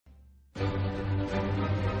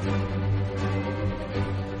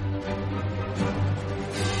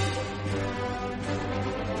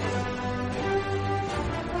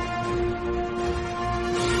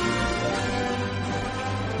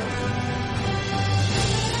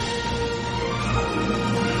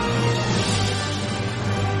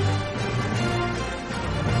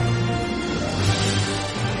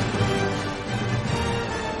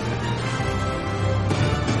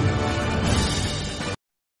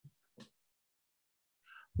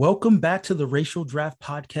Welcome back to the Racial Draft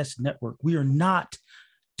Podcast Network. We are not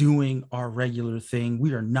doing our regular thing.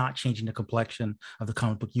 We are not changing the complexion of the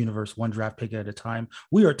comic book universe one draft pick at a time.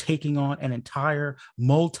 We are taking on an entire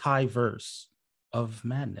multiverse of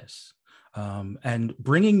madness. And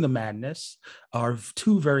bringing the madness are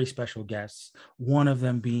two very special guests, one of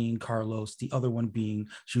them being Carlos, the other one being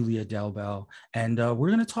Julia Delbel. And we're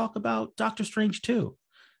going to talk about Doctor Strange 2.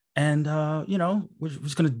 And, we're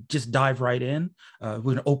just going to just dive right in. We're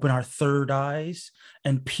going to open our third eyes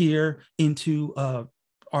and peer into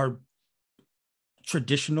our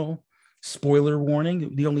traditional spoiler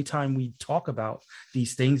warning. The only time we talk about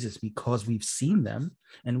these things is because we've seen them.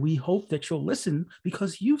 And we hope that you'll listen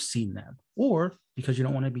because you've seen them or because you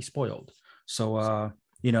don't want to be spoiled. So,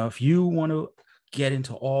 if you want to get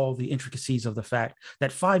into all the intricacies of the fact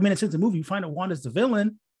that 5 minutes into the movie, you find out Wanda's the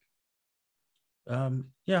villain,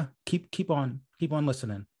 keep on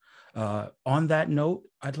listening. On that note,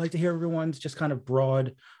 I'd like to hear everyone's just kind of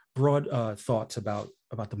broad thoughts about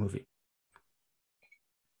the movie.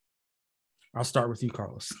 I'll start with you,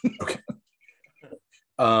 Carlos. Okay.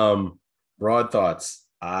 Broad thoughts.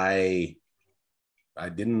 I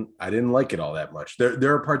didn't like it all that much.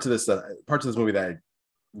 There are parts of this movie that I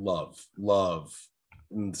love.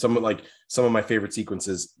 Some of my favorite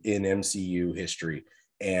sequences in MCU history,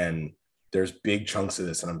 and there's big chunks of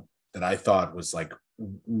this that I thought was like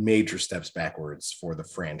major steps backwards for the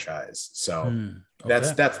franchise. So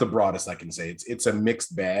okay. That's the broadest I can say. It's a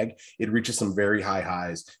mixed bag. It reaches some very high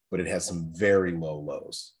highs, but it has some very low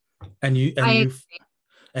lows. And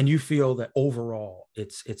you feel that overall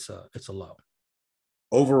it's a low.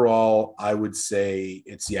 Overall, I would say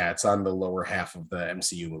it's on the lower half of the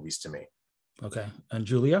MCU movies to me. Okay. And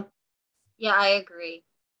Julia? Yeah, I agree.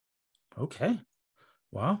 Okay.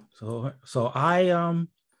 Wow. So I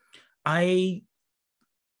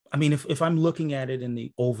mean, if I'm looking at it in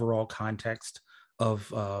the overall context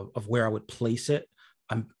of where I would place it,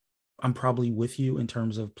 I'm probably with you in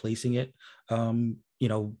terms of placing it, in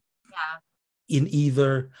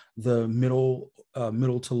either the middle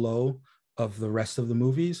to low of the rest of the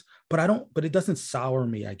movies, but it doesn't sour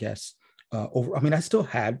me, I guess. I still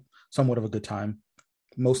had somewhat of a good time,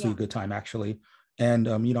 mostly a good time actually. And,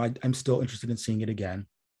 I'm still interested in seeing it again.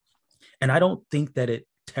 And I don't think that it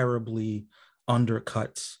terribly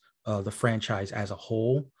undercuts the franchise as a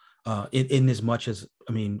whole, in as much as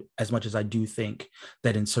I do think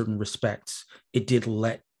that in certain respects, it did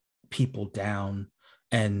let people down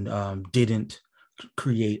and didn't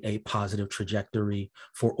create a positive trajectory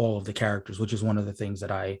for all of the characters, which is one of the things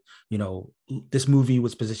that this movie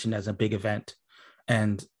was positioned as a big event.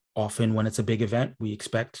 And often when it's a big event, we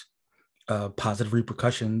expect positive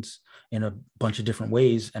repercussions in a bunch of different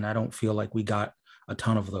ways, and I don't feel like we got a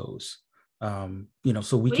ton of those.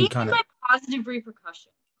 So we can kind of positive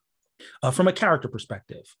repercussion from a character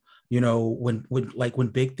perspective. When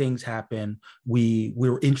big things happen,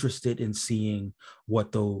 we're interested in seeing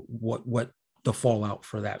what the fallout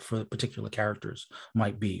for particular characters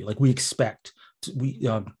might be. Like we expect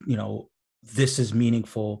this is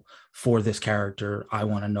meaningful for this character. I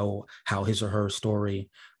want to know how his or her story,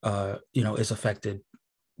 is affected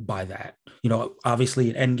by that. Obviously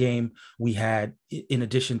in Endgame, we had, in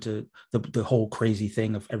addition to the whole crazy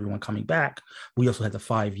thing of everyone coming back, we also had the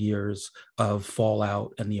 5 years of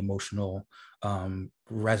fallout and the emotional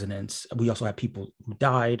resonance. We also had people who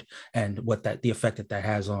died and the effect that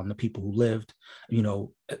has on the people who lived.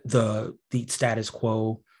 The status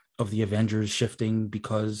quo of the Avengers shifting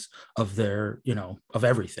because of their, of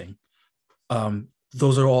everything.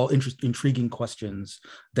 Those are all intriguing questions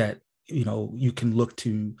that, you can look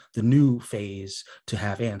to the new phase to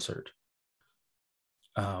have answered.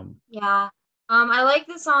 I like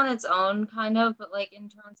this on its own kind of, but like in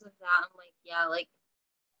terms of that, I'm like,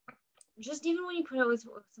 just even when you put it with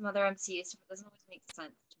some other MCU stuff, it doesn't always make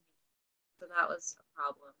sense to me. So that was a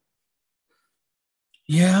problem.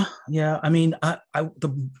 Yeah. I mean,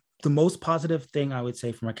 the most positive thing I would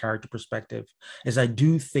say from a character perspective is I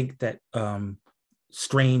do think that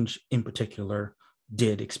Strange in particular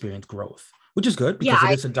did experience growth, which is good because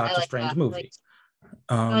it is a Doctor Strange movie.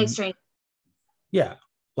 I like Strange. Yeah,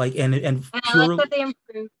 and I like that they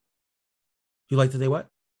improved. You like that they what?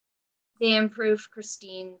 They improved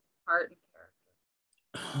Christine's part and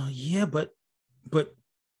character. Yeah, but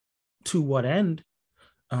to what end?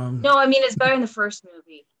 No, I mean it's better in the first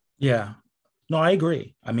movie. Yeah. No, I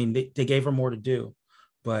agree. I mean, they gave her more to do,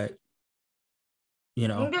 but you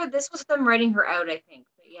know. I think this was them writing her out, I think.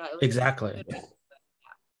 But yeah, it was Exactly. Yeah,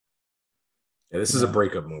 this is a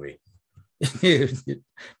breakup movie. Yeah,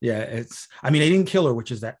 it's. I mean, they didn't kill her,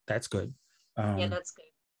 which is that's good. Yeah, that's good.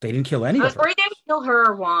 They didn't kill any of her. I was worried they would kill her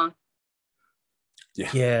or Wong.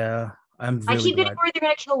 Yeah, I'm really I keep glad. getting worried they're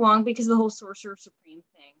gonna kill Wong because of the whole Sorcerer Supreme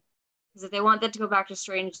thing. Because if they want that to go back to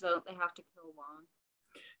Strange, though, they have to kill Wong.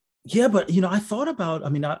 Yeah, but I thought about. I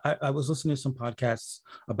mean, I was listening to some podcasts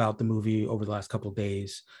about the movie over the last couple of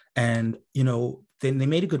days, and then they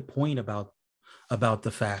made a good point about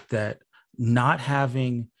the fact that not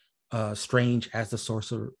having Strange as the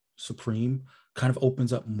Sorcerer Supreme kind of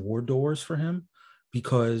opens up more doors for him,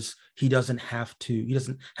 because he doesn't have to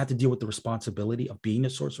deal with the responsibility of being a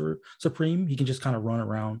Sorcerer Supreme. He can just kind of run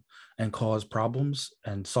around and cause problems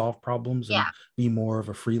and solve problems and be more of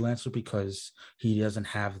a freelancer, because he doesn't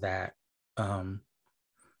have that that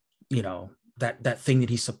thing that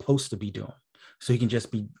he's supposed to be doing. So he can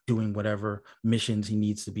just be doing whatever missions he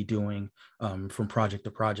needs to be doing, from project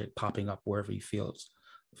to project, popping up wherever he feels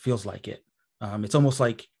like it. It's almost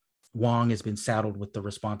like Wong has been saddled with the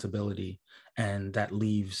responsibility, and that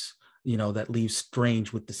leaves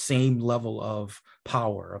Strange with the same level of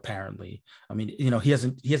power. Apparently, I mean, he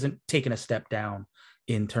hasn't taken a step down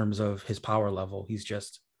in terms of his power level. He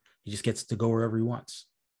just gets to go wherever he wants,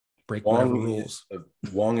 break whatever rules.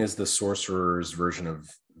 Wong is the sorcerer's version of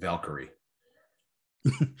Valkyrie.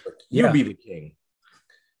 You'll be the king,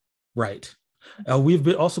 right?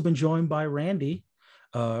 We've also been joined by Randy.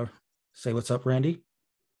 Say what's up, Randy.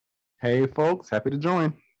 Hey, folks, happy to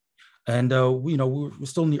join. And we're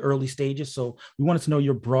still in the early stages, so we wanted to know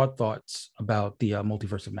your broad thoughts about the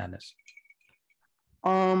Multiverse of Madness.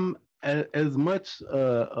 As much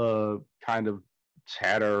kind of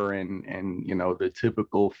chatter and the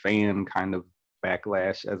typical fan kind of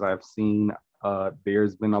backlash as I've seen,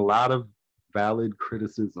 there's been a lot of valid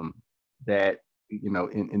criticism that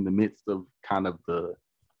in the midst of kind of the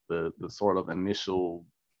sort of initial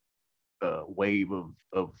wave of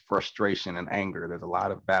frustration and anger. There's a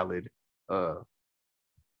lot of valid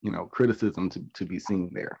criticism to be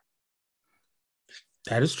seen there.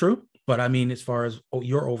 That is true, but I mean, as far as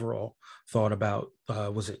your overall thought about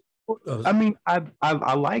was it? I mean, I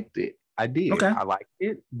liked it. I did. Okay. I liked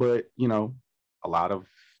it, but a lot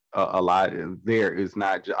there is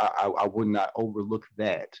not. I would not overlook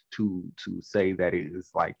that to say that it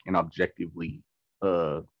is like an objectively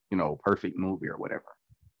perfect movie or whatever.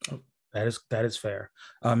 That is fair.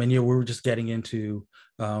 And we were just getting into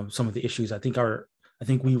some of the issues. I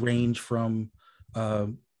think we range from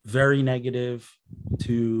very negative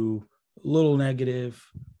to a little negative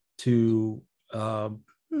to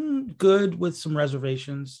good with some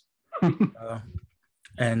reservations. And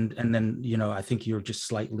then I think you're just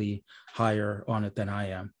slightly higher on it than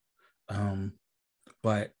I am.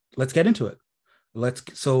 But let's get into it.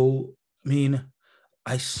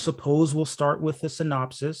 I suppose we'll start with the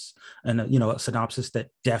synopsis, and a synopsis that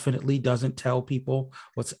definitely doesn't tell people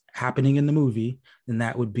what's happening in the movie, and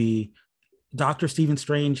that would be Dr. Stephen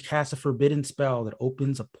Strange casts a forbidden spell that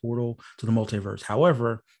opens a portal to the multiverse.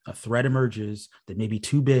 However, a threat emerges that may be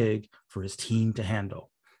too big for his team to handle.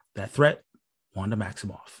 That threat, Wanda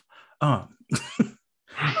Maximoff. Well,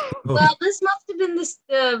 this must have been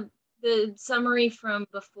the summary from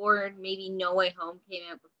before maybe No Way Home came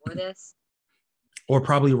out before this. Or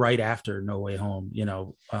probably right after No Way Home,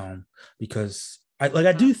 because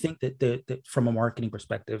I do think that from a marketing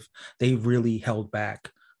perspective, they really held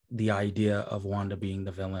back the idea of Wanda being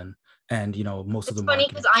the villain, and most of the. It's funny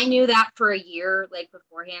because I knew that for a year, like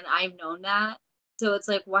beforehand. I've known that, so it's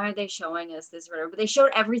like, why are they showing us this or whatever? But they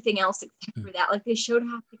showed everything else except for that. Like they showed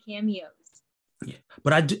half the cameos. Yeah,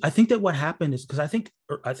 but I think that what happened is because I think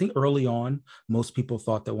early on most people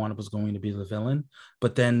thought that Wanda was going to be the villain,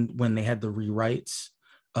 but then when they had the rewrites,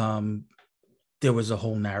 there was a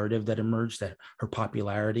whole narrative that emerged that her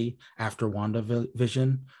popularity after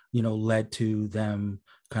WandaVision, led to them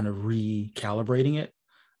kind of recalibrating it.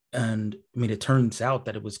 And I mean, it turns out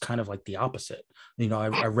that it was kind of like the opposite.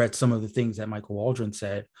 I read some of the things that Michael Waldron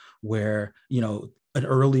said, where an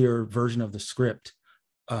earlier version of the script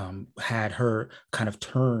had her kind of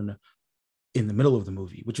turn in the middle of the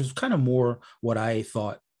movie, which was kind of more what I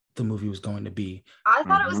thought the movie was going to be. I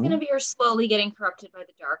thought it was going to be her slowly getting corrupted by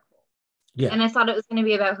the dark hole. Yeah. And I thought it was going to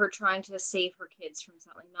be about her trying to save her kids from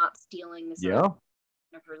something, not stealing this of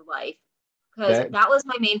her life. because that was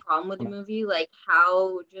my main problem with the movie, like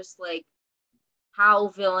how how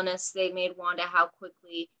villainous they made Wanda, how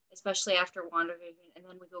quickly, especially after WandaVision, and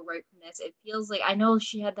then we go right from this. It feels like, I know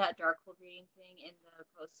she had that Darkhold reading thing in the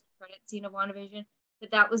post-credit scene of WandaVision,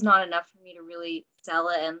 but that was not enough for me to really sell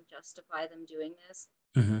it and justify them doing this.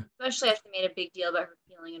 Especially after they made a big deal about her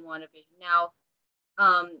healing in WandaVision. Now,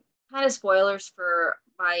 kind of spoilers for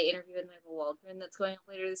my interview with Michael Waldron that's going up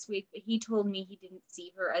later this week, but he told me he didn't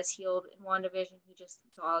see her as healed in WandaVision. He just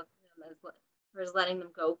saw them as letting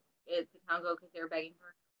them go, the town go, because they were begging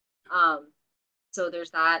her. So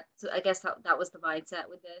there's that. So I guess that was the mindset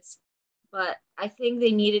with this. But I think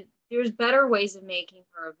there's better ways of making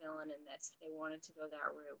her a villain in this if they wanted to go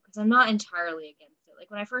that route. Because I'm not entirely against it.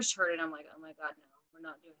 Like, when I first heard it, I'm like, oh my god, no, we're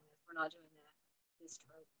not doing this. We're not doing that. This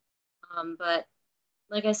trope. But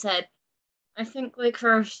like I said, I think like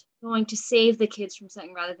her going to save the kids from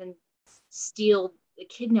something rather than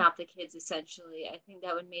kidnap the kids, essentially, I think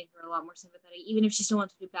that would make her a lot more sympathetic, even if she still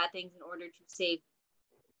wants to do bad things in order to save.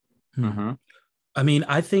 I mean,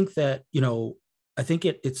 I think that, I think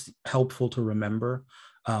it's helpful to remember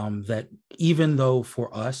that even though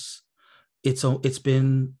for us, it's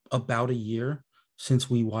been about a year since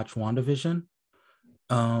we watched WandaVision,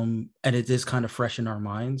 and it is kind of fresh in our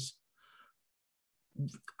minds.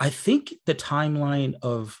 I think the timeline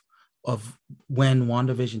of when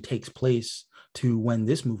WandaVision takes place to when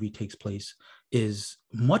this movie takes place is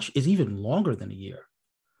even longer than a year.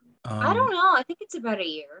 I don't know. I think it's about a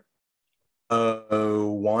year.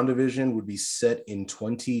 WandaVision would be set in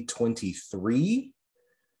 2023.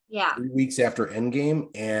 Yeah. 3 weeks after Endgame,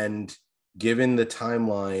 and given the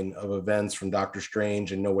timeline of events from Doctor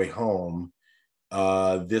Strange and No Way Home,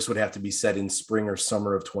 this would have to be set in spring or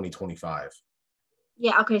summer of 2025.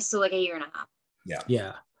 Yeah, okay, so like a year and a half.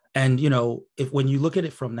 Yeah. And, when you look at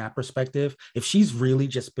it from that perspective, if she's really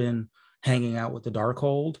just been hanging out with the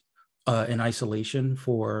Darkhold in isolation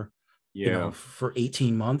for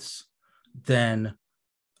 18 months, then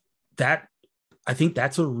I think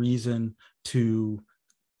that's a reason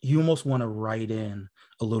you almost want to write in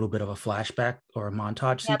a little bit of a flashback or a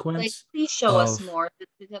montage sequence. Like, please show us more.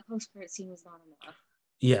 That post-credit scene was not enough.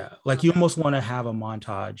 Yeah, like you almost want to have a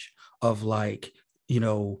montage of like,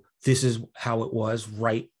 this is how it was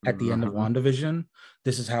right at the end of WandaVision.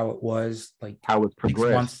 This is how it was, like how it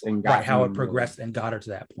progressed and progressed and got her to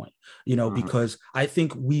that point. Because I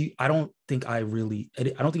don't think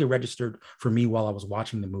it registered for me while I was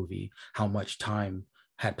watching the movie how much time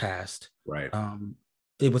had passed. Right.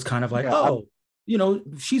 It was kind of like,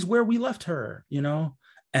 she's where we left her,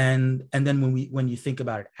 and then when you think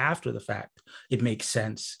about it after the fact, it makes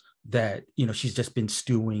sense that she's just been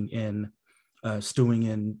stewing in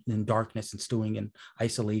darkness and stewing in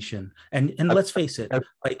isolation. And let's face it,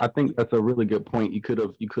 I think that's a really good point. You could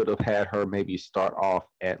have had her maybe start off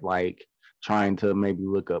at like trying to maybe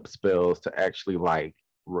look up spells to actually like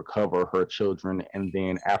recover her children, and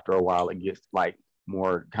then after a while it gets like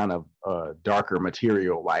more kind of darker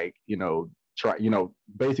material, like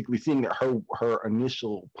basically seeing that her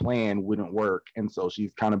initial plan wouldn't work, and so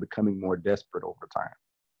she's kind of becoming more desperate over time.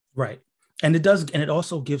 Right. And it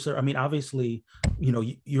also gives her, I mean, obviously,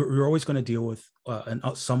 you're always going to deal with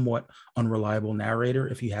a somewhat unreliable narrator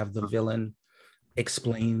if you have the villain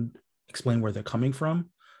explain where they're coming from.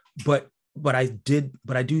 But I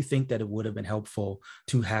do think that it would have been helpful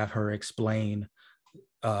to have her explain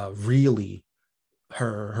really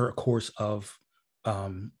her course of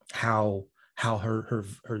how her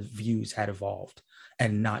views had evolved,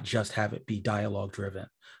 and not just have it be dialogue driven.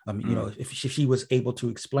 If she was able to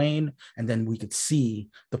explain, and then we could see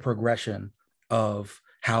the progression of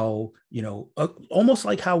how, almost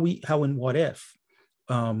like how in What If,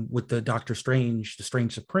 with the Doctor Strange, the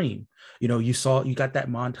Strange Supreme, you got that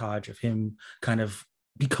montage of him kind of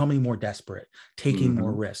becoming more desperate, taking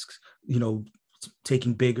more risks,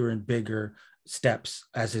 taking bigger and bigger steps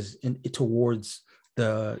towards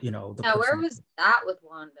the where was that with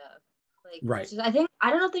Wanda? Like, right. I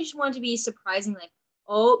don't know if they just wanted to be surprising, like,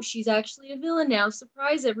 oh, she's actually a villain now,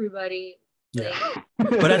 surprise everybody. Yeah.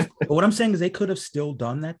 But what I'm saying is they could have still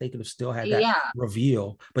done that. They could have still had that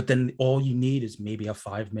reveal, but then all you need is maybe a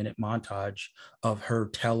 5-minute montage of her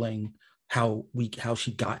telling how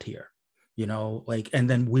she got here, and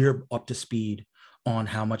then we're up to speed on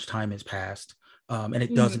how much time has passed. And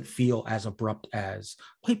it doesn't feel as abrupt as,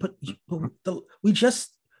 wait, but we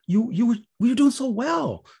just, you were doing so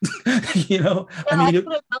well. Yeah, I mean, it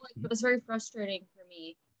was very frustrating for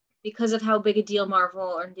me because of how big a deal Marvel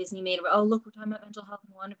or Disney made about, oh, look, we're talking about mental health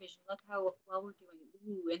in WandaVision. Look how well we're doing.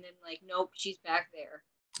 Ooh, and then like, nope, she's back there.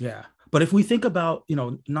 Yeah. But if we think about,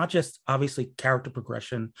 not just obviously character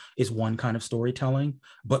progression is one kind of storytelling,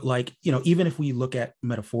 but like, even if we look at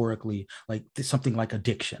metaphorically, like something like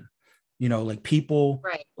addiction, like people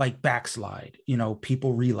right. like backslide,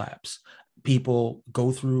 people relapse, people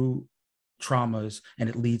go through traumas and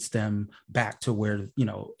it leads them back to where,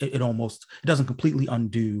 it doesn't completely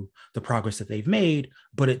undo the progress that they've made,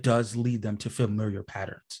 but it does lead them to familiar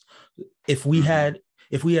patterns. If we had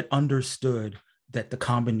understood that the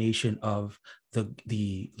combination of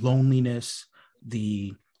the loneliness,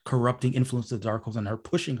 the corrupting influence of the dark and her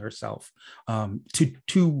pushing herself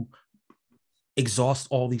to exhaust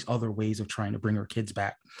all these other ways of trying to bring her kids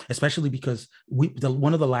back, especially because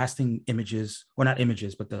one of the lasting images, or not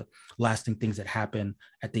images, but the lasting things that happen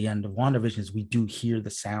at the end of WandaVision is we do hear the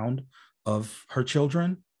sound of her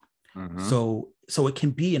children. Mm-hmm. So it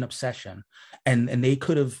can be an obsession, and they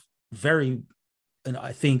could have and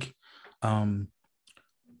I think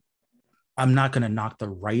I'm not going to knock the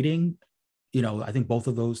writing. I think both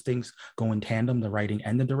of those things go in tandem, the writing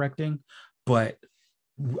and the directing. But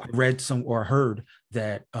I read or heard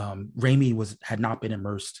that Raimi had not been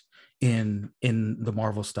immersed in the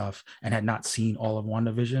Marvel stuff and had not seen all of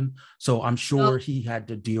WandaVision. So I'm sure he had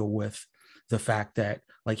to deal with the fact that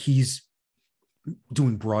like he's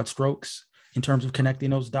doing broad strokes in terms of connecting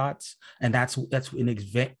those dots, and that's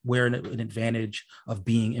where an advantage of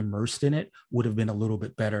being immersed in it would have been a little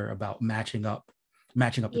bit better about matching up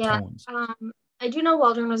the tones. I do know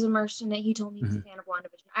Waldron was immersed in it. He told me he was a fan of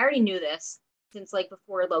WandaVision. I already knew this since like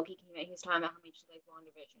before Loki came out. He was talking about how much he liked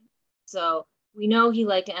WandaVision, so we know he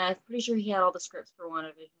liked it, and I'm pretty sure he had all the scripts for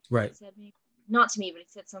WandaVision. Right. He said maybe not to me, but he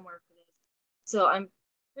said somewhere for this. So I'm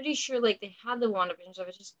pretty sure like they had the WandaVision stuff.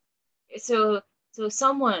 It's just so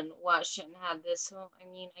someone watched it and had this. So,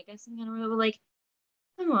 I mean, I guess I'm kind of like,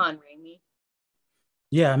 come on, Raimi.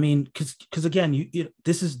 Yeah, I mean, because again,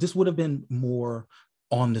 this would have been more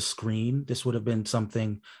on the screen. This would have been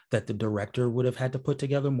something that the director would have had to put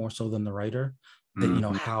together more so than the writer.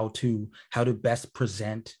 That how to best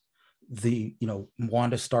present the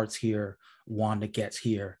Wanda starts here, Wanda gets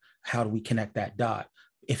here. How do we connect that dot?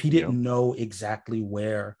 If he didn't know exactly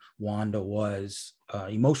where Wanda was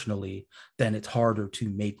emotionally, then it's harder to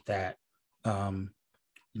make that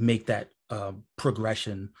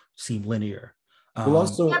progression seem linear. Well,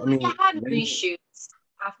 also, I mean, I had reshoots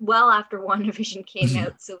well after WandaVision came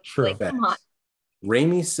out, so like, come on.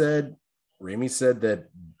 Raimi said that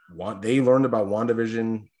they learned about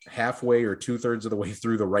WandaVision halfway or 2/3 of the way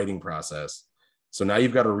through the writing process. So now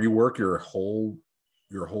you've got to rework your whole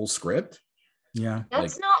script. Yeah,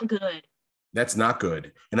 that's not good. That's not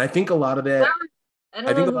good, and I think a lot of that.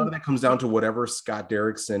 I think a lot of that comes down to whatever Scott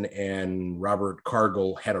Derrickson and Robert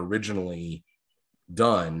Cargill had originally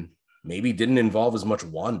done. Maybe didn't involve as much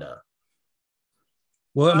Wanda.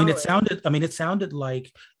 Well, I mean, it sounded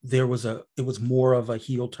like it was more of a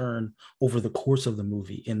heel turn over the course of the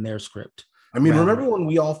movie in their script. I mean, remember when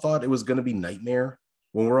we all thought it was going to be Nightmare?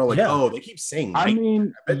 When we're all like, oh, they keep saying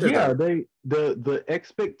Nightmare. I mean, the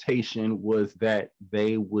expectation was that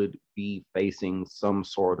they would be facing some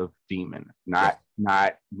sort of demon, not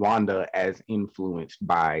Wanda as influenced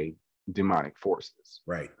by demonic forces.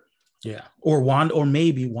 Right. Yeah. Or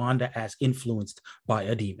maybe Wanda as influenced by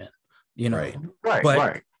a demon. Right.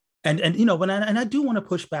 Right. And I do want to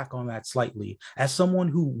push back on that slightly. As someone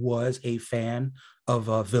who was a fan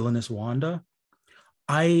of villainous Wanda,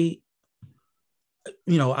 I'm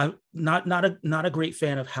not a great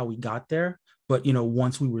fan of how we got there, but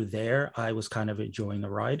once we were there, I was kind of enjoying the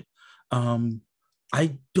ride.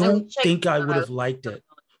 I don't think I would have liked it.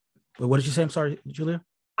 But what did you say? I'm sorry, Julia.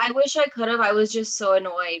 I wish I could have. I was just so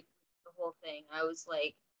annoyed with the whole thing. I was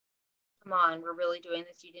like, come on, we're really doing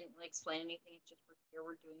this. You didn't explain anything. It's just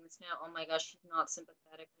we're doing this now. Oh my gosh, she's not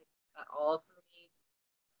sympathetic at all for me.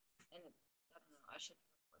 And I don't know. I should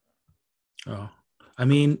report that. Oh, I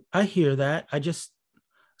mean, I hear that. I just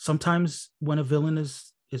sometimes when a villain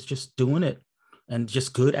is just doing it and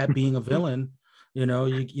just good at being a villain,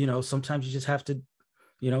 sometimes you just have to,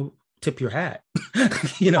 tip your hat.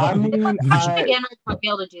 I mean, again, I'll probably be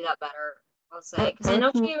able to do that better. I'll say because I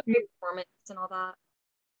know she has great performance and all that.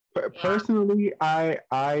 Personally, I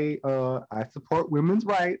support women's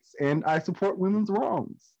rights and I support women's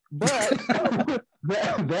wrongs. But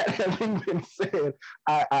that having been said,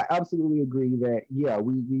 I absolutely agree that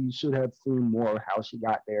we should have seen more of how she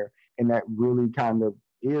got there, and that really kind of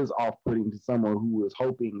is off-putting to someone who was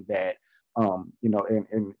hoping that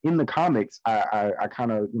and in the comics, I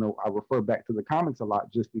kind of I refer back to the comics a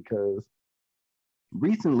lot just because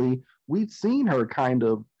recently we've seen her kind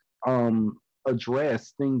of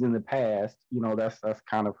address things in the past. That's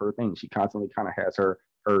kind of her thing. She constantly kind of has her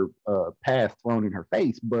her past thrown in her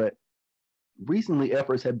face. But recently,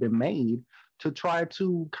 efforts have been made to try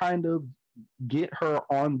to kind of get her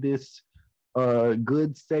on this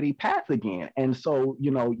good steady path again. And so,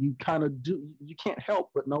 you kind of you can't help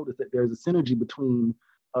but notice that there's a synergy between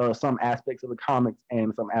some aspects of the comics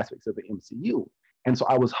and some aspects of the MCU. And so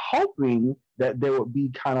I was hoping that there would be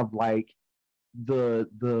kind of like the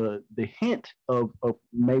hint of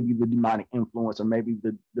maybe the demonic influence, or maybe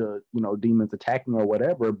the demons attacking or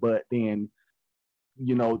whatever. But then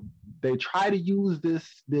they try to use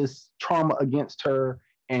this trauma against her,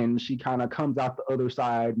 and she kind of comes out the other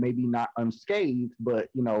side, maybe not unscathed, but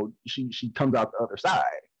she comes out the other side.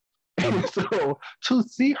 And so to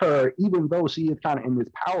see her, even though she is kind of in this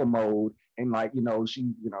power mode, and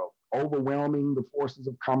she overwhelming the forces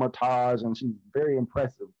of Kamar-Taj, and she's very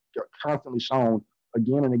impressive, constantly shown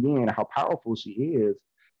again and again how powerful she is.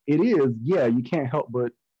 It is, you can't help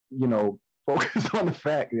but focus on the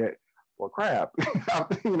fact that, well, crap, I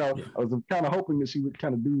was kind of hoping that she would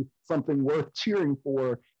kind of do something worth cheering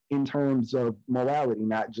for in terms of morality,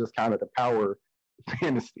 not just kind of the power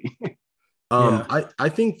fantasy. I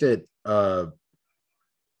think that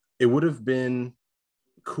it would have been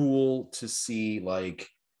cool to see, like,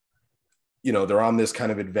 they're on this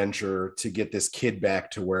kind of adventure to get this kid back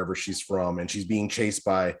to wherever she's from, and she's being chased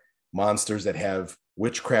by monsters that have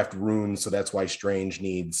witchcraft runes, so that's why Strange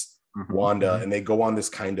needs Wanda, and they go on this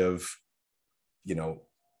kind of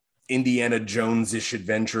Indiana Jones-ish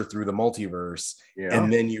adventure through the multiverse,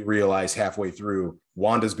 and then you realize halfway through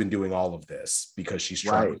Wanda's been doing all of this because she's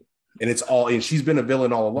trying. Right. And she's been a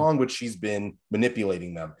villain all along, but she's been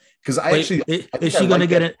manipulating them. Because is she gonna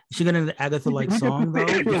get it? She gonna get an Agatha-like song though?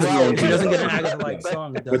 She doesn't get an Agatha-like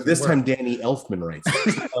song. But this time Danny Elfman writes.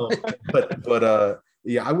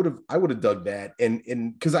 I would have dug that,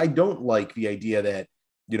 and because I don't like the idea that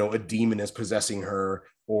a demon is possessing her,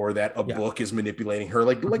 or that a book is manipulating her.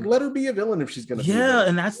 Like let her be a villain if she's gonna.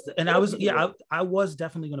 I was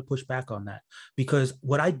definitely gonna push back on that, because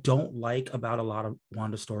what I don't like about a lot of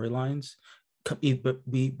Wanda storylines,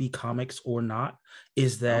 be comics or not,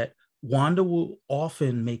 is that Wanda will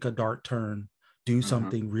often make a dark turn, do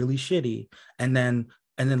something really shitty, and then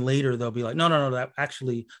later they'll be like, no, that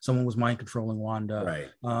actually someone was mind controlling Wanda. Right.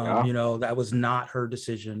 That was not her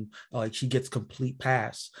decision. Like, she gets complete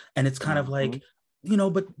pass. And it's kind of like,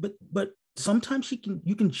 but sometimes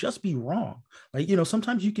you can just be wrong. Like,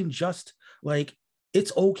 sometimes you can just, like,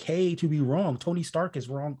 it's okay to be wrong. Tony Stark is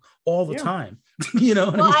wrong all the time.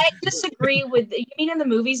 I disagree with, you mean in the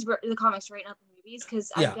movies, the comics, right? Not the movies?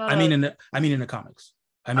 Because I mean in the comics.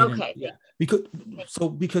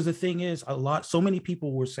 Because the thing is, so many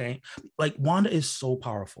people were saying, like, Wanda is so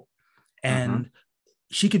powerful, and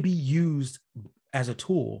she could be used as a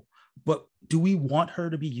tool, but do we want her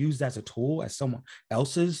to be used as a tool, as someone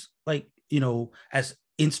else's, like, as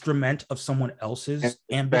instrument of someone else's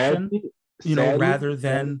ambition, rather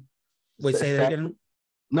than say that again?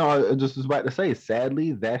 No, I just was about to say,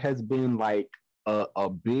 sadly, that has been like a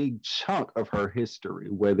big chunk of her history,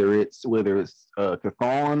 whether it's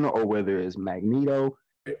Chthon or whether it's Magneto.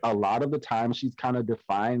 A lot of the time she's kind of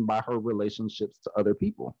defined by her relationships to other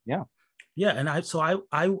people. And I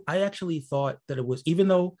actually thought that it was, even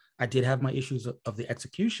though I did have my issues of the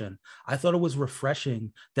execution, I thought it was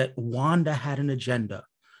refreshing that Wanda had an agenda,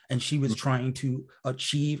 and she was trying to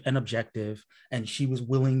achieve an objective, and she was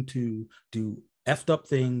willing to do effed up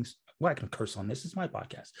things. Well, I can curse on this. It's my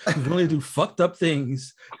podcast. She's willing to do fucked up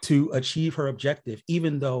things to achieve her objective,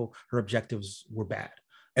 even though her objectives were bad.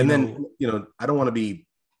 And then, I don't want to be,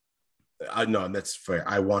 no, that's fair.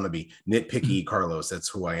 I want to be nitpicky, Carlos. That's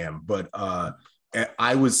who I am. But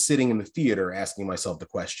I was sitting in the theater asking myself the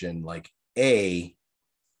question, like, A,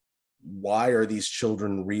 why are these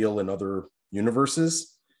children real in other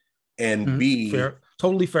universes? And B,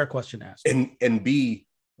 totally fair question asked. And B,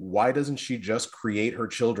 why doesn't she just create her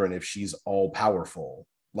children if she's all powerful?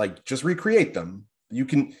 Like, just recreate them.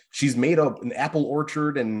 She's made an apple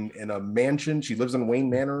orchard and a mansion. She lives in Wayne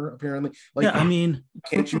Manor, apparently. Like,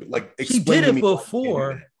 can't you, like, explain? She did it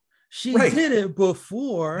before. She did it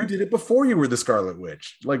before. You did it before you were the Scarlet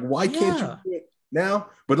Witch. Like, why can't you do it now?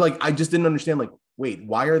 But, like, I just didn't understand, like, wait,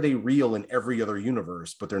 why are they real in every other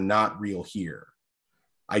universe, but they're not real here?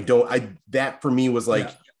 That for me was like,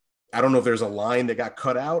 I don't know if there's a line that got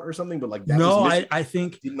cut out or something, but like that. No, I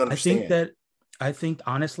think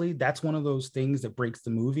honestly, that's one of those things that breaks the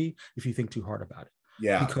movie if you think too hard about it.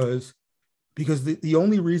 Yeah. Because the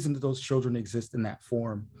only reason that those children exist in that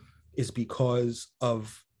form is because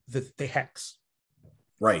of the hex.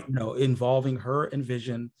 Right. Involving her and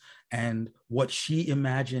Vision and what she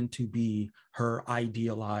imagined to be her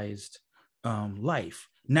idealized life.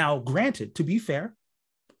 Now, granted, to be fair,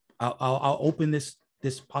 I'll open this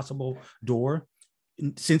possible door.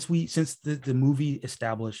 Since the movie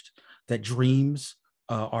established that dreams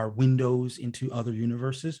are windows into other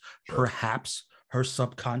universes, perhaps her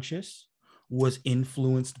subconscious was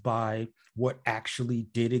influenced by what actually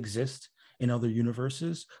did exist in other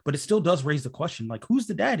universes. But it still does raise the question, like, who's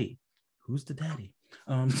the daddy? Who's the daddy?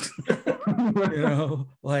 You know,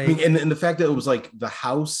 like, I mean, and the fact that it was like the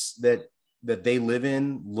house that they live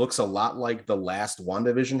in looks a lot like the last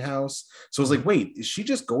WandaVision house. So I was like, wait, is she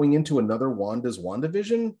just going into another Wanda's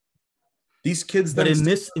WandaVision? These kids. But in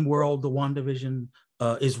this world, the WandaVision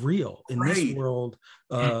is real. In right. this world,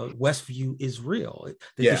 Westview is real.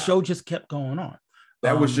 The show just kept going on.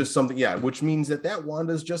 That was just something, which means that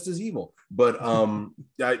Wanda's just as evil. But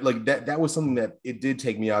like that was something that it did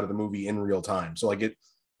take me out of the movie in real time. So like it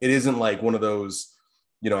isn't like one of those,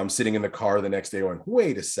 you know, I'm sitting in the car the next day going,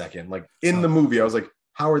 wait a second. Like in the movie, I was like,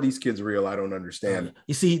 how are these kids real? I don't understand.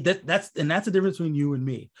 You see, that's the difference between you and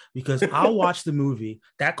me, because I'll watch the movie,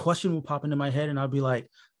 that question will pop into my head and I'll be like,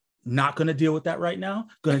 not going to deal with that right now.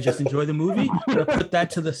 Going to just enjoy the movie. Gonna put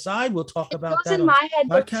that to the side. We'll talk about that in my head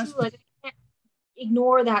too, like, I can't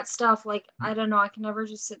ignore that stuff. Like, I don't know, I can never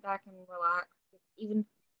just sit back and relax. Even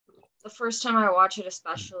the first time I watch it,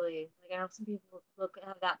 especially, like, I know some people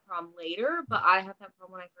have that problem later, but I have that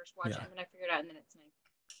problem when I first watch it, and then I figure it out, and then it's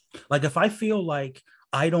nice. Like, if I feel like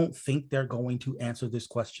I don't think they're going to answer this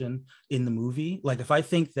question in the movie, like if I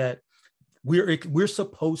think that we're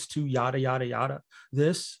supposed to yada yada yada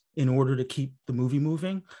this in order to keep the movie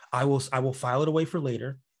moving, I will file it away for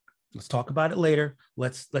later. Let's talk about it later.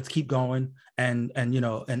 Let's keep going. And you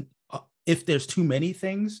know, and if there's too many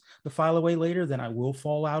things to file away later, then I will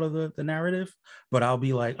fall out of the narrative. But I'll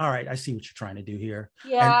be like, all right, I see what you're trying to do here.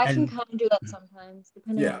 Yeah, I can kind of do that sometimes,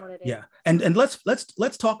 depending on what it is. Yeah, and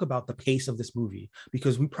let's talk about the pace of this movie,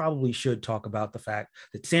 because we probably should talk about the fact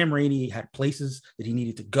that Sam Raimi had places that he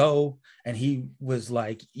needed to go, and he was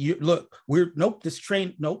like, this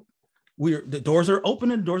train, the doors are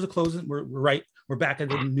open and the doors are closing. We're back at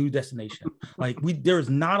the new destination. Like, there's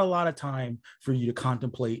not a lot of time for you to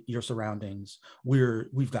contemplate your surroundings.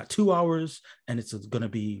 We've got 2 hours and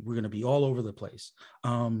we're gonna be all over the place.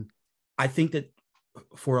 I think that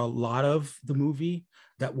for a lot of the movie,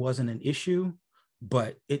 that wasn't an issue,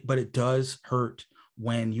 but it does hurt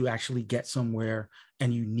when you actually get somewhere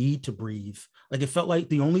and you need to breathe. Like, it felt like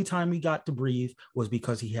the only time we got to breathe was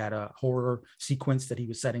because he had a horror sequence that he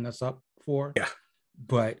was setting us up for. Yeah.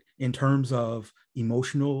 But in terms of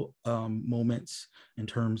emotional moments, in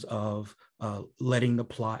terms of letting the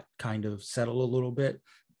plot kind of settle a little bit,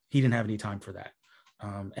 he didn't have any time for that.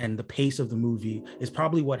 And the pace of the movie is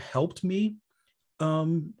probably what helped me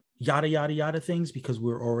yada, yada, yada things, because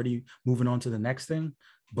we're already moving on to the next thing.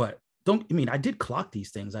 But I did clock these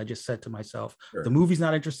things. I just said to myself, the movie's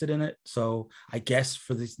not interested in it. So I guess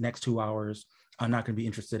for these next 2 hours, I'm not going to be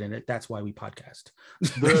interested in it. That's why we podcast.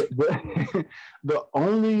 The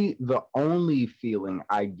only feeling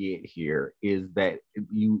I get here is that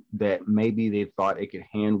maybe they thought it could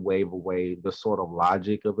hand wave away the sort of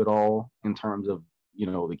logic of it all in terms of, you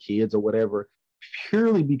know, the kids or whatever,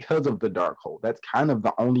 purely because of the dark hole. That's kind of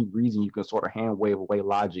the only reason you can sort of hand wave away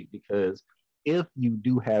logic, because if you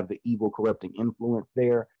do have the evil corrupting influence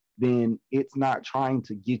there, then it's not trying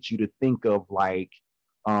to get you to think of like,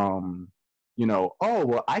 you know, oh,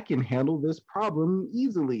 well, I can handle this problem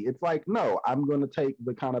easily. It's like, no, I'm going to take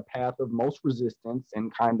the kind of path of most resistance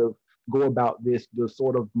and kind of go about the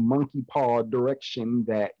sort of monkey paw direction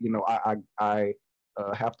that, you know, I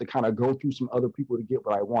have to kind of go through some other people to get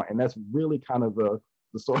what I want. And that's really kind of the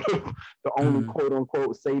sort of the only quote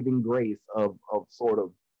unquote saving grace of sort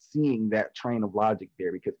of seeing that train of logic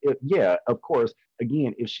there. Because of course,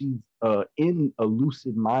 again, if she's in a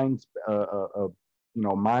lucid mind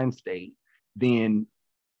state, then,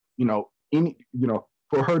 you know,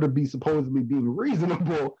 for her to be supposedly being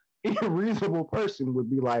reasonable, any reasonable person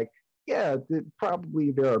would be like, yeah,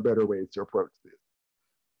 probably there are better ways to approach this.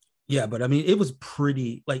 Yeah, but I mean, it was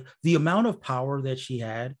pretty, like, the amount of power that she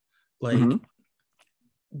had, like,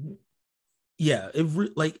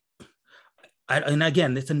 and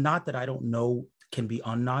again, it's a knot that I don't know can be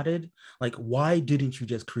unknotted. Like, why didn't you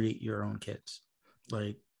just create your own kids?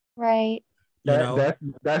 Like, right.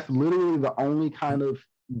 That's literally the only kind of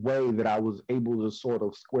way that I was able to sort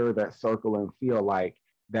of square that circle and feel like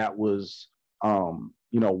that was,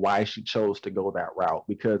 you know, why she chose to go that route.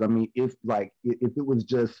 Because I mean, if it was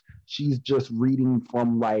just, she's just reading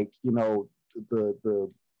from, like, you know,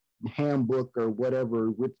 the handbook or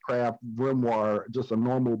whatever, witchcraft grimoire, just a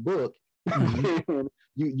normal book, then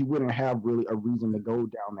you wouldn't have really a reason to go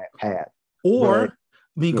down that path. Or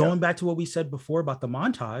mean, going back to what we said before about the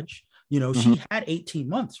montage, she had 18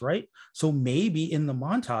 months, right? So maybe in the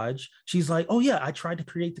montage, she's like, oh yeah, I tried to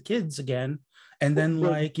create the kids again. And then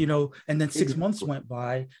and then 6 months went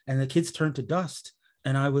by and the kids turned to dust.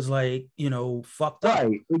 And I was like, fucked up.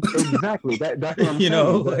 Right, exactly. That's what I'm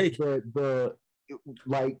saying.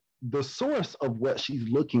 Like the source of what she's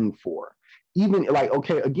looking for, even like,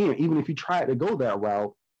 okay, again, even if you try to go that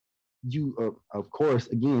route, you of course,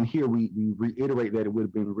 again, here we reiterate that it would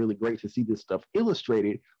have been really great to see this stuff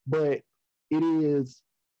illustrated, but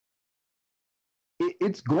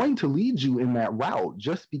it's going to lead you in that route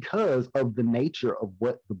just because of the nature of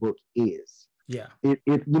what the book is. Yeah.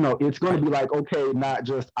 It's going to be like, okay, not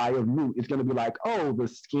just Eye of Newt. It's going to be like, oh, the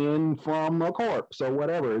skin from a corpse or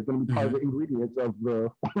whatever. It's going to be part of the ingredients of the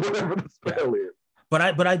whatever the spell is.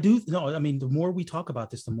 But I do know, I mean, the more we talk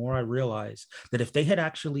about this, the more I realize that if they had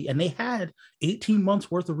actually, and they had 18 months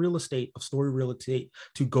worth of story real estate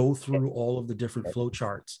to go through all of the different flow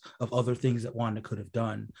charts of other things that Wanda could have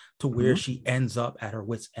done to where she ends up at her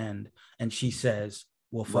wit's end. And she says,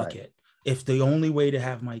 well, fuck it. If the only way to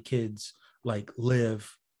have my kids like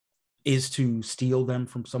live is to steal them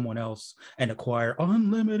from someone else and acquire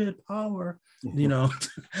unlimited power,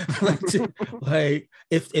 if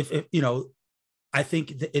I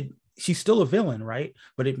think that she's still a villain, right?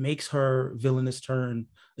 But it makes her villainous turn,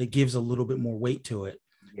 it gives a little bit more weight to it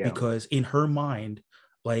because in her mind,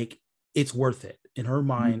 like, it's worth it. In her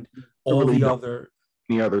mind, any other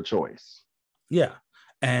choice. Yeah.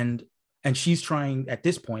 And she's trying, at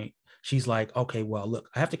this point, she's like, okay, well, look,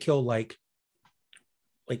 I have to kill like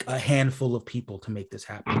a handful of people to make this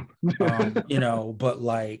happen.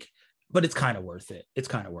 But it's kind of worth it. It's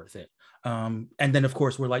kind of worth it. And then of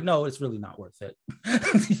course we're like, no, it's really not worth it.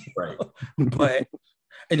 Right. But,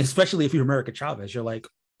 and especially if you're America Chavez, you're like,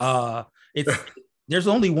 there's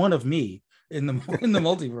only one of me in the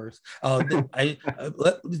multiverse.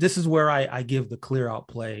 This is where I give the clear out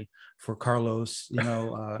play for Carlos.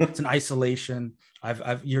 It's an isolation.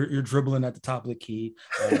 You're dribbling at the top of the key.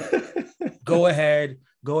 Go ahead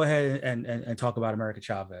and talk about America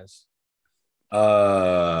Chavez.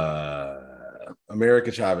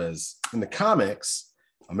 America Chavez in the comics,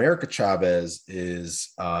 America Chavez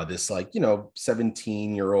is this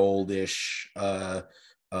 17-year-old-ish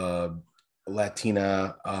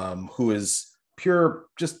Latina who is pure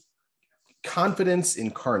just confidence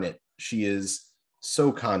incarnate. She is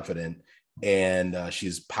so confident, and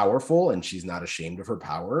she's powerful, and she's not ashamed of her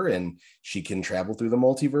power, and she can travel through the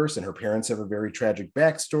multiverse. And her parents have a very tragic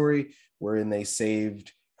backstory wherein they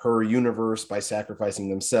saved her universe by sacrificing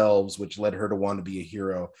themselves, which led her to want to be a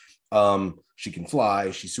hero. She can fly.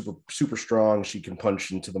 She's super strong. She can punch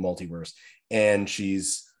into the multiverse, and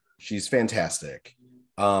she's fantastic.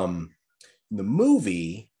 In the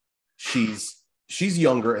movie, she's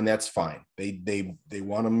younger, and that's fine. They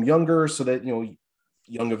want them younger so that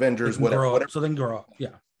young Avengers, whatever. So they can grow up.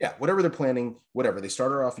 Yeah, whatever they're planning, whatever. They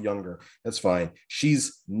start her off younger. That's fine.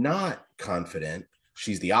 She's not confident.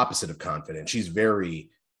 She's the opposite of confident. She's very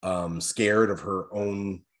scared of her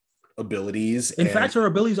own abilities. In fact, her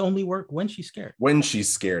abilities only work when she's scared.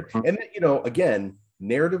 And again,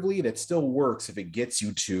 narratively, that still works if it gets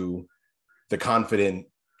you to the confident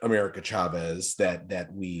America Chavez that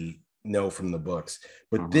we know from the books.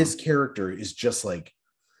 But this character is just like,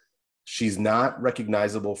 she's not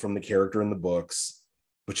recognizable from the character in the books,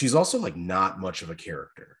 but she's also like not much of a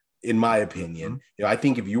character, in my opinion. I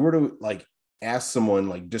think if you were to like ask someone,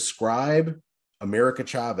 like, describe America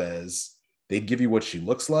Chavez, they'd give you what she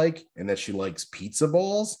looks like and that she likes pizza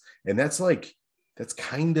balls. And that's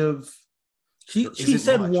kind of, she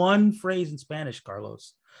said one phrase in Spanish,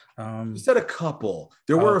 Carlos. She said a couple.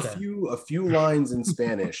 There were a few lines in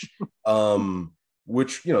Spanish,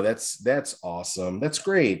 which, that's awesome. That's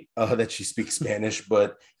great that she speaks Spanish,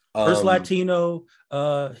 but first Latina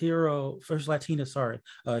hero in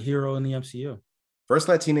the MCU. First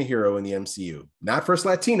Latina hero in the MCU. Not first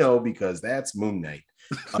Latino, because that's Moon Knight.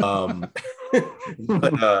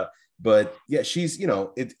 But yeah, she's,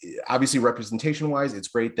 it obviously representation wise, it's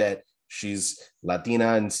great that she's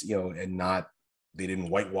Latina and, and not, they didn't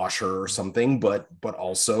whitewash her or something, but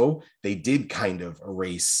also they did kind of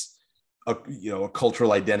erase a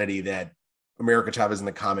cultural identity that America Chavez in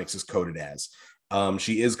the comics is coded as.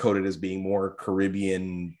 She is coded as being more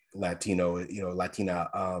Caribbean, Latino, Latina,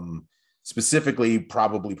 specifically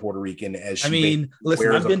probably Puerto Rican. Listen,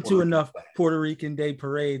 I've been to enough Puerto Rican Day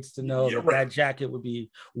parades to know that jacket would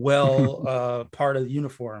be part of the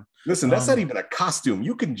uniform. Listen, that's not even a costume.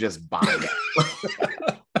 You can just buy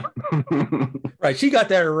that. Right, she got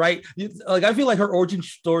that right. Like, I feel like her origin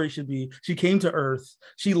story should be she came to Earth,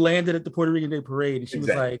 she landed at the Puerto Rican Day Parade, and she was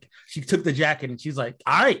like, she took the jacket and she's like,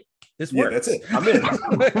 all right, this works. That's it. I'm in.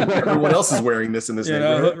 Everyone else is wearing this in this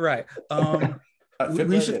neighborhood. Right.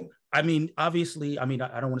 We should. I mean, obviously, I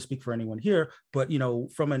don't want to speak for anyone here, but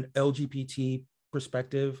from an LGBT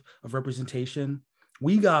perspective of representation,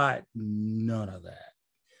 we got none of that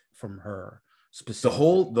from her.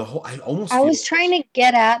 Specifically. The whole. I was trying to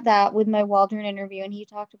get at that with my Waldron interview, and he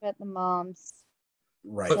talked about the moms.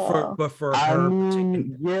 Right. But for her,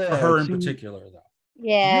 in particular, though.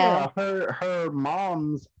 Yeah. Her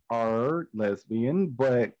moms are lesbian,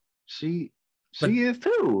 but she is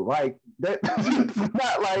too. Like that.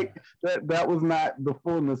 Not like that. That was not the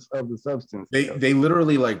fullness of the substance. They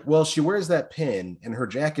literally like. Well, she wears that pin, and her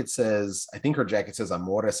jacket says. I think her jacket says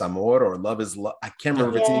 "Amor es amor" or "Love is love." I can't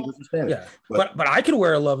remember if it's in English or Spanish. Yeah, but I could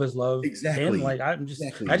wear a "Love is love." Exactly. Pin. Like that just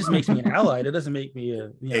makes me an ally. It doesn't make me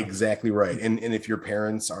a. Exactly right. And if your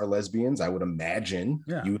parents are lesbians, I would imagine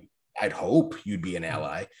I'd hope you'd be an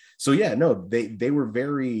ally. So they were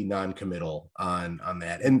very non-committal on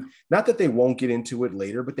that, and not that they won't get into it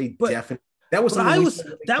later, but definitely that was something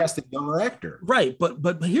they cast a younger actor, right?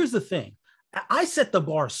 But here's the thing. I set the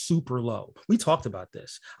bar super low. We talked about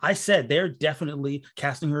this. I said they're definitely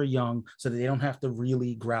casting her young so that they don't have to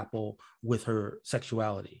really grapple with her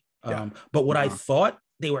sexuality. But what I thought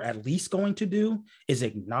they were at least going to do is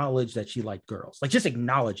acknowledge that she liked girls. Like, just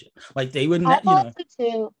acknowledge it. Like, they wouldn't. I thought so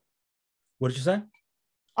too. What did you say?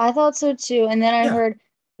 I thought so too. And then I heard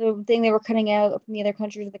the thing they were cutting out from the other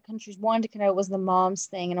countries, the countries wanted to cut out was the mom's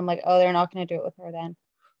thing. And I'm like, oh, they're not going to do it with her then.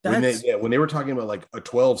 When they were talking about like a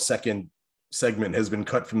 12-second segment has been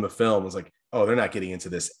cut from the film, I was like, oh, they're not getting into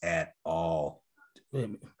this at all.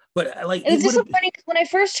 But like, it's just so funny because when I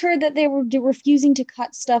first heard that they were refusing to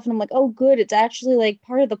cut stuff, and I'm like, oh, good, it's actually like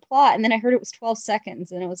part of the plot. And then I heard it was 12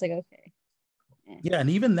 seconds, and it was like, okay. Yeah, and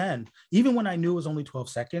even then, even when I knew it was only 12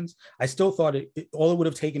 seconds, I still thought all it would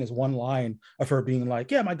have taken is one line of her being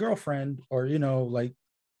like, yeah, my girlfriend, or, like.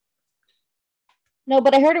 No,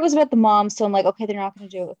 but I heard it was about the mom, so I'm like, okay, they're not going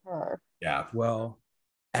to do it with her. Yeah. Well,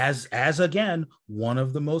 as again, one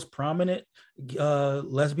of the most prominent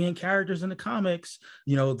lesbian characters in the comics,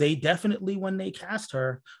 they definitely, when they cast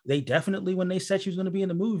her, when they said she was going to be in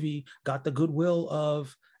the movie, got the goodwill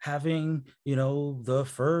of having, the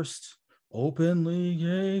first openly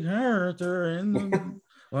gay character in the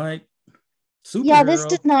like superhero. Yeah, this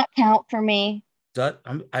does not count for me.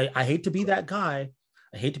 I hate to be that guy.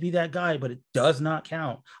 But it does not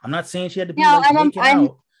count. I'm not saying she had to be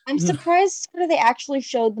I'm surprised that they actually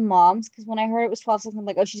showed the moms, because when I heard it was 12 seconds, I'm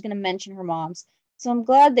like, oh, she's going to mention her moms. So I'm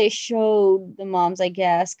glad they showed the moms, I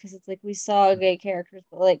guess, because it's like we saw gay characters,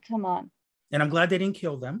 but like, come on. And I'm glad they didn't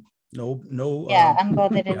kill them. No. Yeah, I'm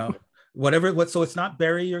glad they didn't. So it's not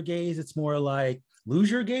bury your gays. It's more like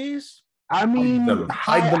lose your gays. I mean,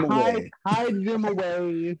 hide them away. Hide them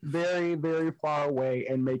away very, very far away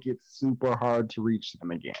and make it super hard to reach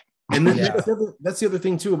them again. And then that's the other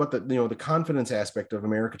thing too about the confidence aspect of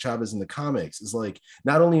America Chavez in the comics is like,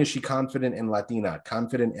 not only is she confident and Latina,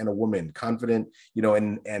 confident and a woman, confident,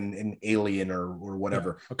 and an alien or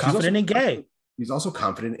whatever. Yeah. Confident and gay. He's also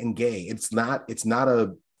confident and gay. It's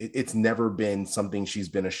never been something she's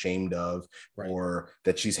been ashamed of, right, or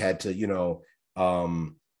that she's had to,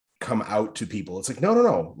 come out to people. It's like,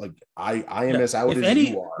 no. Like I am as out as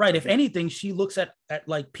you are. Right. If anything, she looks at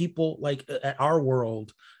like people like at our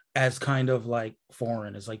world as kind of like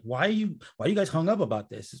foreign. It's like, why are you guys hung up about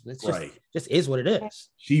this? It's just, just is what it is.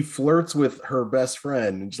 She flirts with her best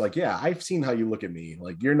friend and she's like, yeah, I've seen how you look at me.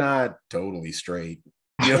 Like, you're not totally straight.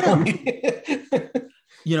 You know what I mean?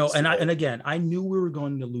 And again, I knew we were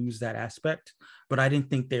going to lose that aspect, but I didn't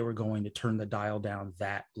think they were going to turn the dial down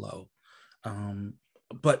that low.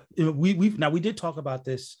 But we did talk about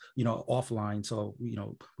this, offline. So, we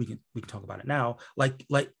can talk about it now. Like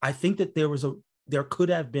I think that there could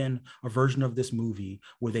have been a version of this movie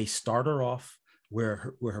where they start her off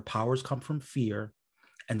where her powers come from fear,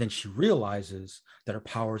 and then she realizes that her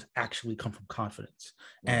powers actually come from confidence.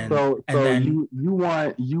 And then you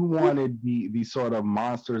wanted the sort of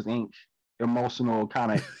Monsters Inc. emotional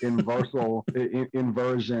kind of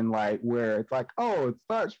inversion, like where it's like, oh, it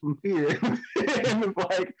starts from fear, and it's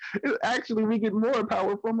like actually we get more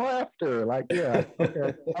power from laughter. Like, yeah,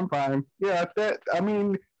 okay, I'm fine. Yeah, because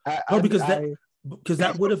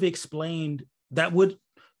that would have explained that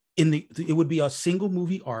it would be a single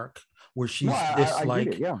movie arc where she's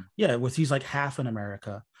where she's like half in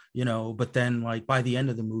America, but then like by the end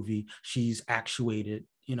of the movie she's actuated,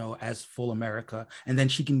 as full America, and then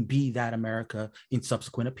she can be that America in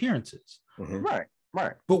subsequent appearances. Mm-hmm. Right.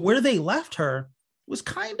 Right. But where they left her was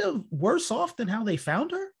kind of worse off than how they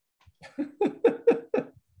found her.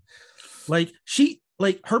 Like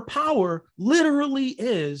her power literally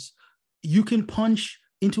is you can punch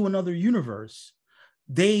into another universe.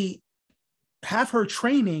 They have her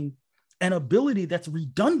training an ability that's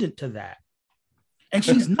redundant to that. And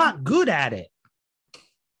she's not good at it.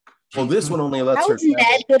 Well, this one only lets her. How was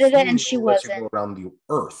Ned good at it and she wasn't? Go around the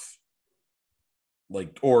Earth,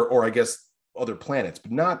 like, or I guess other planets,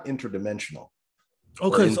 but not interdimensional.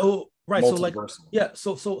 Okay, so right, so like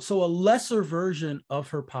so a lesser version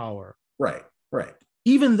of her power. Right.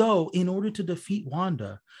 Even though in order to defeat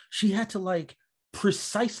Wanda, she had to like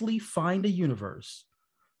precisely find a universe,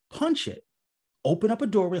 punch it, open up a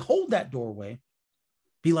doorway, hold that doorway,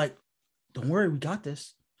 be like, don't worry, we got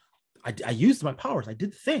this. I used my powers. I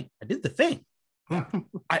did the thing. I did the thing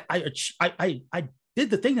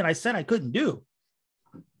that I said I couldn't do.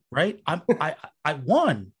 Right. I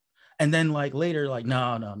won. And then like later, like,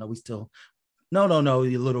 no, we still, no,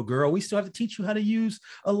 you little girl, we still have to teach you how to use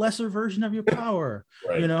a lesser version of your power.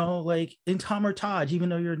 Right. You know, like in Tamartaj, even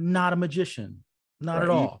though you're not a magician, not at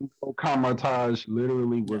all. Tamartaj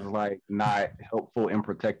literally was like not helpful in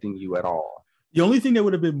protecting you at all. The only thing that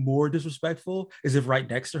would have been more disrespectful is if right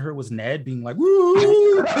next to her was Ned being like, woo!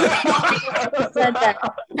 This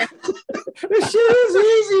shit is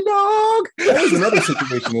easy, dog. That was another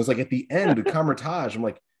situation. It was like at the end of Kamertage, I'm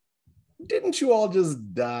like, didn't you all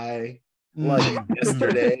just die like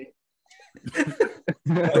yesterday?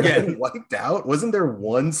 Again, wiped out. Wasn't there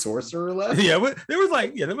one sorcerer left? Yeah, there were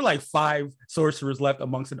like 5 sorcerers left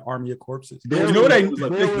amongst an army of corpses. You know what I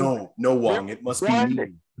mean? No, Wong. It must be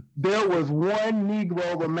me. There was one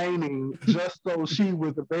Negro remaining just so she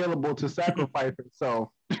was available to sacrifice herself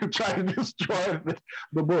to try to destroy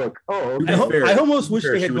the book. Oh, okay. I almost wish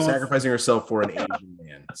they had she was sacrificing herself for an Asian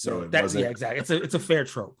man. So yeah, exactly. It's a fair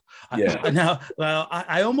trope. Yeah.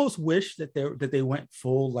 I almost wish that they went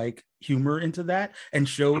full like humor into that and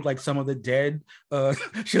showed like some of the dead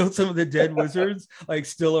wizards like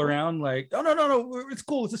still around. Like, no, it's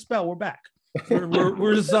cool. It's a spell. We're back.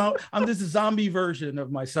 I'm this zombie version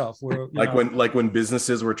of myself. When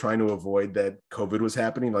businesses were trying to avoid that COVID was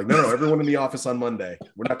happening, like no, everyone in the office on Monday.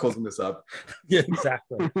 We're not closing this up. Yeah,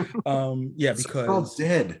 exactly. Because it's all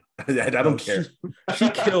dead. I don't care. She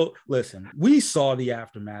killed. Listen, we saw the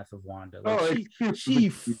aftermath of Wanda. Like, she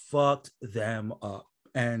fucked them up.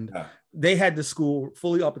 And they had the school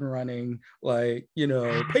fully up and running, like,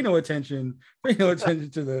 pay no attention to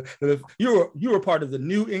the you were part of the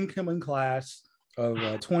new incoming class of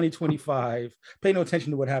 2025. Pay no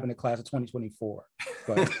attention to what happened in class of 2024.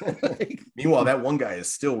 But meanwhile, that one guy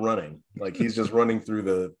is still running, like he's just running through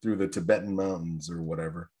the Tibetan mountains or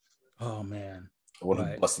whatever. Oh man, I would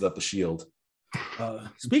have busted up the shield.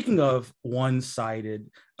 Speaking of one-sided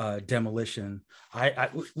demolition,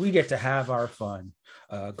 we get to have our fun.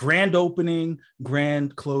 Grand opening,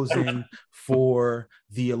 grand closing for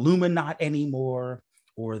the Illuminati anymore,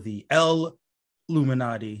 or the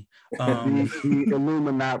Illuminati. The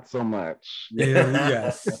Illuminati so much.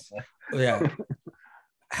 Yes. Yeah.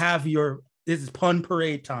 This is pun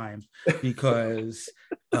parade time, because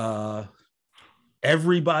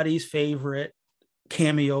everybody's favorite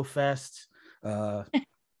cameo fest. I'm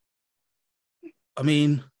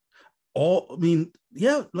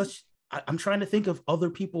trying to think of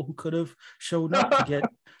other people who could have shown up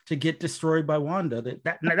to get destroyed by Wanda.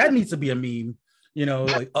 That needs to be a meme,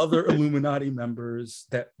 like other Illuminati members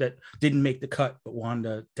that didn't make the cut, but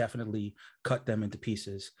Wanda definitely cut them into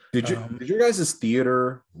pieces. Did your guys'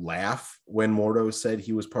 theater laugh when Mordo said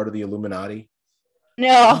he was part of the Illuminati?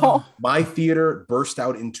 No. My theater burst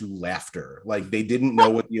out into laughter. Like they didn't know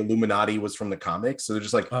what the Illuminati was from the comics, so they're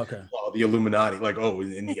just like, okay, oh, the Illuminati. Like, oh,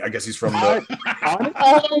 and I guess he's from the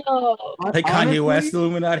like Kanye West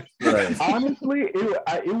Illuminati. Right. Honestly,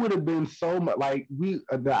 it would have been so much. Like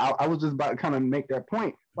I was just about to kind of make that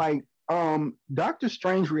point. Like, Doctor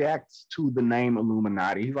Strange reacts to the name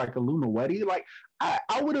Illuminati. He's like Illuminati. Like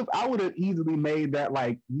I would have easily made that.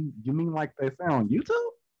 Like, you mean like they say on YouTube?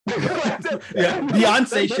 Yeah,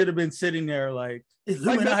 Beyonce should have been sitting there like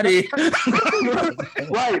Illuminati.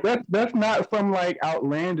 Right, that's not some like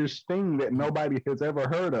outlandish thing that nobody has ever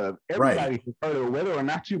heard of. Everybody has heard of it, whether or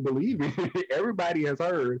not you believe it. Everybody has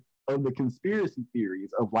heard of the conspiracy theories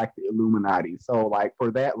of like the Illuminati. So like for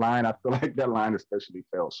that line, I feel like that line especially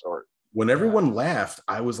fell short. When everyone laughed,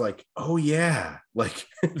 I was like, oh yeah, like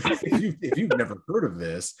if you've never heard of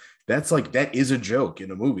this, that's like, that is a joke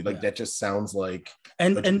in a movie. Like that just sounds like,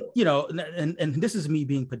 and this is me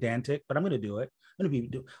being pedantic, but I'm going to do it.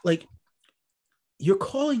 Like, you're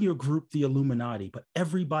calling your group the Illuminati, but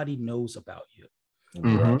everybody knows about you.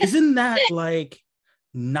 Isn't that like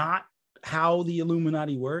not how the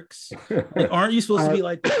Illuminati works? Like, aren't you supposed to be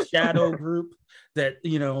like the shadow group that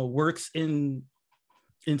works in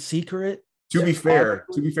secret? To be fair,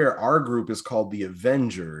 our group is called the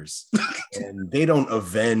Avengers, and they don't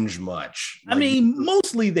avenge much. I mean,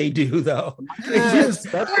 mostly they do, though. That's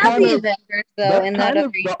kind of the Avengers, though. In that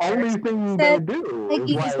the only thing they do. Like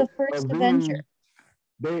he's the first Avenger.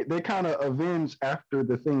 They kind of avenge after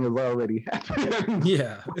the thing has already happened.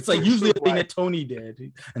 Yeah, it's like usually a thing that Tony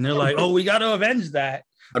did, and they're like, "Oh, we got to avenge that."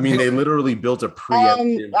 I mean, they literally built a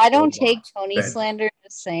preemptive. I don't take Tony slander.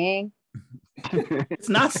 Just saying. It's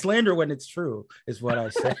not slander when it's true, is what I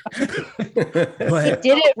say. But he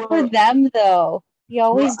did it for them, though. He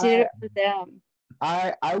always did it for them.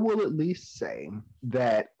 I will at least say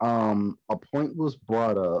that a point was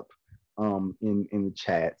brought up in the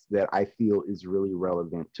chats that I feel is really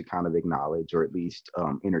relevant to kind of acknowledge or at least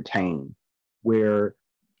entertain, where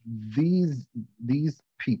these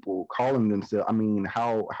people calling themselves, I mean,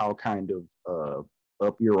 how kind of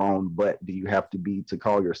up your own butt do you have to be to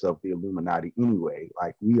call yourself the Illuminati anyway?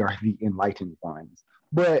 Like, we are the enlightened ones.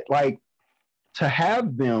 But like, to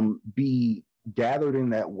have them be gathered in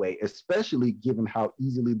that way, especially given how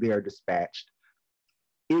easily they are dispatched,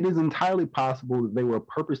 it is entirely possible that they were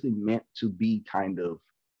purposely meant to be kind of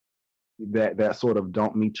that sort of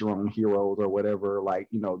don't meet your own heroes or whatever. Like,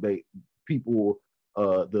 the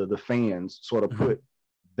fans sort of put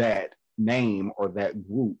that name or that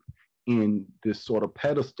group in this sort of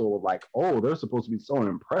pedestal of like, oh, they're supposed to be so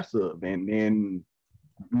impressive, and then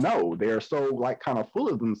no, they're so like kind of full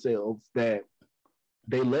of themselves that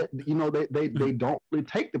they they don't really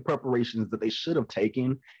take the preparations that they should have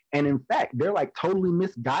taken, and in fact they're like totally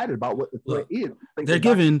misguided about what the threat is. They're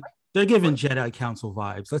giving Jedi Council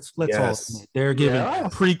vibes. Let's all admit. They're giving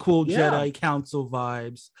prequel Jedi Council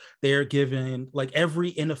vibes. They're giving like every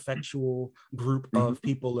ineffectual group of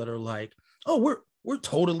people that are like, oh, we're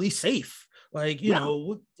totally safe. Like,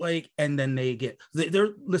 and then they're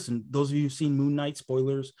listen, those of you who've seen Moon Knight,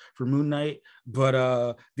 spoilers for Moon Knight,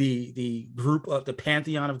 but the group of the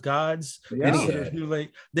Pantheon of Gods,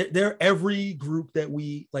 they're every group that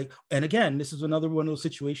we like. And again, this is another one of those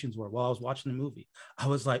situations where while I was watching the movie, I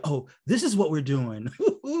was like, oh, this is what we're doing.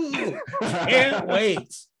 Can't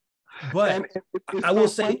wait. But I will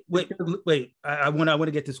say, wait, I want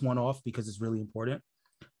to get this one off because it's really important.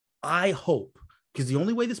 I hope, because the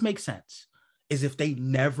only way this makes sense is if they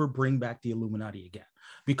never bring back the Illuminati again,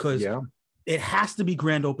 because it has to be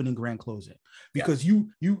grand opening, grand closing, because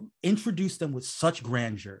you introduce them with such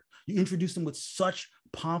grandeur, you introduce them with such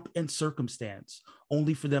pomp and circumstance,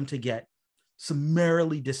 only for them to get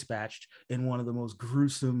summarily dispatched in one of the most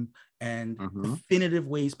gruesome and definitive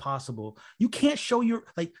ways possible. You can't show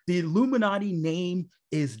the Illuminati name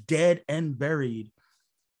is dead and buried.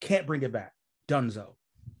 Can't bring it back. Dunzo.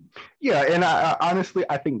 Yeah, and I honestly,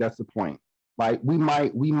 I think that's the point. Like, we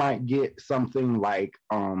might get something like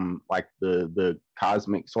the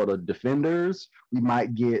cosmic sort of defenders. We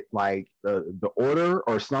might get like the Order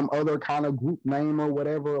or some other kind of group name or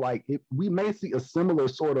whatever. Like, we may see a similar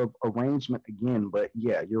sort of arrangement again. But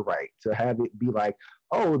yeah, you're right. To have it be like,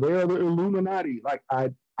 oh, they're the Illuminati. Like,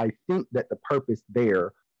 I think that the purpose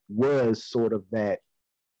there was sort of that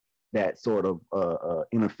sort of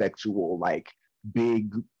ineffectual, like,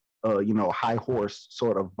 big high horse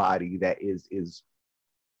sort of body that is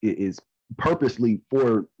purposely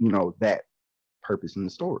for that purpose in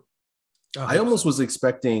the story. I almost was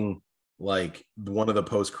expecting like one of the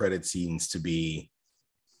post-credit scenes to be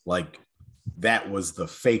like that was the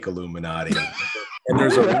fake Illuminati, and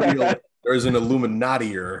there's an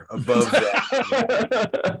Illuminatier above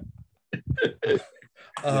that.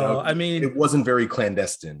 I mean, it wasn't very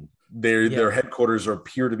clandestine. Their headquarters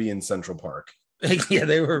appear to be in Central Park. Yeah,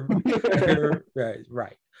 they were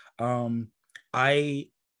right. I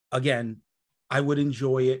would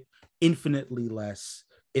enjoy it infinitely less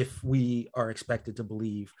if we are expected to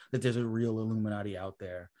believe that there's a real Illuminati out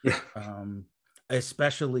there.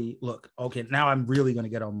 Especially, look, okay, now I'm really going to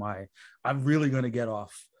get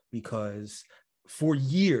off, because for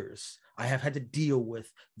years I have had to deal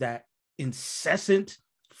with that incessant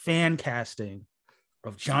fan casting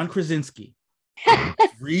of John Krasinski,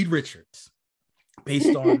 Reed Richards,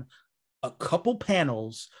 based on a couple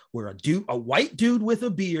panels where a white dude with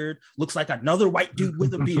a beard looks like another white dude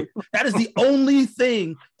with a beard. That is the only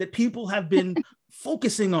thing that people have been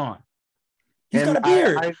focusing on. He's got a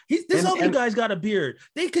beard. This other guy's got a beard.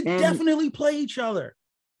 They could definitely play each other.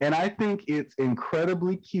 And I think it's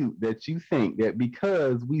incredibly cute that you think that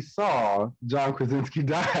because we saw John Krasinski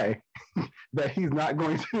die, that he's not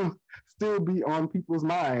going to still be on people's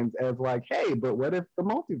minds as like, hey, but what if the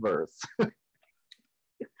multiverse?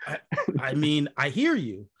 I mean, I hear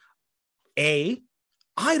you. I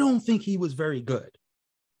don't think he was very good.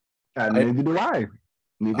 Neither do I.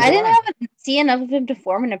 I didn't see enough of him to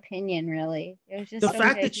form an opinion, really. It was just the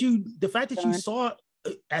fact that you saw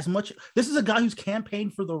as much. This is a guy who's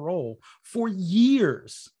campaigned for the role for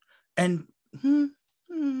years, and he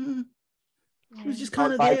was just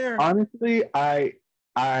kind of there. Honestly, I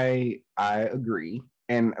agree,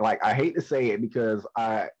 and like I hate to say it because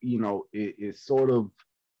it's sort of,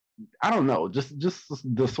 I don't know, just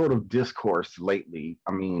the sort of discourse lately,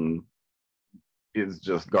 I mean, is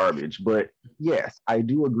just garbage. But yes, I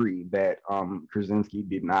do agree that Krasinski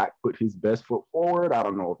did not put his best foot forward. I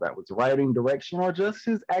don't know if that was writing, direction, or just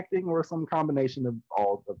his acting, or some combination of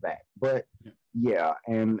all of that. But yeah,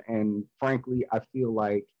 and frankly, I feel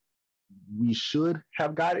like we should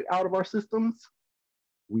have got it out of our systems.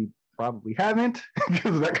 We probably haven't,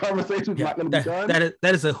 because that conversation is not going to be done.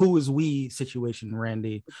 That is a who is we situation,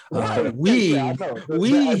 Randy. We here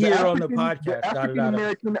on the podcast the African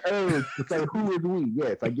American urge to say who is we.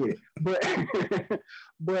 Yes, I get it,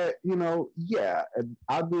 but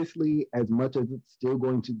obviously, as much as it's still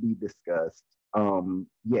going to be discussed,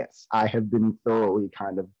 yes, I have been thoroughly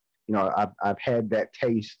kind of, I've had that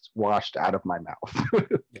taste washed out of my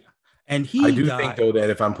mouth. And I do think though that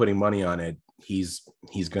if I'm putting money on it, he's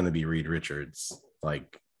going to be Reed Richards.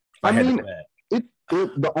 Like, if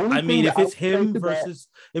it's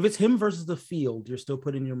him versus the field, you're still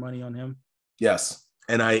putting your money on him. Yes,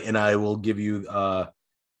 and I will give you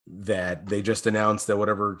that they just announced that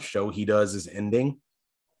whatever show he does is ending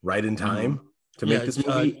right in time to make this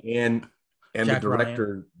movie, and the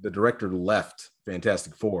director left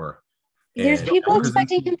Fantastic Four. There's people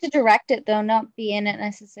expecting him to direct it, though, not be in it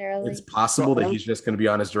necessarily. It's possible that he's just going to be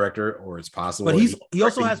on as director, or it's possible. But he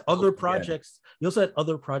also has other projects. He also had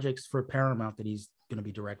other projects for Paramount that he's going to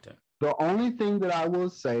be directing. The only thing that I will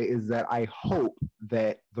say is that I hope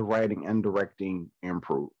that the writing and directing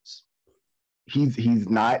improves. He's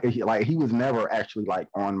not like, he was never actually like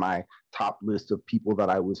on my top list of people that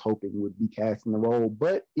I was hoping would be cast in the role.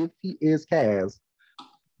 But if he is cast,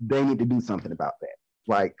 they need to do something about that.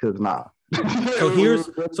 Like, cause nah. So here's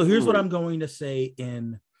what I'm going to say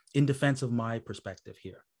in defense of my perspective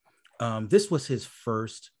here. This was his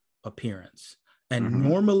first appearance, and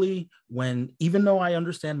normally, even though I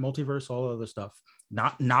understand multiverse, all other stuff,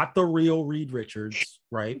 not the real Reed Richards,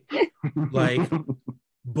 right? Like,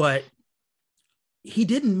 but he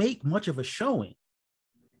didn't make much of a showing,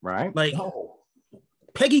 right? Like,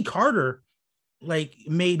 Peggy Carter, like,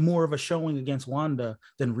 made more of a showing against Wanda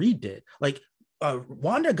than Reed did. Like,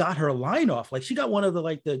 Wanda got her line off. Like, she got one of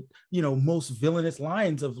the most villainous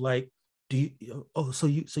lines of like, so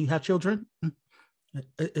you have children?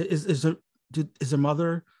 Is there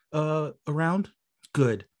mother around?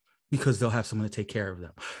 Good, because they'll have someone to take care of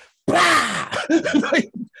them.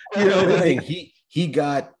 He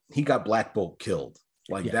got Black Bolt killed.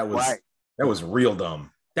 Like, that was real dumb.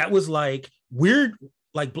 That was like weird.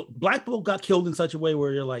 Like, Black Bolt got killed in such a way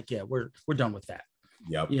where you're like, yeah, we're done with that.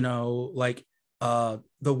 Yep. Like,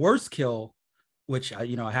 the worst kill, which I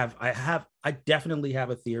definitely have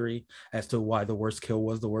a theory as to why the worst kill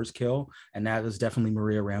was the worst kill, and that is definitely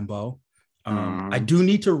Maria Rambeau. I do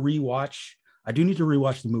need to rewatch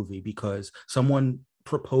the movie because someone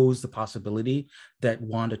proposed the possibility that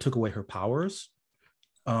Wanda took away her powers.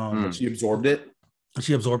 She absorbed it.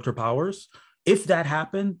 She absorbed her powers. If that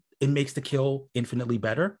happened, it makes the kill infinitely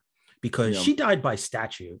better because she died by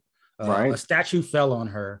statue. A statue fell on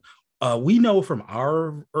her. We know from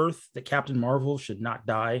our Earth that Captain Marvel should not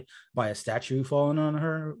die by a statue falling on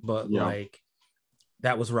her, but like,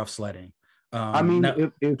 that was rough sledding. I mean,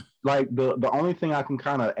 if like the only thing I can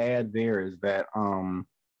kind of add there is that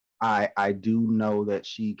I do know that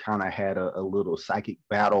she kind of had a little psychic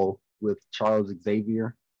battle with Charles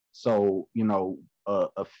Xavier. So,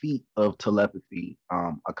 a feat of telepathy,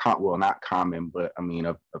 not common, but I mean,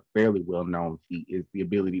 a fairly well-known feat is the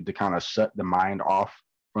ability to kind of shut the mind off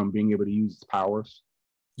from being able to use its powers,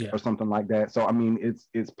 or something like that. So I mean,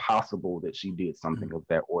 it's possible that she did something of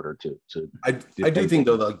that order to. I do think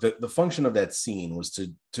though, like the function of that scene was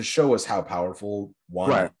to show us how powerful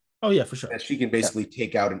Wanda. Right. Oh yeah, for sure. That she can basically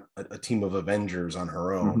take out a team of Avengers on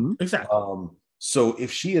her own. Exactly. So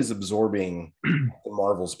if she is absorbing the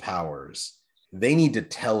Marvel's powers, they need to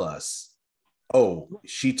tell us, oh,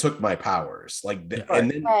 she took my powers, like,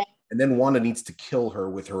 and then Wanda needs to kill her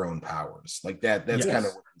with her own powers. Like that. That's kind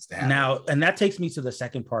of what needs to happen. Now, and that takes me to the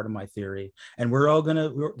second part of my theory. And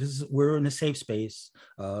we're in a safe space,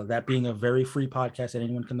 that being a very free podcast that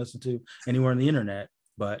anyone can listen to anywhere on the internet.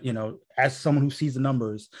 But as someone who sees the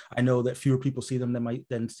numbers, I know that fewer people see them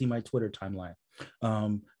than see my Twitter timeline,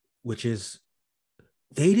 which is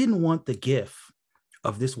they didn't want the gif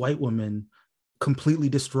of this white woman completely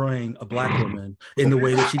destroying a black woman in the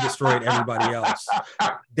way that she destroyed everybody else.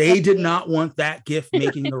 They did not want that gif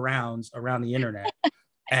making the rounds around the internet.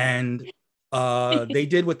 And they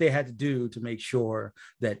did what they had to do to make sure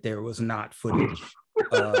that there was not footage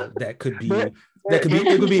that could be it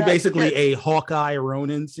could be basically a Hawkeye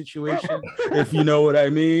Ronin situation, if you know what I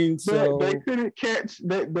mean. So they couldn't catch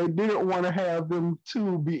they didn't want to have them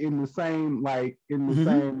two be in the same in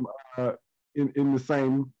the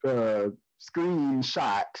same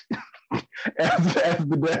screenshot as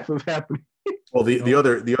the death was happening. Well,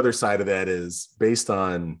 the other side of that is based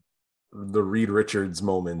on the Reed Richards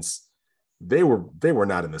moments. They were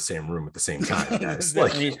not in the same room at the same time, guys.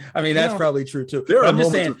 I mean that's probably true too. I'm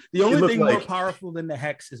just saying the only thing more powerful than the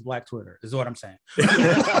hex is Black Twitter, is what I'm saying.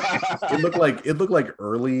 It looked like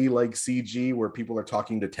early CG where people are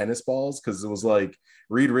talking to tennis balls, because it was like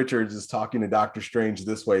Reed Richards is talking to Doctor Strange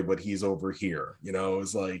this way, but he's over here. It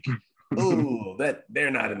was like, oh, that they're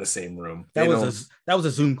not in the same room. That was a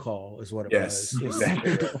Zoom call, is what it was.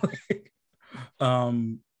 Exactly.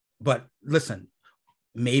 But listen.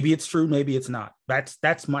 Maybe it's true, maybe it's not.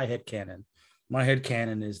 That's my headcanon. My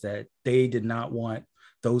headcanon is that they did not want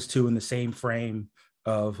those two in the same frame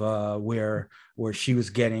of where she was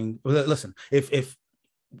getting. Listen, if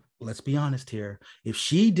let's be honest here, if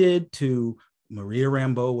she did to Maria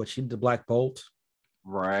Rambeau what she did to Black Bolt,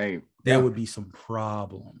 right, there would be some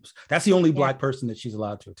problems. That's the only Black person that she's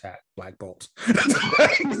allowed to attack, Black Bolt.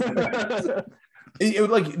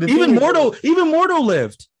 Even Mordo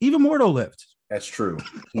lived. That's true.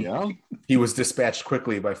 Yeah. He was dispatched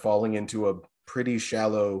quickly by falling into a pretty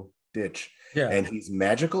shallow ditch. Yeah. And he's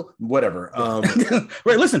magical. Whatever.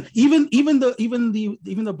 Right. Listen, even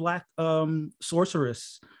the Black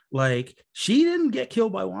sorceress, like, she didn't get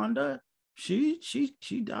killed by Wanda. She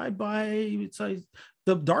died by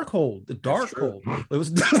the Darkhold. The Darkhold. It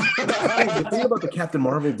was the thing about the Captain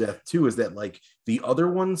Marvel death too is that like the other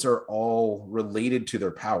ones are all related to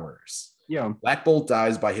their powers. Yeah, Black Bolt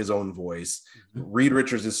dies by his own voice. Mm-hmm. Reed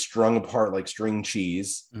Richards is strung apart like string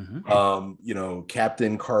cheese. Mm-hmm.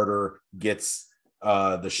 Captain Carter gets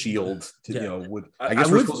the shield. I guess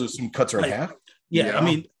we're supposed to assume cuts her in half. Yeah, I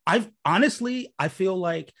mean, I feel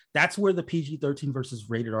like that's where the PG-13 versus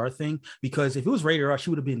rated R thing, because if it was rated R,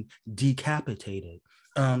 she would have been decapitated.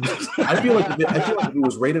 I feel like if it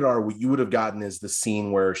was rated R, what you would have gotten is the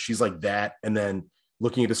scene where she's like that, and then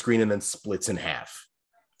looking at the screen and then splits in half.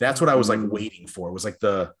 That's what I was like waiting for. It was like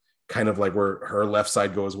the kind of like where her left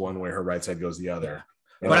side goes one way, her right side goes the other.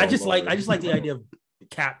 Yeah. But I just like the idea of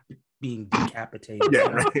Cap being decapitated.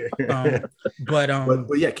 Yeah.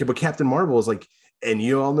 But Captain Marvel is like, and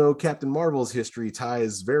you all know Captain Marvel's history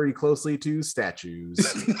ties very closely to statues.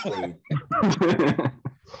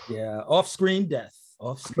 Yeah, off-screen death.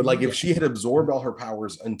 But like, if she had absorbed all her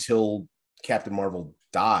powers until Captain Marvel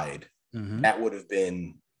died, that would have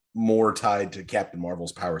been more tied to Captain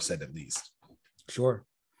Marvel's power set, at least. Sure.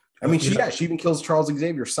 I mean, she even kills Charles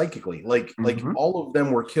Xavier psychically. Like all of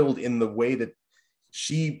them were killed in the way that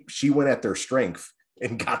she went at their strength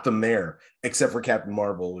and got them there, except for Captain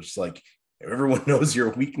Marvel, which is like, everyone knows your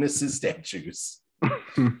weakness is statues.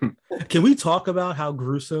 Can we talk about how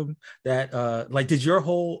gruesome that did your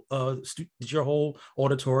whole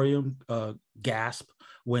auditorium gasp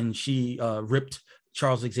when she ripped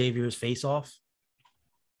Charles Xavier's face off?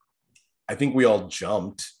 I think we all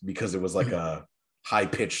jumped because it was like a high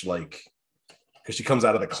pitch, because she comes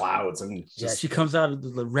out of the clouds and she comes out of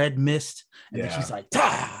the red mist and then she's like,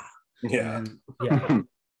 "Ta!" Yeah. And,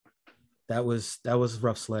 that was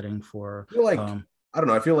rough sledding for. I feel like I don't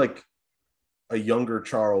know. I feel like a younger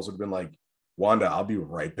Charles would have been like, Wanda, I'll be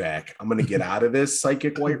right back. I'm going to get out of this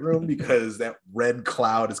psychic white room because that red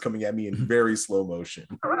cloud is coming at me in very slow motion.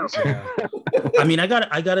 Yeah. I mean, I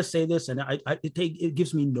gotta say this, and it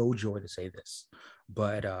gives me no joy to say this,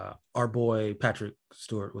 but our boy Patrick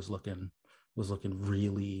Stewart was looking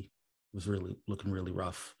really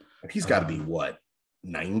rough. He's got to be what,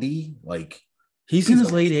 90? Like he's in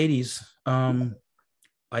his late 80s.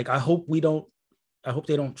 I hope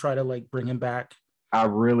they don't try to like bring him back. I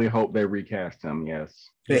really hope they recast him. Yes,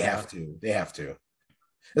 they have to,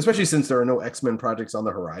 especially since there are no X-Men projects on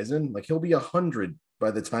the horizon. Like, he'll be 100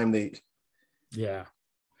 by the time they. Yeah,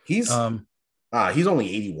 he's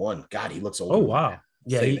only 81. God, he looks old. Oh wow,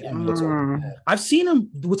 yeah, he looks old. I've seen him.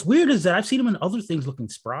 What's weird is that I've seen him in other things looking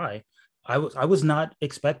spry. I was not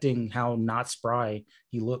expecting how not spry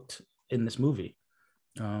he looked in this movie.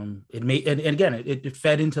 It made, and again, it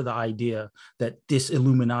fed into the idea that this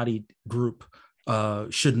Illuminati group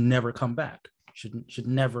should never come back. Should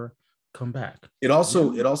never come back. It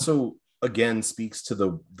also again speaks to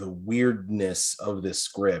the weirdness of this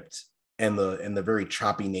script and the very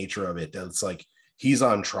choppy nature of it. That it's like he's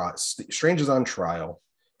on trial, Strange is on trial,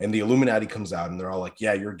 and the Illuminati comes out, and they're all like,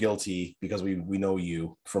 "Yeah, you're guilty because we know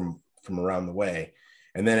you from around the way."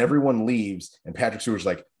 And then everyone leaves, and Patrick Stewart's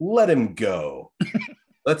like, "Let him go.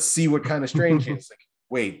 Let's see what kind of Strange he is." Like,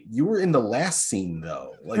 wait, you were in the last scene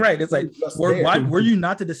though. Like, right? It's like, why were you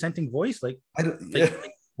not the dissenting voice? Like,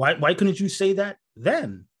 why couldn't you say that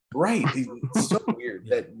then? Right. It's so weird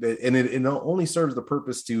that and it only serves the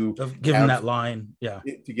purpose to give him that line. Yeah.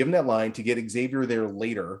 To give him that line, to get Xavier there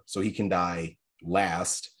later so he can die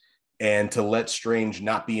last, and to let Strange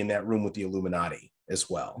not be in that room with the Illuminati as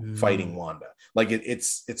well, fighting Wanda. Like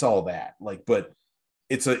it's all that. Like, but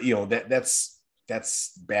it's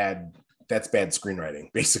that's bad. That's bad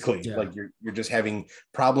screenwriting, basically. Yeah. Like you're just having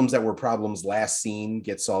problems that were problems last scene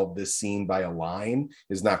get solved this scene by a line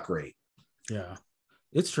is not great. Yeah,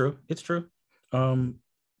 it's true. It's true.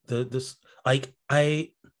 This like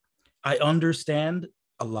I understand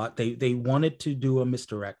a lot. They wanted to do a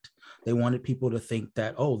misdirect. They wanted people to think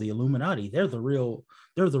that, oh, the Illuminati, they're the real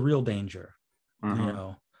danger. You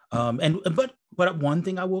know. But one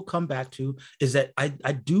thing I will come back to is that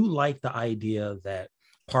I do like the idea that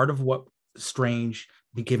part of what Strange,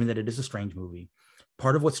 given that it is a Strange movie,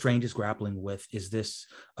 part of what Strange is grappling with is this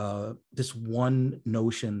one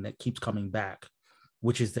notion that keeps coming back,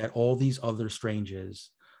 which is that all these other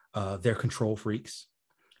Stranges, they're control freaks.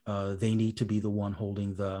 They need to be the one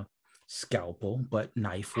holding the scalpel, but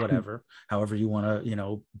knife, whatever, however you want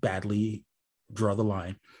to, badly draw the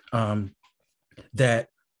line. That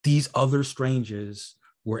these other Stranges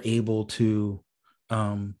were able to,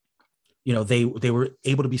 they were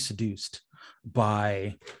able to be seduced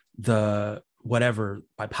by by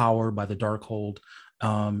power, by the Darkhold,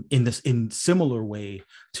 in similar way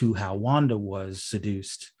to how Wanda was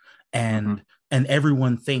seduced, and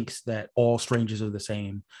everyone thinks that all Stranges are the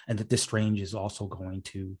same, and that this Strange is also going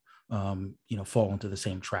to, fall into the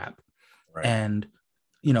same trap, right. And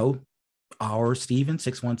our Steven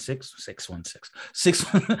 616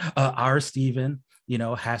 our Steven,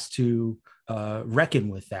 has to reckon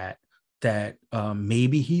with that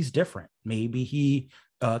maybe he's different. Maybe he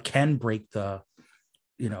can break the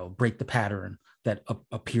pattern that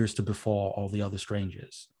appears to befall all the other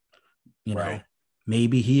Stranges. Right.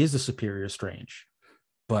 Maybe he is a superior Strange,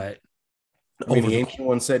 but I mean, the Ancient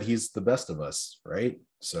One said he's the best of us, right?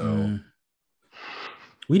 So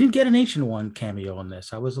we didn't get an Ancient One cameo on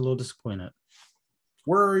this. I was a little disappointed.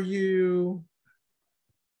 Were you?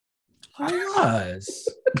 I was.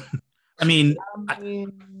 I mean,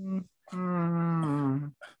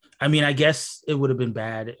 I guess it would have been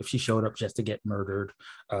bad if she showed up just to get murdered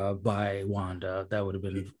by Wanda. That would have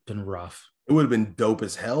been rough. It would have been dope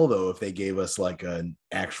as hell, though, if they gave us like an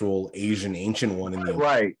actual Asian Ancient One in the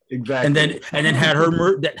right, exactly, and then had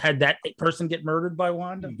her had that person get murdered by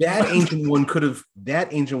Wanda. That Ancient One could have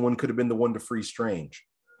been the one to free Strange.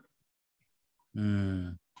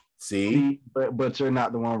 See, but you're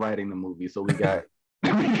not the one writing the movie, so we got.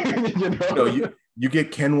 You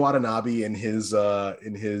get Ken Watanabe in his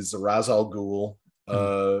Ra's al Ghul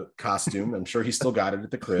costume. I'm sure he still got it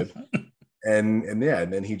at the crib. And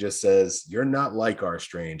then he just says, "You're not like our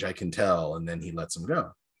Strange, I can tell," and then he lets him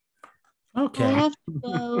go. Okay. I have to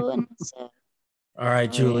go and all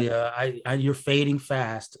right, Julia. You're fading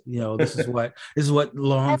fast. This is what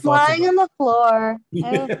long. I'm lying on the floor. I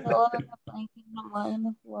have a pillow and a blanket. I'm lying on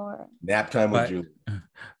the floor. Nap time with Julia.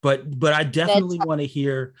 But I definitely want to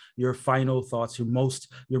hear your final thoughts,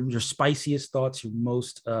 your spiciest thoughts, your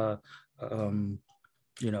most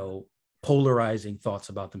polarizing thoughts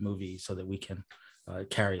about the movie, so that we can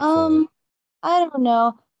carry it forward. I don't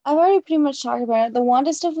know. I've already pretty much talked about it. The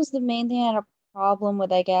Wanda stuff was the main thing I had a problem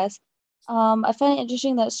with, I guess. I find it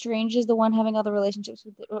interesting that Strange is the one having all the relationships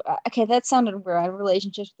with okay, that sounded weird,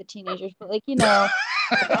 relationships with the teenagers, but it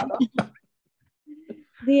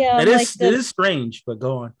is strange, but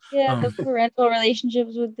go on. Yeah, the parental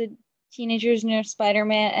relationships with the teenagers near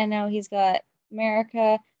Spider-Man, and now he's got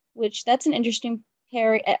America, which that's an interesting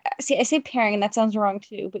pairing. See, I say pairing, and that sounds wrong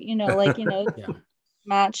too, but yeah.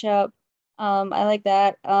 Matchup. I like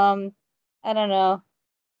that. I don't know.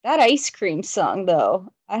 That ice cream song,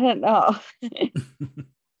 though, I don't know.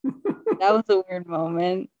 That was a weird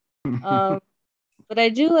moment. But I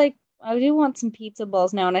do want some pizza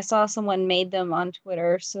balls now, and I saw someone made them on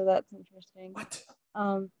Twitter, so that's interesting. What?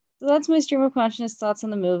 So that's my stream of consciousness thoughts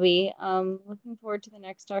on the movie. Looking forward to the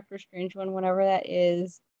next Doctor Strange one, whenever that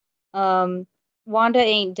is. Wanda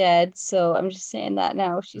ain't dead, so I'm just saying that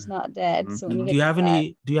now. She's not dead. So when you do you have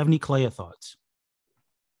any Clea thoughts?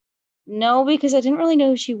 No, because I didn't really know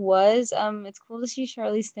who she was. It's cool to see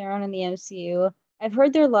Charlize Theron in the MCU. I've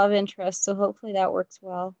heard their love interest, so hopefully that works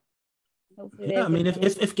well. Hopefully I mean,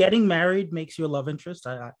 if getting married makes you a love interest,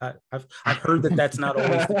 I've heard that that's not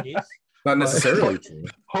always the case. Not necessarily true.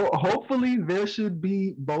 Hopefully, there should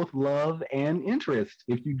be both love and interest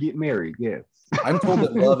if you get married. Yes. I'm told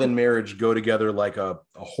that love and marriage go together like a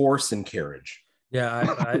horse and carriage.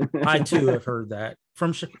 Yeah, I too have heard that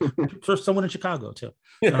from someone in Chicago too.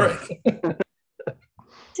 Yeah, right.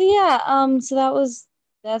 So yeah, so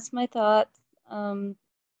that's my thoughts. I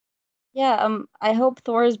hope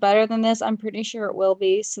Thor is better than this. I'm pretty sure it will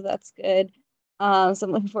be, so that's good. So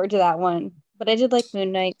I'm looking forward to that one. But I did like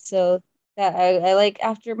Moon Knight, so that I like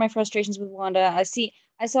after my frustrations with Wanda. I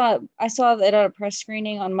saw it at a press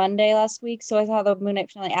screening on Monday last week, so I saw the Moon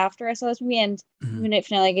Knight finale after I saw this movie, and Moon Knight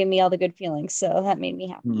finale gave me all the good feelings, so that made me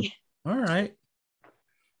happy. All right.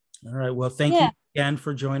 Well, thank you again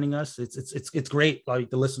for joining us. It's great. Like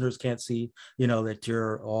the listeners can't see, that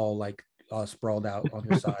you're all like sprawled out on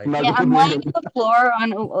your side. Yeah, I'm lying on the floor.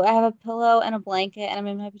 I have a pillow and a blanket, and I'm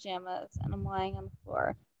in my pajamas, and I'm lying on the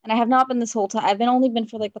floor. And I have not been this whole time. I've only been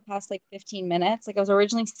for like the past 15 minutes. Like I was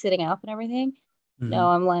originally sitting up and everything. No,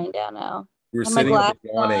 I'm lying down now. You were sitting up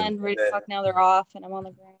and yawning. Ready to talk, now they're off, and I'm on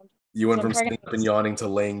the ground. You went from sitting up and yawning to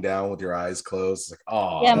laying down with your eyes closed. It's like,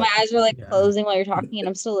 oh. Yeah, my eyes were closing while you're talking, and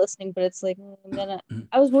I'm still listening, but it's like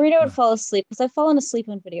I was worried I would fall asleep because I've fallen asleep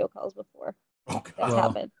on video calls before. That's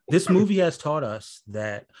happened. This movie has taught us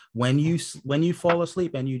that when you fall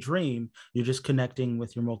asleep and you dream, you're just connecting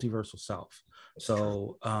with your multiversal self.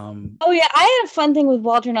 So oh yeah, I had a fun thing with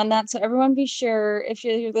Waldron on that, so everyone be sure if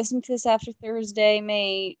you're listening to this after Thursday,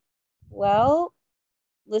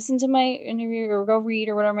 listen to my interview or go read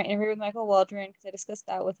or whatever, my interview with Michael Waldron, because I discussed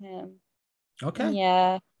that with him. Okay. And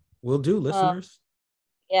yeah, will do, listeners.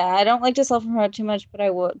 Yeah, I don't like to self-promote too much, but I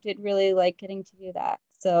did really like getting to do that.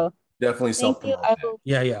 So definitely self-promote.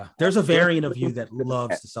 Yeah. There's a variant of you that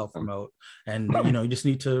loves to self-promote, and you just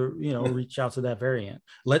need to reach out to that variant.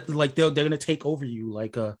 They're gonna take over you,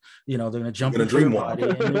 like they're gonna jump into your body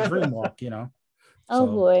and dream walk. Oh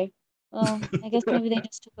boy. Well, I guess maybe they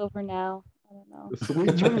just took over now. I don't know.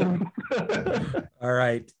 Sweet dream. All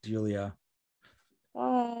right, Julia.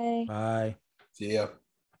 Bye. See ya.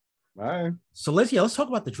 Bye. So let's talk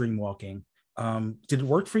about the dream walking. Did it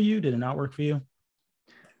work for you? Did it not work for you?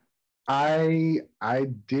 I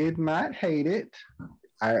did not hate it.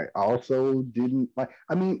 I also didn't like.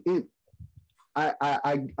 I mean,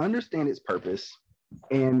 I understand its purpose,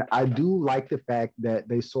 and I do like the fact that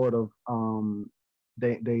they sort of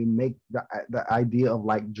they make the idea of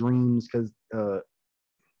like dreams, because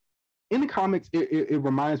in the comics it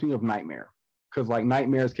reminds me of Nightmare, because like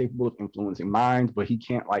Nightmare is capable of influencing minds, but he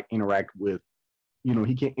can't like interact with,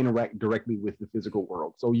 he can't interact directly with the physical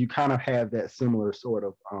world. So you kind of have that similar sort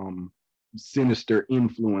of sinister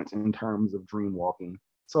influence in terms of dream walking.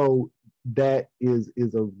 So that is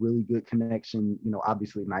a really good connection.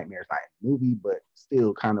 Obviously Nightmare's not in the movie, but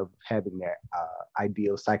still kind of having that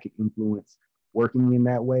idea of psychic influence working in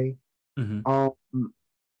that way.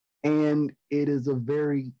 And it is a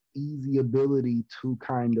very easy ability to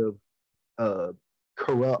kind of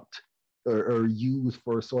corrupt or use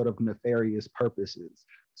for sort of nefarious purposes.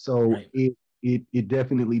 So it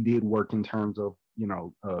definitely did work in terms of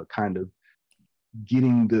kind of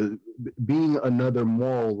being another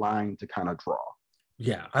moral line to kind of draw.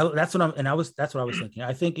 Yeah, that's what I was thinking.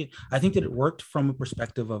 I think that it worked from a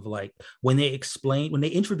perspective of like when they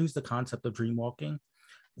introduced the concept of dream walking,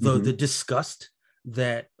 the disgust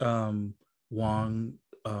that Wong,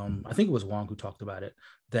 I think it was Wong who talked about it,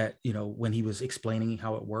 that when he was explaining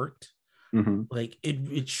how it worked, like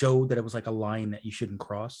it showed that it was like a line that you shouldn't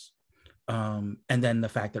cross, and then the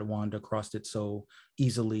fact that Wanda crossed it so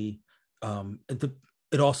easily,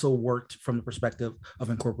 it also worked from the perspective of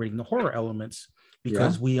incorporating the horror elements,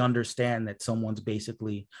 because we understand that someone's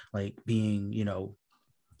basically like being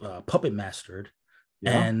puppet mastered,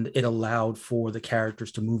 and it allowed for the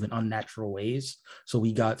characters to move in unnatural ways. So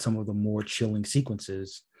we got some of the more chilling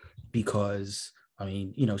sequences because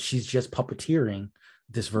she's just puppeteering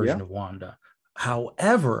this version of Wanda.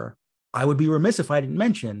 However, I would be remiss if I didn't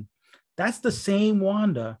mention that's the same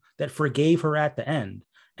Wanda that forgave her at the end.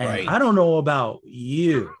 And I don't know about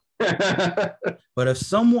you, but if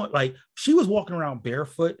someone she was walking around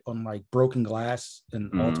barefoot on like broken glass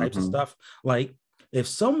and all types of stuff, like if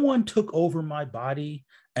someone took over my body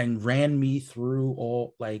and ran me through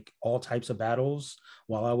all types of battles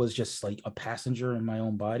while I was just like a passenger in my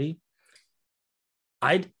own body,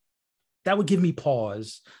 that would give me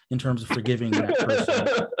pause in terms of forgiving that person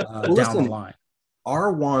down the line.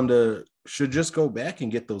 Our Wanda should just go back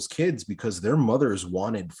and get those kids because their mother's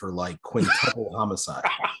wanted for like quintuple homicide.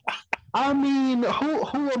 I mean,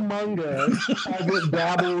 who among us hasn't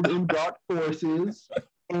dabbled in dark forces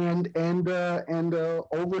and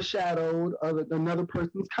overshadowed another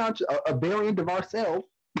person's conscience, a variant of ourselves,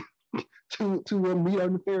 to meet our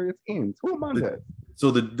nefarious ends? Who among us?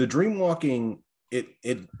 So the dream walking, it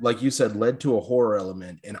like you said, led to a horror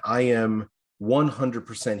element, and I am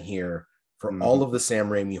 100% here for all of the Sam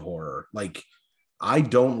Raimi horror. Like, I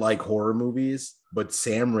don't like horror movies, but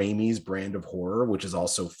Sam Raimi's brand of horror, which is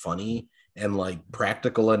also funny and like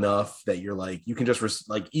practical enough that you're like, you can just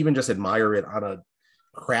like even just admire it on a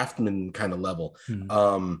craftsman kind of level.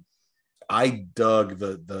 I dug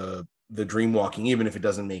the dream walking, even if it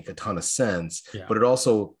doesn't make a ton of sense, but it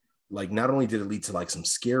also, like, not only did it lead to like some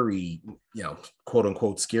scary, quote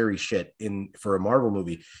unquote scary shit for a Marvel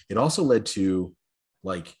movie, it also led to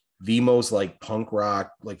like the most like punk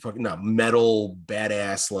rock, like fucking metal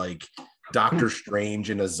badass, like Doctor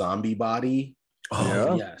Strange in a zombie body.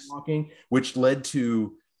 Yes. Walking, which led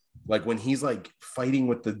to like when he's like fighting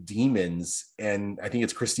with the demons, and I think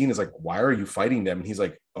it's Christina's like, why are you fighting them? And he's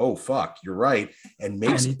like, oh fuck, you're right, and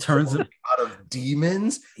he turns it out of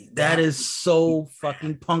demons. That is so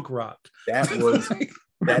fucking punk rock. That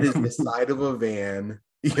is the side of a van,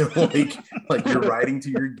 like you're riding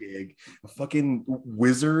to your gig, a fucking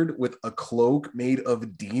wizard with a cloak made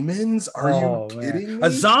of demons. Are you kidding me?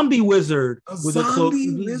 A zombie wizard with a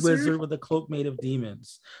cloak made of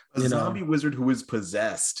demons. A zombie wizard who is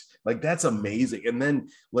possessed. Like, that's amazing. And then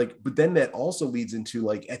but then that also leads into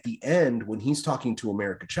like at the end when he's talking to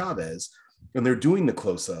America Chavez and they're doing the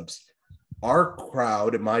close-ups, our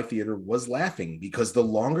crowd at my theater was laughing because the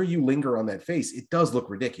longer you linger on that face, it does look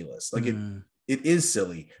ridiculous. Like it is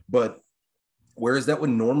silly, but whereas that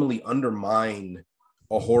would normally undermine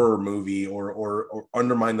a horror movie or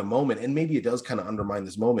undermine the moment, and maybe it does kind of undermine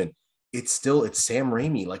this moment, it's Sam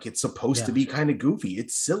Raimi. Like, it's supposed to be kind of goofy.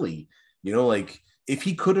 It's silly, like if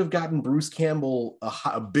he could have gotten Bruce Campbell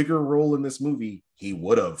a bigger role in this movie, he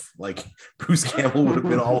would have. Like, Bruce Campbell would have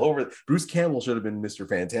been all over. Bruce Campbell should have been Mr.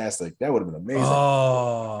 Fantastic. That would have been amazing.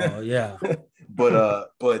 Oh yeah.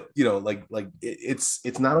 but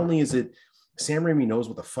it's not only is it, Sam Raimi knows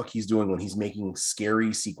what the fuck he's doing when he's making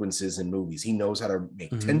scary sequences in movies. He knows how to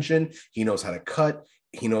make tension. He knows how to cut.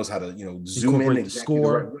 He knows how to, zoom in. Exactly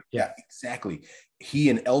score. Yeah, exactly.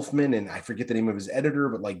 He and Elfman, and I forget the name of his editor,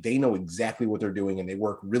 but like they know exactly what they're doing and they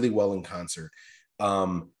work really well in concert.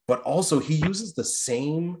 But also he uses the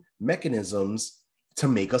same mechanisms to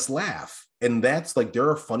make us laugh. And that's like, there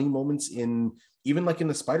are funny moments even like in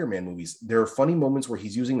the Spider-Man movies, there are funny moments where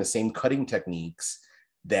he's using the same cutting techniques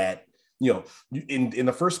that, in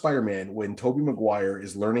the first Spider-Man, when Tobey Maguire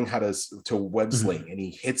is learning how to web sling and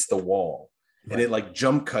he hits the wall, and it like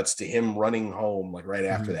jump cuts to him running home like right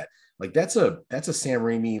after that. Like, that's a Sam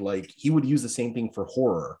Raimi, like he would use the same thing for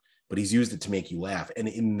horror, but he's used it to make you laugh. And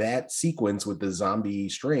in that sequence with the zombie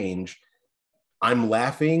Strange, I'm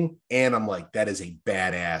laughing and I'm like, that is a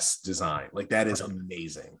badass design. Like, that is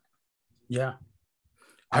amazing. Yeah.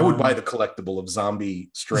 I would buy the collectible of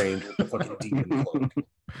Zombie Strange with the fucking demon cloak.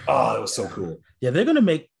 Oh, it was so cool. Yeah,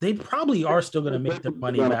 they probably are still gonna make their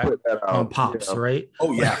money back on pops, right?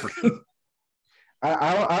 Oh yeah.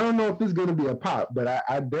 I don't know if it's gonna be a pop, but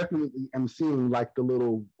I definitely am seeing like the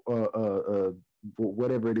little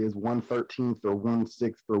whatever it is, 1/13 or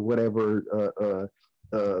 1/6 or whatever.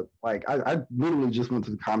 Like I literally just went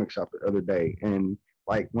to the comic shop the other day, and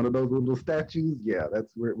like one of those little statues,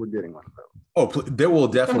 that's where we're getting one of those. Oh, there will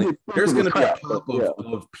definitely. There's going to be a pop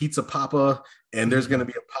of Pizza Papa, and there's going to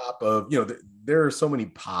be a pop of there are so many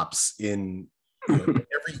pops in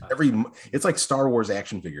every. It's like Star Wars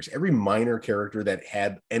action figures. Every minor character that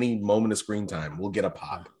had any moment of screen time will get a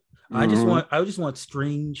pop. I just want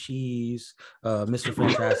string cheese, Mr.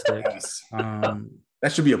 Fantastic. Yes.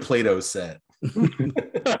 That should be a Play-Doh set.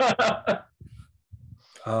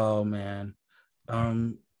 Oh man.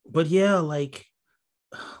 But yeah, like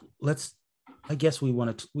I guess we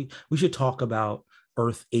should talk about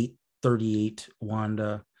Earth 838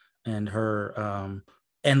 Wanda and her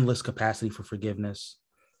endless capacity for forgiveness,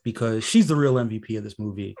 because she's the real MVP of this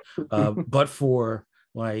movie. But for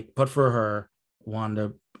her,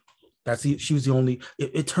 Wanda, she was the only,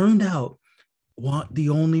 it turned out the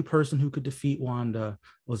only person who could defeat Wanda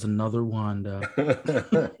was another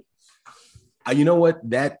Wanda. You know what,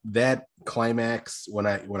 that climax when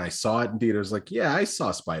I saw it in theaters, like, yeah, I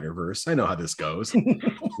saw Spider-Verse. I know how this goes.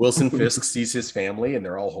 Wilson Fisk sees his family and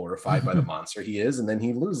they're all horrified by the monster he is, and then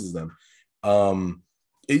he loses them.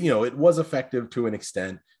 It was effective to an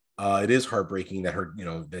extent. It is heartbreaking that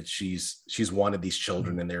that she's wanted these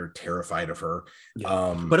children and they're terrified of her.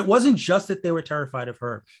 Yeah. But it wasn't just that they were terrified of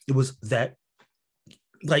her. It was that,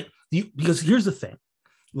 like, because here's the thing,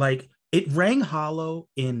 like, it rang hollow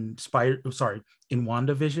in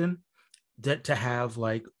WandaVision, that to have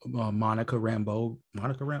like another Rambo,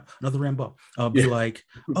 be like,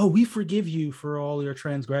 oh, we forgive you for all your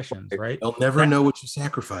transgressions, right? They'll never know what you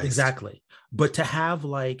sacrificed. Exactly. But to have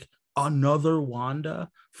like another Wanda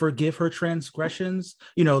forgive her transgressions,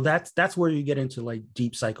 that's where you get into like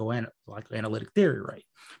deep psychoanalytic theory, right?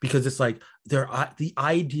 Because it's like they're the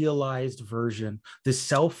idealized version, the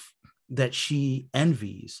self that she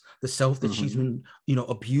envies, the self that she's been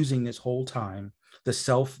abusing this whole time, the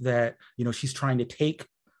self that she's trying to take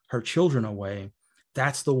her children away.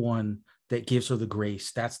 That's the one that gives her the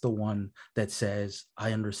grace. That's the one that says,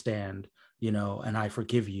 I understand, and I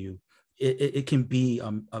forgive you. It can be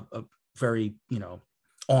a very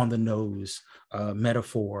on the nose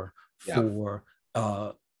metaphor for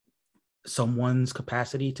someone's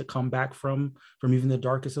capacity to come back from even the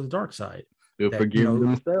darkest of the dark side. To forgive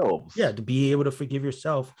themselves. Yeah, to be able to forgive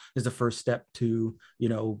yourself is the first step to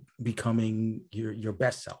becoming your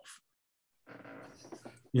best self.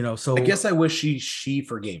 So I guess I wish she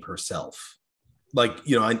forgave herself. Like,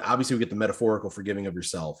 and obviously we get the metaphorical forgiving of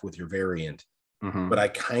yourself with your variant, but I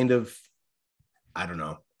don't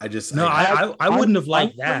know. I wouldn't have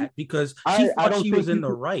liked that, because she thought she was in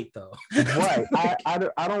the right, though. Right.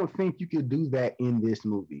 I don't think you could do that in this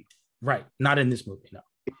movie. Right. Not in this movie, no.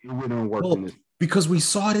 It wouldn't work in this, because we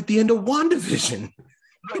saw it at the end of WandaVision.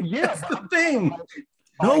 Yeah, that's the thing.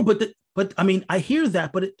 No, but I mean, I hear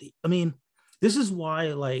that, but this is why,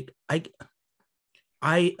 like,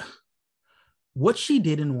 I what she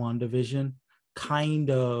did in WandaVision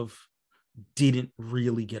kind of didn't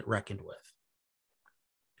really get reckoned with.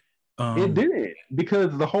 It didn't,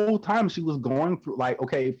 because the whole time she was going through, like,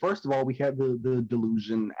 okay, first of all, we had the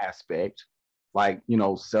delusion aspect, like,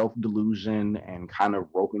 self-delusion and kind of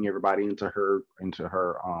roping everybody into her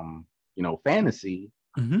fantasy.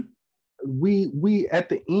 We at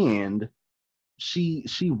the end,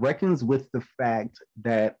 she reckons with the fact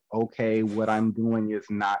that, okay, what I'm doing is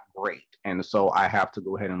not great, and so I have to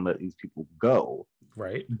go ahead and let these people go.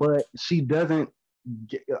 Right. But she doesn't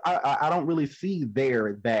I don't really see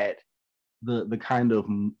there that the kind of,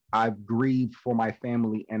 I've grieved for my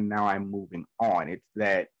family and now I'm moving on. It's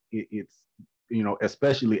that it's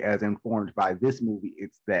especially as informed by this movie,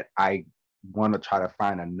 it's that I want to try to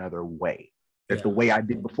find another way. That the way I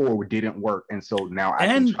did before didn't work, and so now I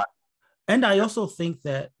can try. And I also think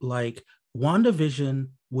that, like, WandaVision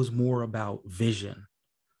was more about Vision.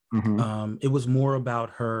 It was more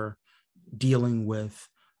about her dealing with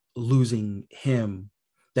losing him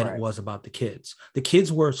than it was about the kids. The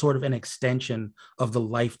kids were sort of an extension of the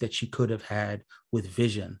life that she could have had with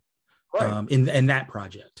Vision, in that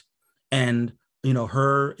project. And,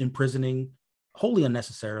 her imprisoning, wholly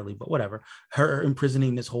unnecessarily, but whatever, her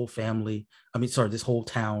imprisoning this whole this whole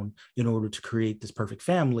town in order to create this perfect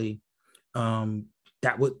family,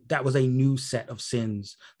 that was a new set of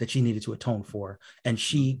sins that she needed to atone for. And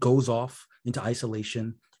she goes off into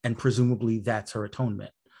isolation, and presumably that's her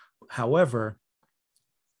atonement. However,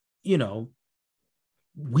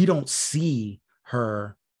 we don't see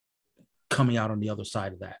her coming out on the other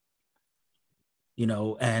side of that,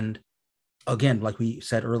 and again, like we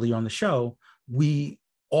said earlier on the show, we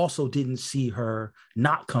also didn't see her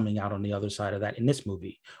not coming out on the other side of that in this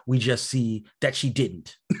movie. We just see that she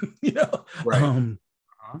didn't, Right.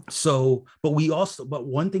 But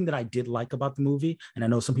one thing that I did like about the movie, and I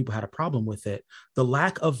know some people had a problem with it, the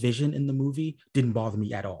lack of Vision in the movie didn't bother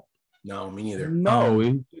me at all. No, me neither. No,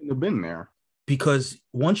 it shouldn't have been there. Because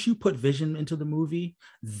once you put Vision into the movie,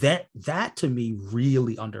 that to me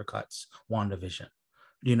really undercuts WandaVision.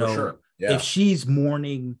 Sure. Yeah. If she's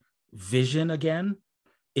mourning Vision again,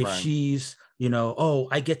 if she's,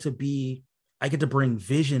 I get to bring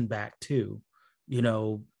Vision back too,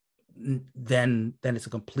 then it's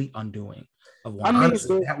a complete undoing of WandaVision.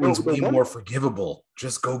 Honestly, that one's way more forgivable.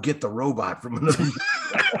 Just go get the robot from another.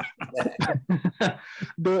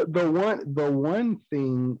 the one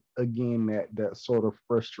thing again that sort of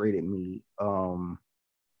frustrated me,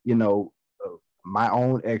 my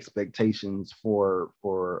own expectations for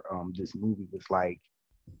this movie was like,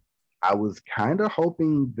 I was kind of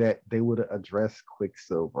hoping that they would address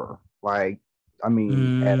Quicksilver,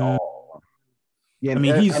 at all. Yeah,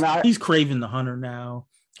 he's Kraven the Hunter now.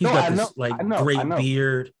 He's No, got I know, this like I know, I great know.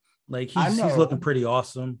 beard. Like he's looking pretty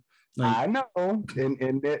awesome. Like, I know,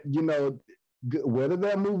 and that, you know, whether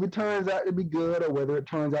that movie turns out to be good or whether it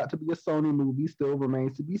turns out to be a Sony movie still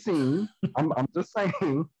remains to be seen. I'm just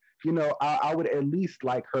saying, you know, I would at least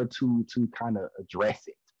like her to kind of address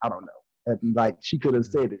it. I don't know. Like she could have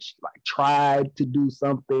said that she like tried to do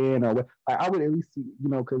something, or like, I would at least see, you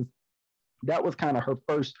know, because that was kind of her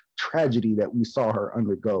first tragedy that we saw her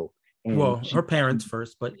undergo. And well, her parents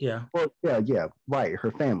first, but yeah. Well, yeah, right,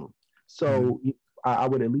 her family. So I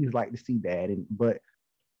would at least like to see that. But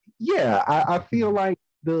yeah, I feel like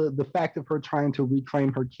the fact of her trying to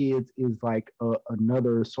reclaim her kids is like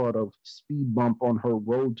another sort of speed bump on her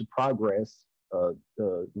road to progress.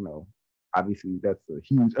 You know, obviously that's a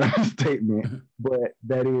huge understatement, but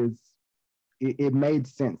that is, it made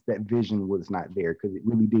sense that Vision was not there because it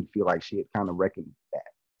really did feel like she had kind of reckoned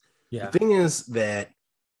that. Yeah. The thing is that,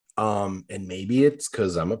 and maybe it's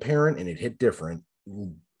because I'm a parent and it hit different,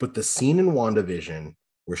 but the scene in WandaVision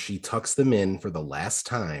where she tucks them in for the last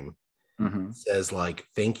time, says like,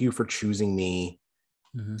 thank you for choosing me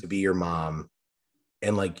to be your mom,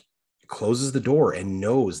 and like closes the door and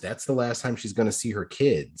knows that's the last time she's going to see her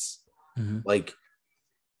kids. Like,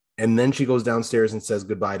 and then she goes downstairs and says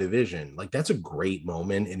goodbye to Vision. Like, that's a great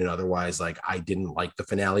moment in an otherwise, like, I didn't like the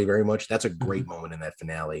finale very much. That's a great moment in that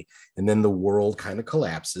finale. And then the world kind of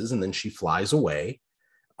collapses and then she flies away.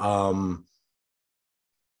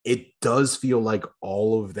 It does feel like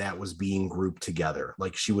all of that was being grouped together.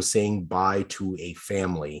 Like she was saying bye to a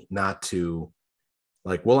family, not to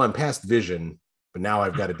like, well, I'm past Vision, but now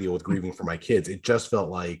I've got to deal with grieving for my kids. It just felt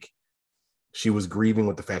like she was grieving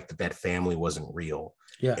with the fact that that family wasn't real.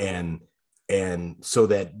 Yeah. And so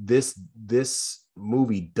that this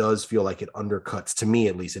movie does feel like it undercuts, to me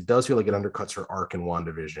at least, it does feel like it undercuts her arc in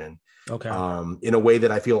WandaVision. Okay. In a way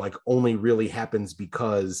that I feel like only really happens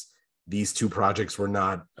because these two projects were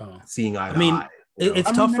not seeing eye to eye.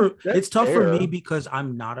 It's tough for me because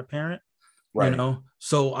I'm not a parent, right? You know,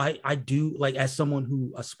 so I do, like, as someone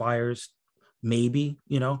who aspires, maybe,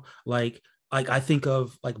 you know, like I think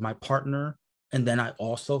of like my partner, and then I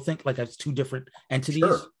also think like as two different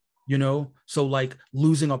entities, you know, so like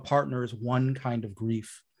losing a partner is one kind of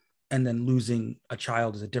grief, and then losing a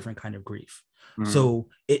child is a different kind of grief. So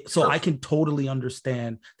I can totally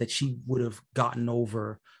understand that she would have gotten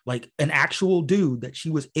over like an actual dude that she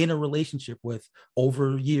was in a relationship with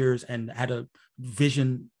over years and had a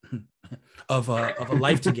vision of a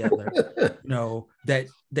life together, you know, that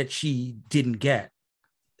she didn't get,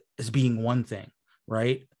 as being one thing,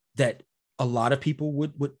 right? That a lot of people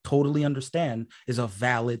would totally understand is a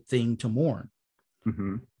valid thing to mourn.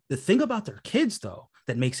 The thing about their kids, though,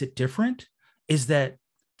 that makes it different is that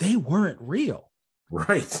they weren't real.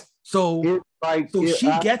 Right. So she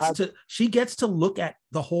gets to look at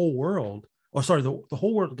the whole world, or sorry, the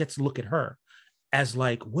whole world gets to look at her as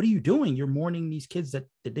like, what are you doing? You're mourning these kids that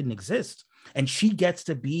didn't exist. And she gets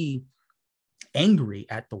to be angry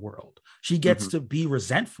at the world. She gets to be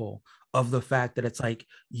resentful of the fact that it's like,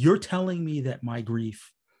 you're telling me that my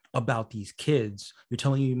grief about these kids, you're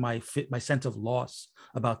telling me my sense of loss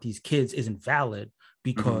about these kids isn't valid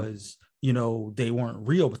because you know, they weren't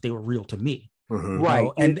real, but they were real to me. Right.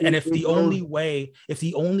 Know? And if the only way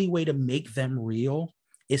to make them real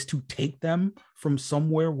is to take them from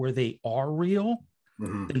somewhere where they are real,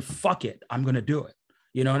 then fuck it, I'm gonna do it.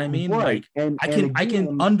 You know what I mean? Right. Like, I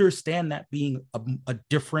can understand that being a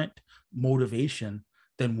different motivation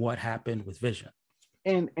than what happened with Vision.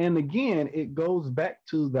 And again, it goes back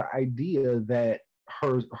to the idea that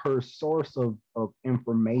her source of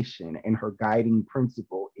information and her guiding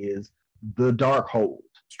principle is the Darkhold.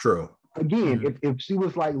 It's true. Again, if she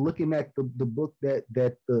was like looking at the book that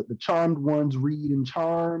the Charmed ones read in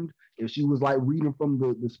Charmed, if she was like reading from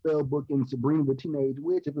the spell book in Sabrina the Teenage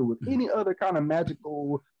Witch, if it was any other kind of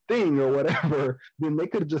magical thing or whatever, then they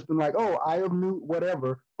could have just been like, oh, Eye of Newt,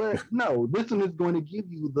 whatever. But no, this one is going to give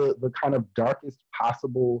you the kind of darkest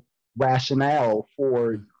possible rationale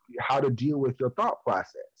for how to deal with your thought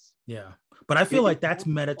process. Yeah. But I feel like that's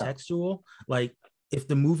metatextual. Like, if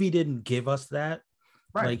the movie didn't give us that,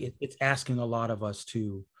 like it's asking a lot of us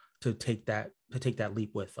to take that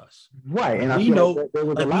leap with us. Right. And we know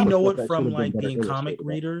it from like being comic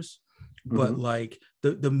readers, but like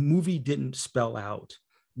the movie didn't spell out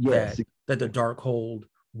that the Darkhold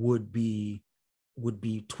would be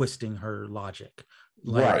twisting her logic.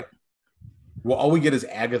 Like, right. Well, all we get is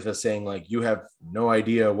Agatha saying like, you have no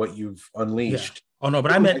idea what you've unleashed. Yeah. Oh no,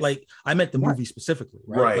 but I meant the movie specifically,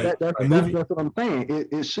 right? Like, that's what I'm saying.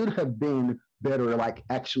 It should have been better, like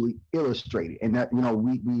actually illustrated, and that, you know,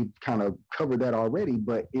 we kind of covered that already.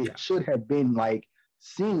 But it should have been like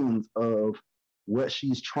scenes of what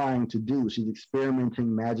she's trying to do. She's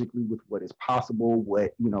experimenting magically with what is possible,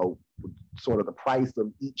 what, sort of the price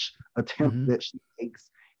of each attempt that she takes.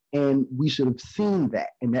 And we should have seen that.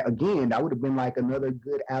 And that, again, that would have been like another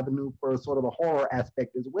good avenue for sort of the horror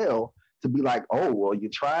aspect as well, to be like, oh, well, you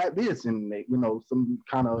tried this and, some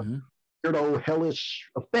kind of weirdo hellish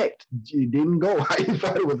effect. It didn't go how you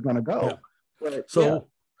thought it was going to go. Yeah. But,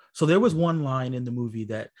 so there was one line in the movie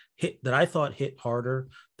that I thought hit harder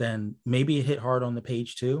than, maybe it hit hard on the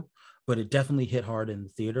page too, but it definitely hit hard in the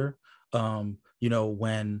theater. When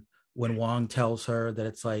Wong tells her that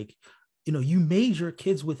it's like, you made your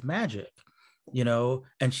kids with magic,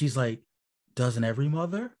 and she's like, doesn't every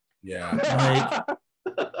mother? Yeah.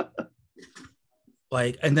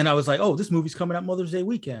 Like, and then I was like, oh, this movie's coming out Mother's Day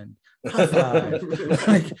weekend. High five.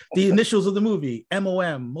 Like the initials of the movie,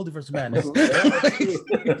 MOM, Multiverse of Madness.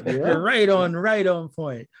 Right on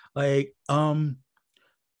point. Like,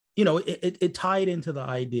 it tied into the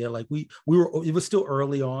idea. Like we were, it was still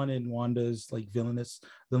early on in Wanda's like villainous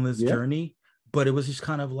journey, but it was just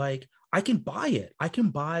kind of like, I can buy it. I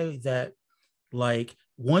can buy that. Like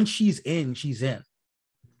once she's in, she's in.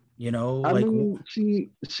 I mean,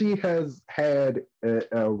 she has had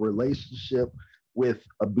a relationship with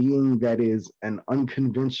a being that is an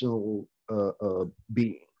unconventional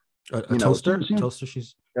being. A toaster? Toaster.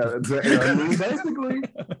 She's basically,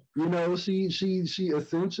 she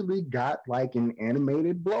essentially got like an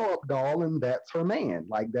animated blow up doll, and that's her man.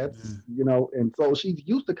 Like that's and so she's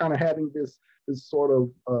used to kind of having this sort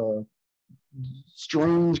of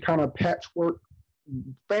strange kind of patchwork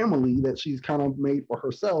family that she's kind of made for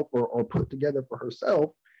herself or put together for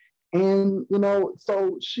herself. And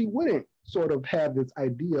so she wouldn't sort of have this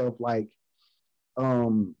idea of like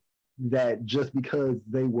that just because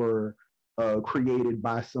they were created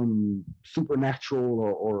by some supernatural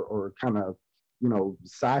or kind of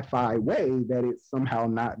sci-fi way, that it's somehow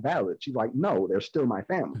not valid. She's like, no, they're still my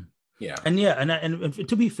family. Yeah. And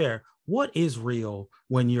to be fair, what is real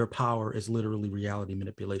when your power is literally reality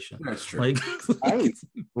manipulation? That's true. Like,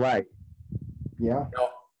 right. Yeah. Now,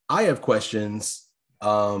 I have questions.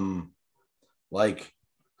 Like,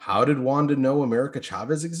 how did Wanda know America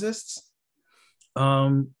Chavez exists?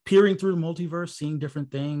 Peering through the multiverse, seeing different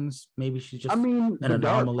things. Maybe she's just an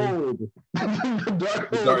anomaly.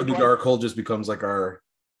 The dark hole just becomes like our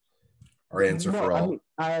answer for all.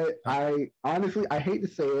 I honestly, I hate to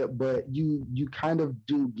say it, but you kind of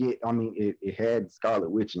do get, it had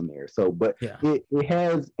Scarlet Witch in there. So, but it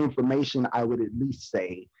has information, I would at least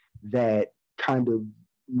say, that kind of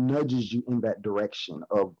nudges you in that direction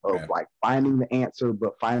of like finding the answer,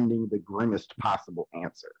 but finding the grimmest possible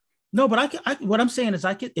answer. No, but what I'm saying is,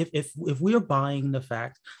 I could, if we are buying the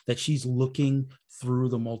fact that she's looking through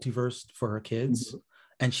the multiverse for her kids,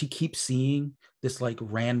 and she keeps seeing this like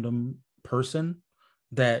random person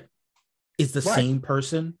that is the same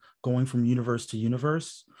person going from universe to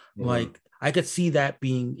universe, like I could see that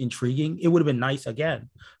being intriguing. It would have been nice again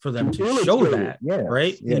for them to show that,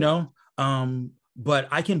 right? Yeah. But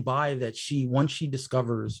I can buy that once she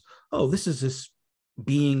discovers, oh, this is this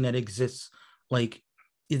being that exists, like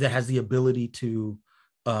that has the ability to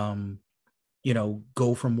go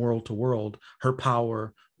from world to world, her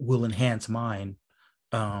power will enhance mine.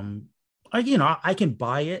 I can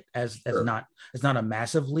buy it as not a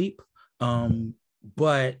massive leap.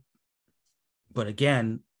 But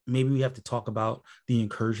again, maybe we have to talk about the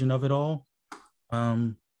incursion of it all.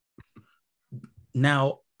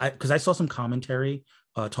 Now, because I saw some commentary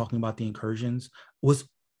talking about the incursions. What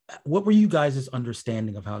were you guys'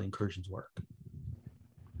 understanding of how the incursions work?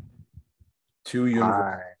 Two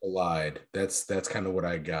universes collide. That's kind of what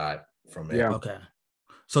I got from it. Yeah. Okay.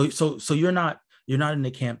 So you're not in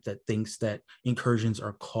the camp that thinks that incursions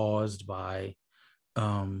are caused by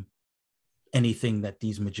anything that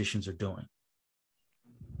these magicians are doing?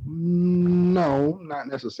 No, not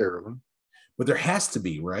necessarily. But there has to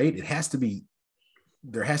be, right? There has to be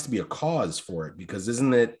a cause for it, because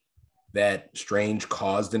isn't it that Strange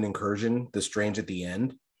caused an incursion? The Strange at the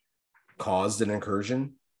end caused an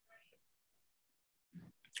incursion?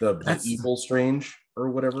 The evil Strange or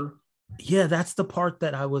whatever. Yeah, that's the part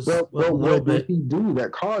that I was what did he do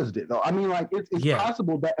that caused it, though? I mean, like it's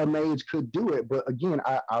possible that a mage could do it, but again,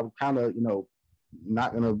 I'm kind of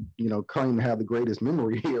not gonna claim to have the greatest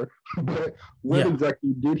memory here. But what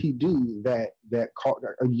exactly did he do that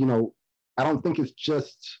I don't think it's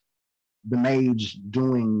just the mage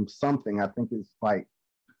doing something. I think it's like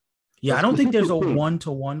I don't think there's a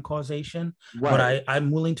one-to-one causation, but I'm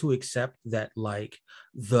willing to accept that like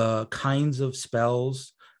the kinds of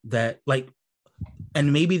spells that like,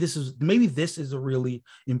 and maybe this is a really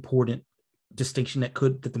important distinction that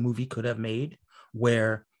the movie could have made,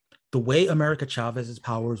 where the way America Chavez's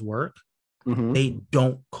powers work, they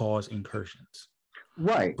don't cause incursions.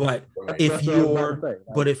 Right. But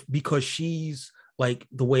because she's like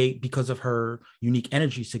because of her unique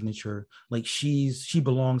energy signature, like she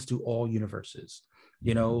belongs to all universes,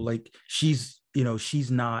 like she's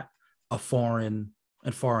not a foreign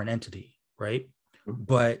entity, right?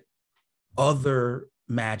 But other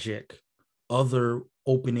magic, other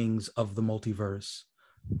openings of the multiverse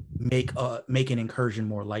make an incursion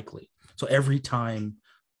more likely. So every time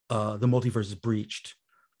the multiverse is breached,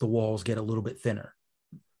 the walls get a little bit thinner,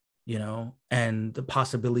 and the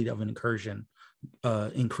possibility of an incursion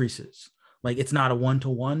increases. Like it's not a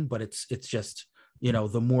 1-to-1, but it's just,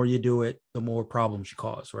 the more you do it, the more problems you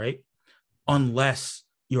cause, right? Unless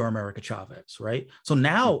you're America Chavez, right? So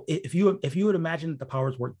now if you would imagine that the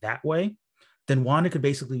powers work that way, then Wanda could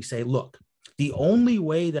basically say, look, the only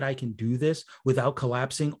way that I can do this without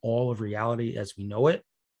collapsing all of reality as we know it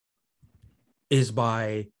is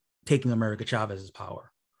by taking America Chavez's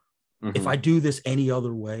power. If I do this any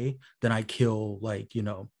other way, then I kill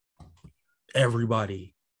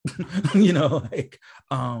everybody. They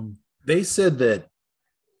said that,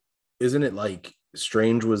 isn't it like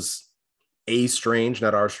Strange was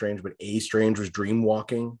not our Strange, but a Strange was dream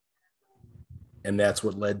walking, and that's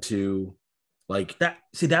what led to like that.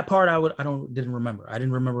 See, that part didn't remember. I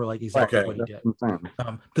didn't remember like exactly what he did.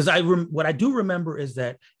 Because what I do remember is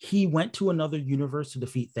that he went to another universe to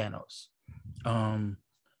defeat Thanos.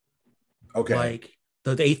 Like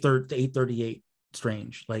the 838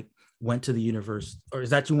 Strange went to the universe, or is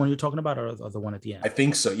that the one you're talking about, or the one at the end? I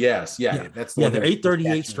think so. Yes. Yeah. That's the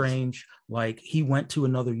 838 Strange. Like he went to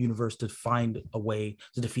another universe to find a way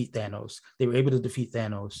to defeat Thanos. They were able to defeat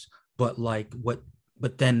Thanos, but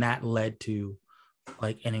then that led to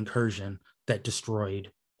like an incursion that destroyed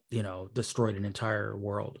an entire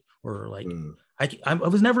world. Or like I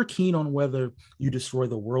was never keen on whether you destroy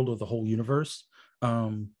the world or the whole universe.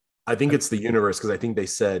 I think it's the universe, because I think they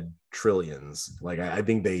said trillions. Like I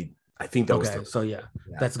think that was so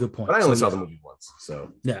that's a good point. But I only saw the movie once,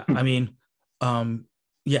 so I mean,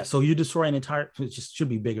 so you destroy an entire, it just should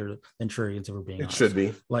be bigger than trillions, if we're being honest. Should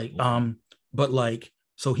be but like,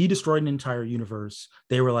 so he destroyed an entire universe.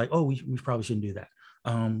 They were like, oh, we probably shouldn't do that.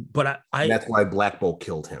 But that's why Black Bolt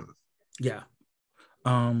killed him. Yeah.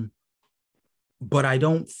 But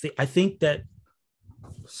I think that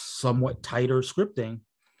somewhat tighter scripting,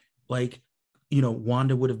 like,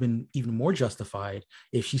 Wanda would have been even more justified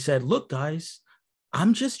if she said, look, guys,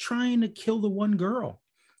 I'm just trying to kill the one girl.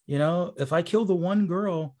 If I kill the one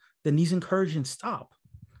girl, then these incursions stop.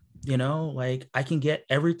 Like I can get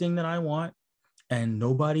everything that I want and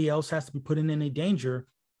nobody else has to be put in any danger.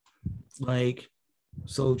 Like,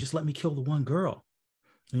 so just let me kill the one girl,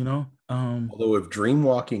 Although if dream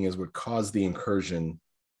walking is what caused the incursion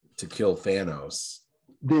to kill Thanos,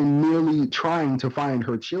 then merely trying to find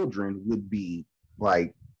her children would be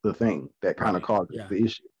like the thing that kind of causes the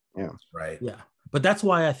issue. Yeah. Right. Yeah. But that's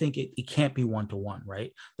why I think it can't be 1-to-1,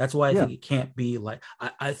 right? That's why I think it can't be like,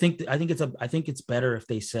 I think it's better if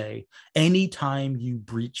they say, anytime you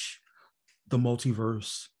breach the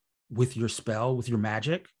multiverse with your spell, with your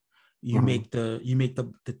magic, you make the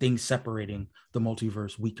thing separating the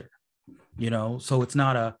multiverse weaker. So it's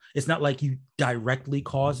not like you directly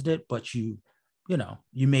caused it, but you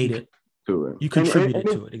made it to it. You contributed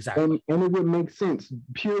to it, exactly. And it would make sense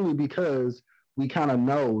purely because we kind of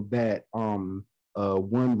know that one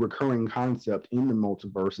recurring concept in the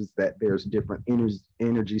multiverse is that there's different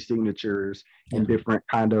energy signatures and different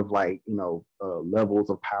kind of like levels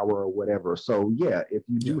of power or whatever. So if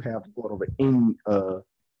you do have sort of an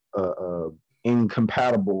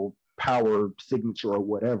incompatible power signature or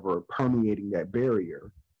whatever permeating that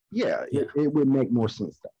barrier, it would make more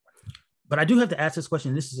sense that way. But I do have to ask this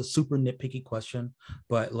question. This is a super nitpicky question,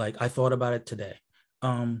 but like I thought about it today.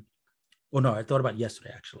 I thought about it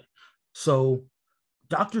yesterday actually. So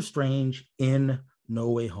Doctor Strange in No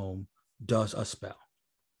Way Home does a spell.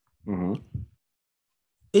 Mm-hmm.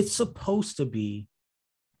 It's supposed to be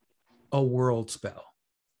a world spell.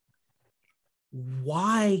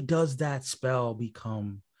 Why does that spell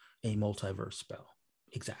become a multiverse spell?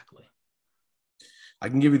 Exactly. I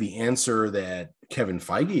can give you the answer that Kevin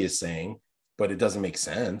Feige is saying, but it doesn't make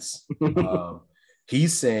sense.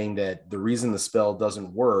 He's saying that the reason the spell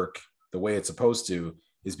doesn't work the way it's supposed to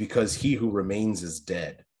is because he who remains is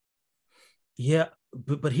dead. Yeah,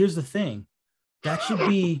 but here's the thing. That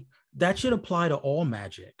should apply to all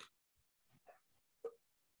magic.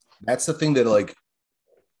 That's the thing that like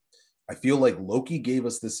I feel like Loki gave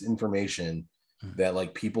us this information that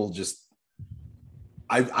like people just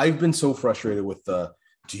I've been so frustrated with the.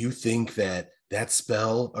 Do you think that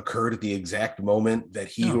spell occurred at the exact moment that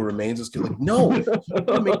he who remains was killed? Like, no, he who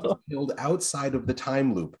remains was killed outside of the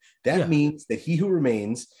time loop. That means that he who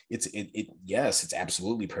remains, yes, it's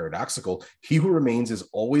absolutely paradoxical. He who remains is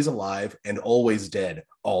always alive and always dead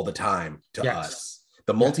all the time to us.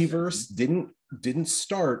 The multiverse didn't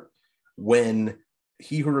start when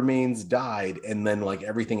he who remains died, and then like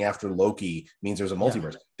everything after Loki means there's a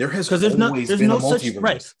multiverse. There has always been a multiverse.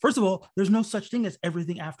 Right. First of all, there's no such thing as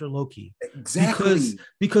everything after Loki. Exactly.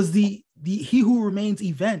 Because the he who remains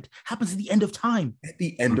event happens at the end of time. At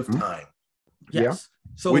the end of time. Yes. Yeah.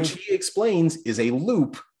 So which he explains is a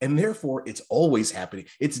loop, and therefore it's always happening.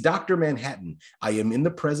 It's Dr. Manhattan. I am in the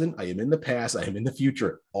present, I am in the past, I am in the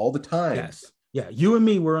future all the time. Yes. Yeah. You and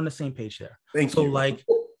me, we're on the same page there. Thank you.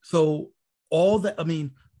 So all that, I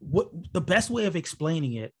mean, what the best way of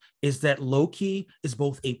explaining it is that Loki is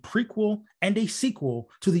both a prequel and a sequel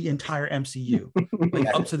to the entire MCU,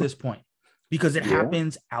 like up to this point, because it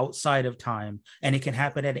happens outside of time, and it can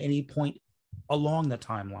happen at any point along the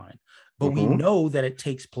timeline. But we know that it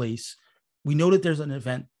takes place. We know that there's an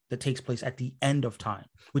event that takes place at the end of time,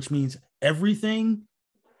 which means everything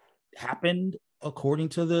happened according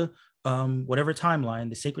to the whatever timeline,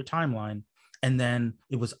 the sacred timeline, and then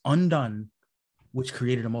it was undone, which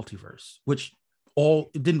created a multiverse,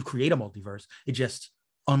 it didn't create a multiverse. It just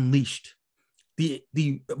unleashed the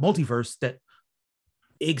multiverse that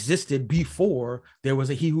existed before there was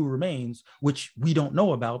a He Who Remains, which we don't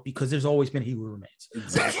know about because there's always been He Who Remains.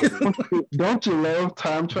 Exactly. Don't you love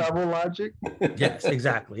time travel logic? Yes,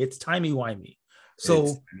 exactly. It's timey-wimey.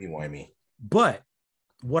 So, timey-wimey. But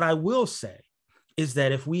what I will say is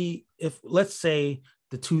that if let's say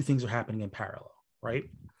the two things are happening in parallel, right?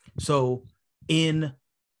 So in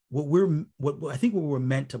what I think what we're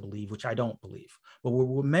meant to believe, which I don't believe, but what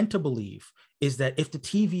we're meant to believe is that if the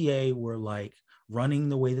TVA were like running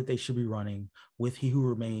the way that they should be running with He Who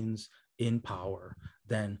Remains in power,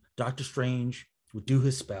 then Doctor Strange would do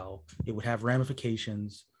his spell. It would have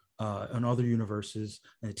ramifications on other universes,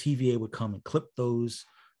 and the TVA would come and clip those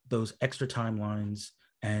extra timelines,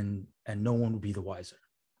 and no one would be the wiser.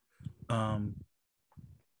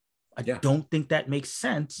 I don't think that makes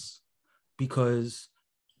sense, because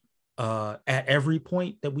at every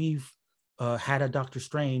point that we've had a Doctor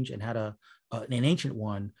Strange and had an Ancient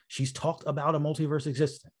One, she's talked about a multiverse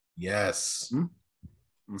existing. Yes,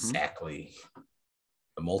 exactly.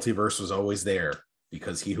 The multiverse was always there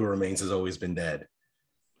because He Who Remains has always been dead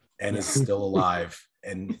and is still alive.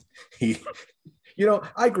 And he,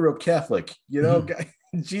 I grew up Catholic,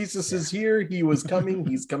 Jesus is here. He was coming.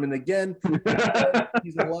 He's coming again.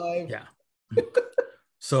 He's alive. Yeah.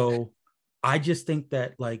 So I just think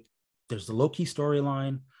that like there's the Loki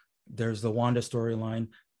storyline, there's the Wanda storyline.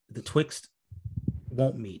 The Twixt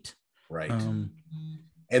won't meet. Right.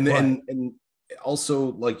 And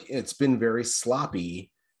also like it's been very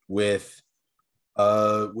sloppy with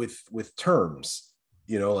terms.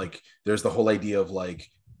 Like there's the whole idea of like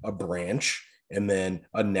a branch and then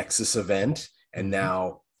a nexus event and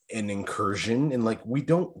now an incursion, and like we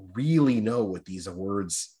don't really know what these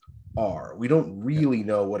words are. We don't really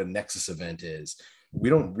know what a nexus event is. We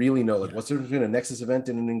don't really know like what's the difference between a nexus event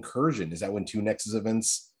and an incursion. Is that when two nexus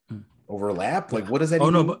events overlap? Like what does that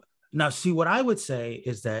mean? No, but now see what I would say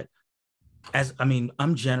is that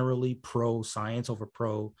I'm generally pro science over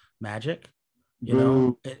pro magic,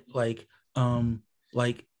 like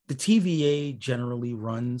the TVA generally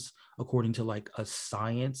runs according to like a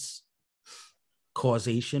science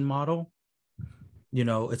causation model.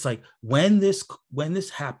 It's like when this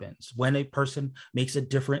happens, when a person makes a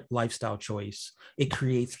different lifestyle choice, it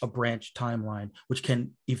creates a branch timeline, which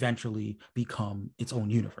can eventually become its own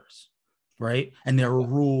universe, right? And there are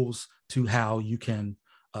rules to how you can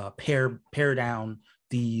pare down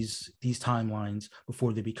these timelines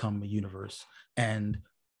before they become a universe. And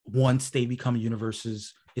once they become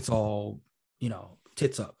universes, it's all,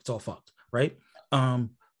 tits up, it's all fucked, right?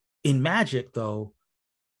 In magic, though,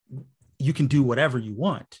 you can do whatever you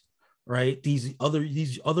want, right? These other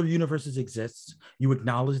universes exist. You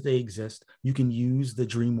acknowledge they exist. You can use the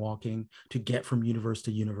dream walking to get from universe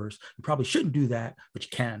to universe. You probably shouldn't do that, but you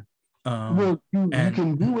can. You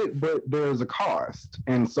can do it, but there's a cost.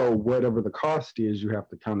 And so whatever the cost is, you have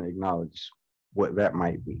to kind of acknowledge what that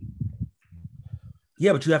might be.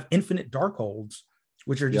 Yeah, but you have infinite Darkholds,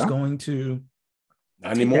 which are just going to...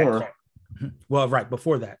 Not anymore. Well, right,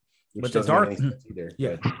 before that. Which but the dark either.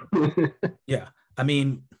 Yeah. Yeah. I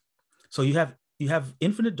mean, so you have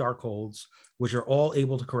infinite Darkholds, which are all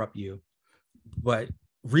able to corrupt you, but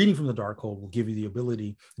reading from the Darkhold will give you the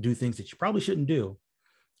ability to do things that you probably shouldn't do.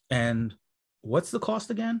 And what's the cost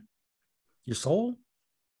again? Your soul?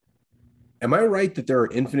 Am I right that there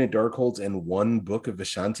are infinite Darkholds and one book of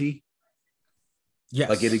Vishanti? Yes.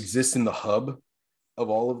 Like it exists in the hub of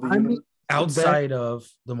all of the universe? Outside of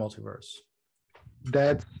the multiverse.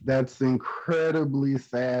 That's incredibly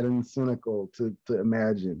sad and cynical to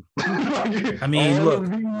imagine. I mean, all look,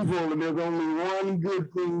 of evil, and there's only one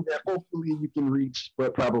good thing that hopefully you can reach,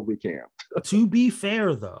 but probably can't. To be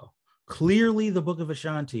fair, though, clearly the Book of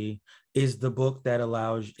Ashanti is the book that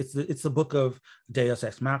allows it's the book of Deus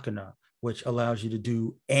Ex Machina, which allows you to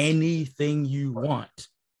do anything you want.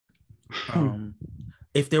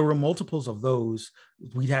 If there were multiples of those,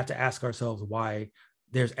 we'd have to ask ourselves why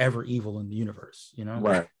there's ever evil in the universe, you know?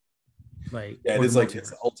 Right. Like, yeah, it is like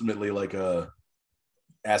it's ultimately like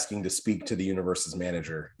asking to speak to the universe's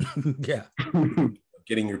manager. Yeah.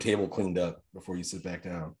 Getting your table cleaned up before you sit back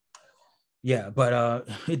down. Yeah, but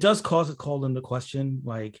it does call into question,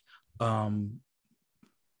 like,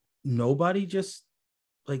 nobody just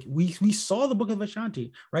like we saw the Book of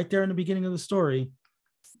Ashanti right there in the beginning of the story.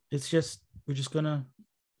 It's just we're just gonna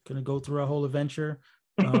go through our whole adventure.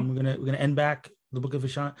 We're gonna end back the Book of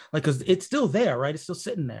Ashanti, like, because it's still there, right? It's still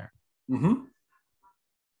sitting there.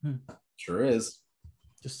 Sure is.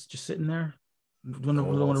 Just sitting there. Don't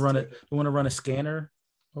want to run it. Don't want to run a scanner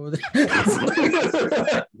over there.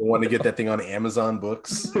 Don't want to get that thing on Amazon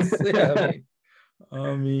Books. Yeah,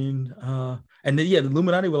 and then the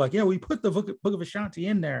Illuminati were like, yeah, we put the Book of Ashanti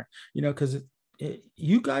in there, you know, because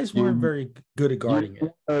you guys weren't very good at guarding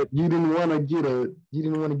it. You didn't want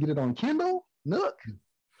to get it on Kindle? Look,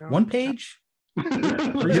 one page. You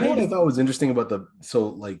know what I thought was interesting about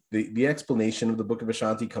the explanation of the Book of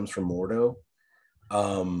Ashanti comes from Mordo,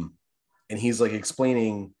 and he's like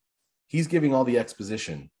explaining, he's giving all the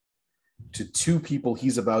exposition to two people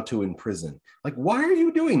he's about to imprison. Like, why are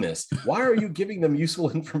you doing this? Why are you giving them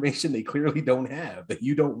useful information they clearly don't have, that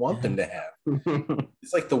you don't want them to have?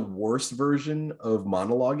 It's like the worst version of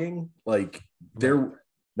monologuing. Like,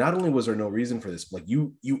 not only was there no reason for this, but like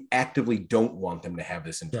you actively don't want them to have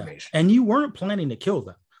this information. Yeah. And you weren't planning to kill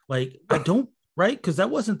them. Like, right? Because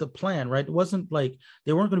that wasn't the plan, right? It wasn't like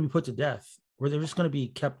they weren't going to be put to death, or they were just going to be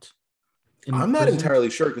kept in I'm not prison.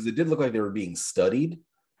 entirely sure, because it did look like they were being studied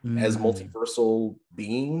as multiversal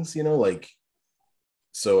beings, you know, like,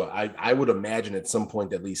 so I would imagine at some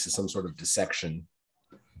point at least is some sort of dissection.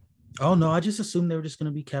 Oh no, I just assumed they were just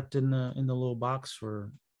going to be kept in the little box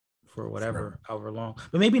for whatever, however long,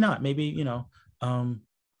 but maybe not. Maybe, you know,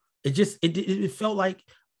 it felt like,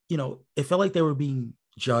 you know, it felt like they were being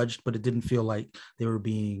judged, but it didn't feel like they were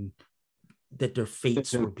that their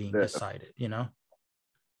fates were being decided, you know.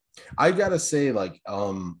 I gotta say, like,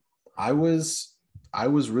 I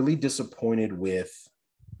was really disappointed with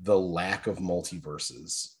the lack of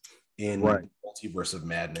multiverses in Multiverse of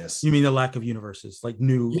Madness. You mean the lack of universes, like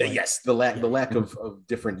new? Yeah, yes, the lack of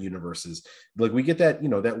different universes. Like, we get that, you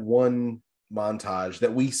know, that one montage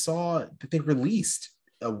that we saw that they released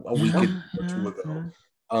a week or two ago,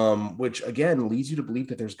 which again leads you to believe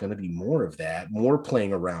that there's going to be more of that, more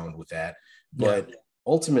playing around with that. But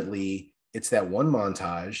ultimately, it's that one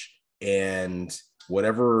montage and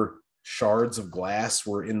whatever shards of glass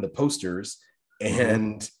were in the posters,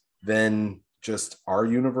 and then just our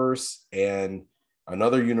universe and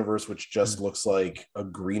another universe which just looks like a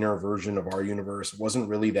greener version of our universe. Wasn't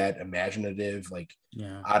really that imaginative. Like,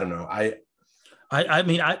 I don't know. I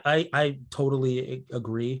mean, I totally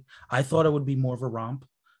agree. I thought it would be more of a romp.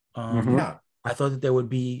 I thought that there would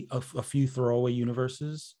be a few throwaway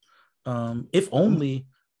universes, if only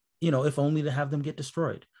to have them get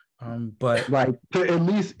destroyed. But like, to at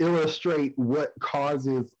least illustrate what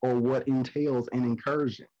causes or what entails an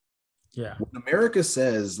incursion. Yeah. When America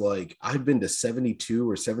says, like, I've been to 72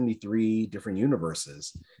 or 73 different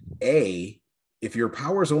universes, if your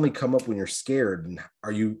powers only come up when you're scared,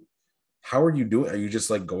 how are you doing? Are you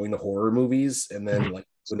just like going to horror movies and then like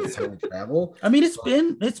when it's time to travel? I mean,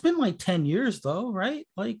 it's been like 10 years though, right?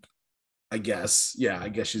 Like, I guess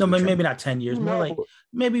she's maybe not 10 years, more like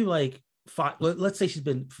maybe like 5. Let's say she's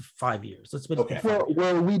been 5 years. Let's been okay.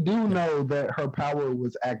 Well, we do know that her power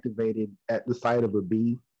was activated at the sight of a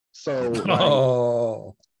bee. So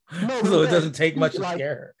so it doesn't take much to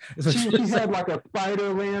scare her. She had like a spider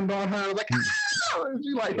land on her, like, and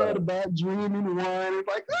she like had a bad dream in one. It's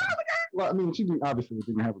like, well, I mean, she obviously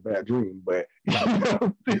didn't have a bad dream, but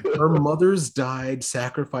her mothers died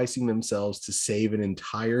sacrificing themselves to save an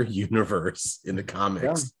entire universe in the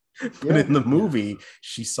comics. But in the movie,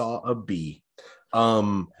 she saw a bee.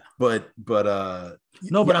 But I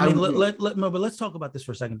mean, let's talk about this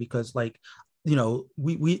for a second, because, like, you know,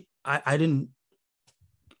 I didn't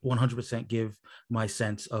 100% give my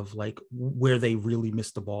sense of like where they really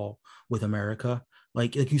missed the ball with America.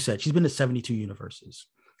 Like you said, she's been to 72 universes,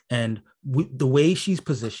 and the way she's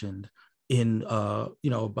positioned in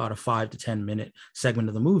about a 5 to 10 minute segment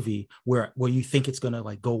of the movie where you think it's gonna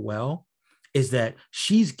like go well, is that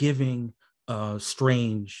she's giving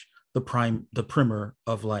Strange the primer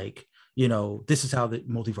of like, this is how the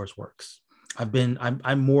multiverse works.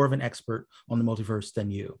 I'm more of an expert on the multiverse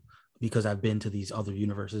than you, because I've been to these other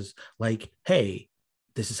universes. Like, hey,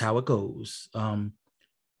 this is how it goes.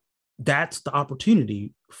 That's the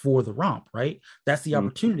opportunity for the romp, right? That's the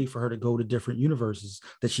opportunity for her to go to different universes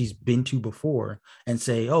that she's been to before and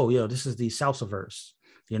say, oh, this is the Salsaverse.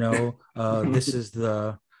 This is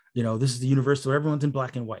the universe where everyone's in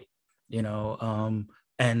black and white. And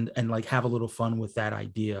like have a little fun with that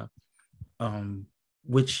idea.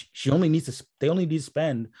 Which they only need to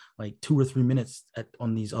spend like 2 or 3 minutes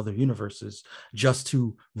on these other universes just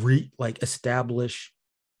to establish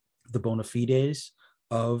the bona fides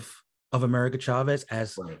of America Chavez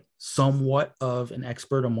as somewhat of an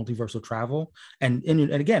expert on multiversal travel. And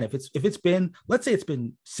again, if it's been, let's say it's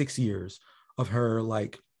been 6 years of her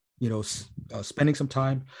spending some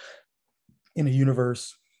time in a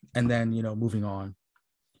universe and then moving on,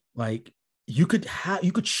 like you could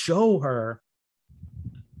show her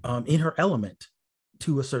in her element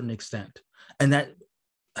to a certain extent, and that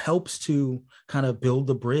helps to kind of build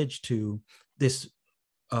the bridge to this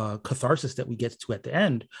catharsis that we get to at the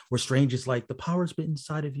end, where Strange is like, the power's been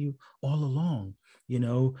inside of you all along.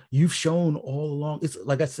 You've shown all along. It's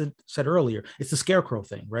like I said earlier, it's the Scarecrow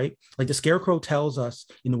thing, right? Like the Scarecrow tells us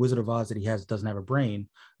in the Wizard of Oz that he doesn't have a brain,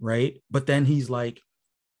 right? But then he's like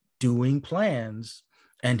doing plans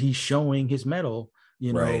and he's showing his mettle,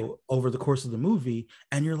 over the course of the movie.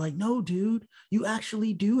 And you're like, no, dude, you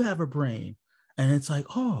actually do have a brain. And it's like,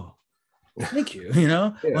 oh, thank you.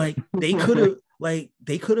 Yeah. Like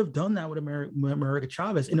they could have done that with America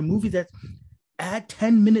Chavez in a movie that add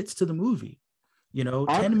 10 minutes to the movie,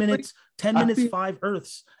 10 minutes, 5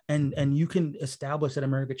 Earths. And you can establish that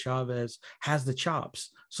America Chavez has the chops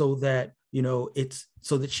so that, it's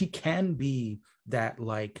so that she can be that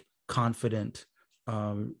like confident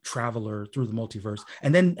traveler through the multiverse.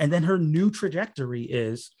 And then her new trajectory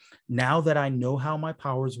is, now that I know how my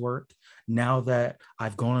powers work, now that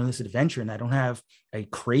I've gone on this adventure and I don't have a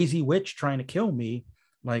crazy witch trying to kill me,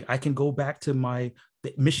 like I can go back to the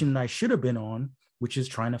mission that I should have been on, which is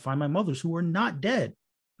trying to find my mothers who are not dead.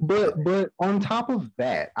 But on top of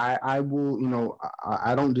that, I will,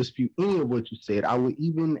 I don't dispute any of what you said. I would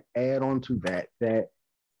even add on to that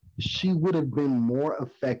she would have been more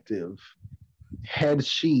effective had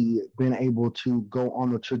she been able to go on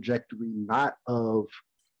the trajectory not of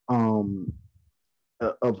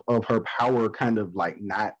her power kind of like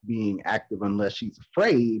not being active unless she's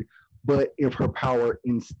afraid, but if her power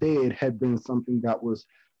instead had been something that was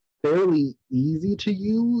fairly easy to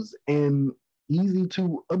use and easy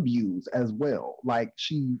to abuse as well. Like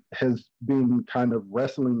she has been kind of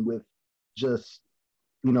wrestling with just,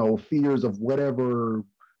 fears of whatever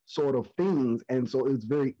sort of things. And so it's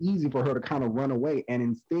very easy for her to kind of run away. And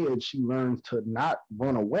instead she learns to not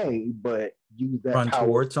run away, but use that run power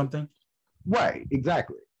towards something. Right,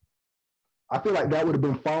 exactly. I feel like that would have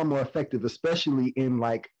been far more effective, especially in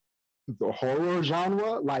like the horror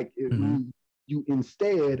genre. Like you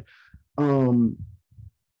instead, because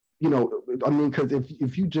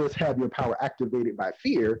if you just have your power activated by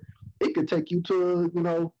fear, it could take you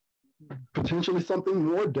to, potentially something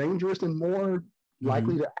more dangerous and more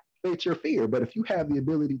likely to activate your fear. But if you have the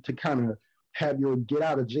ability to kind of have your get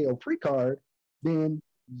out of jail free card, then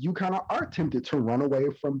you kind of are tempted to run away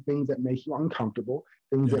from things that make you uncomfortable,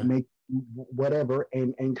 things that make you whatever,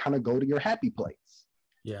 and kind of go to your happy place.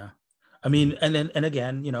 Yeah. I mean, and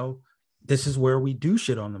again, this is where we do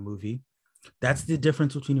shit on the movie. That's the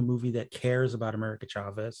difference between a movie that cares about America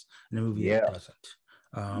Chavez and a movie that doesn't.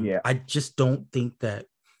 I just don't think that,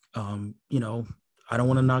 I don't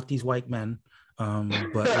want to knock these white men,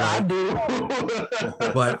 but I do.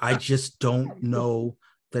 But I just don't know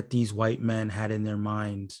that these white men had in their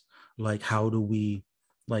minds, like, how do we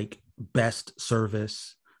like best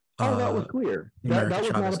service? That was clear. That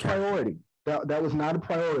was not a priority. That was not a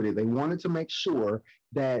priority. They wanted to make sure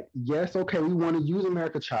that, yes, okay, we want to use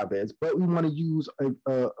America Chavez, but we want to use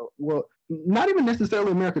well, not even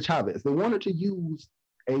necessarily America Chavez. They wanted to use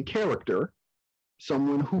a character,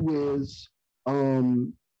 someone who is,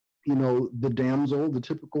 the damsel, the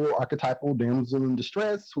typical archetypal damsel in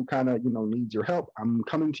distress, who kind of, needs your help. I'm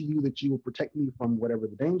coming to you that you will protect me from whatever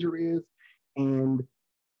the danger is. And,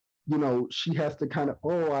 she has to kind of,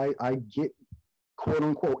 I get quote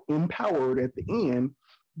unquote empowered at the end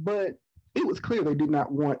but it was clear they did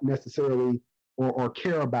not want necessarily or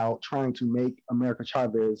care about trying to make America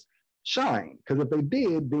Chavez shine. Because if they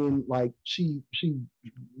did, then like she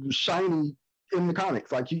was shiny in the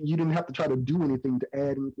comics. Like you didn't have to try to do anything to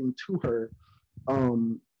add anything to her.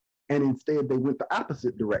 And instead they went the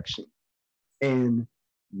opposite direction and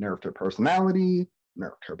nerfed her personality,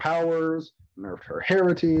 nerfed her powers, nerfed her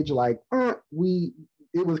heritage. Like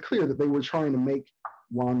it was clear that they were trying to make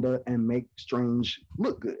Wanda and make Strange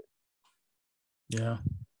look good. Yeah.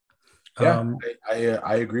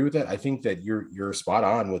 I agree with that. I think that you're spot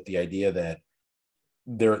on with the idea that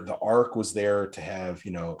the arc was there to have,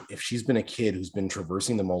 you know, if she's been a kid who's been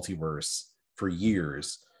traversing the multiverse for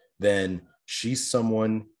years, then she's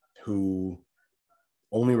someone who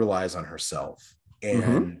only relies on herself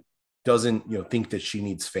and doesn't, you know, think that she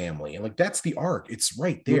needs family. And like, that's the arc. It's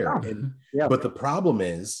right there. But the problem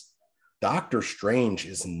is Doctor Strange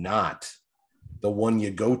is not the one you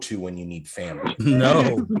go to when you need family.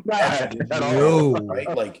 No.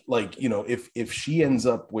 Right? Like, you know, if she ends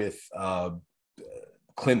up with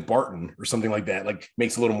Clint Barton or something like that, like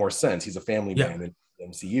makes a little more sense. He's a family man in the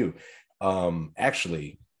MCU.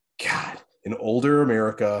 Actually, God, in older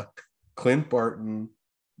America, Clint Barton,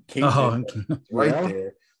 Kate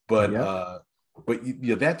there. But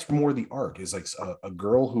yeah, that's more the arc, is like a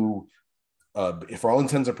girl who, for all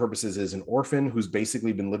intents and purposes, is an orphan who's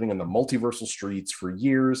basically been living on the multiversal streets for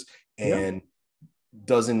years and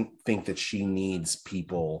doesn't think that she needs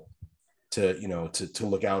people to, you know, to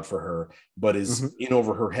look out for her, but is in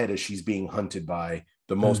over her head as she's being hunted by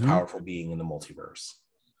the most powerful being in the multiverse.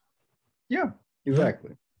 Yeah,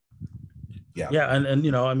 exactly. Yeah, and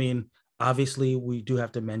you know, I mean, obviously we do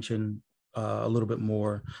have to mention a little bit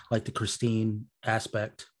more like the Christine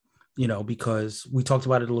aspect, you know, because we talked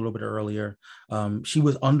about it a little bit earlier. She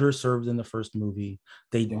was underserved in the first movie.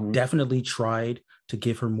 They definitely tried to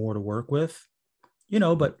give her more to work with, you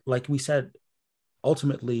know, but like we said,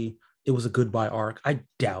 ultimately it was a goodbye arc. I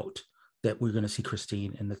doubt that we're going to see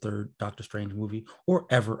Christine in the third Doctor Strange movie or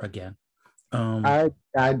ever again. I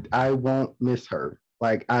won't miss her.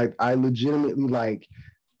 Like I legitimately, like,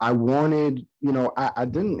 I wanted, you know, I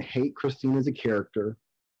didn't hate Christine as a character,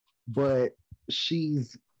 but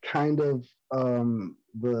she's kind of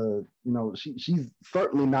she's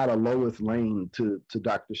certainly not a Lois Lane to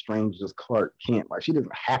Doctor Strange's Clark Kent. Like, she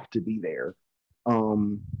doesn't have to be there.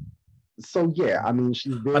 So yeah, I mean,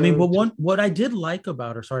 she's there. I mean, but what I did like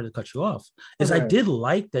about her, sorry to cut you off, is I did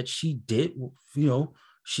like that she did, you know,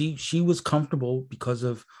 she was comfortable because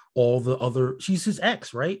of all the other, she's his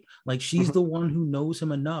ex, right? Like, she's the one who knows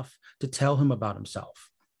him enough to tell him about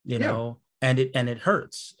himself, you know, and it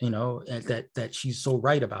hurts, you know, that she's so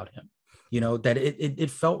right about him, you know, that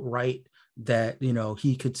it felt right that, you know,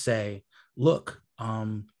 he could say, look,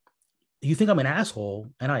 you think I'm an asshole,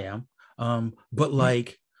 and I am, but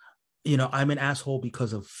like, you know, I'm an asshole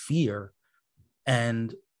because of fear,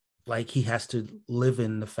 and like, he has to live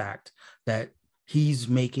in the fact that he's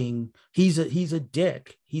a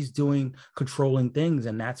dick. He's doing controlling things,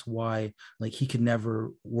 and that's why, like, he could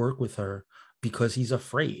never work with her, because he's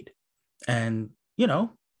afraid. And, you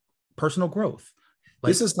know, personal growth. Like,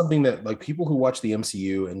 this is something that, like, people who watch the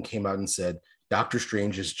MCU and came out and said Doctor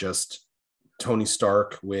Strange is just Tony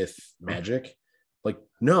Stark with magic. Like,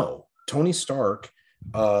 no, Tony Stark,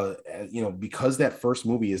 you know, because that first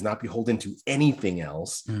movie is not beholden to anything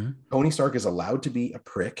else, Tony Stark is allowed to be a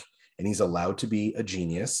prick, and he's allowed to be a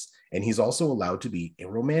genius, and he's also allowed to be a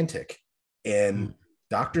romantic. And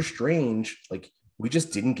Doctor Strange, like, we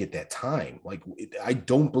just didn't get that time. Like, I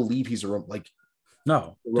don't believe he's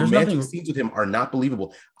no, the romantic scenes with him are not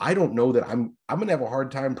believable. I don't know that I'm gonna have a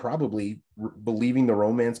hard time probably believing the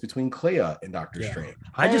romance between Clea and Doctor Strange.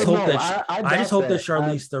 I just hope that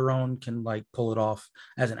Charlize Theron can, like, pull it off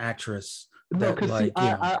as an actress. No, because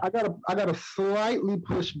I gotta slightly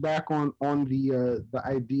push back on the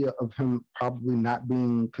idea of him probably not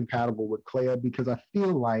being compatible with Clea, because I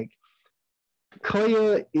feel like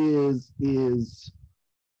Clea is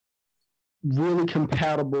really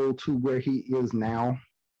compatible to where he is now,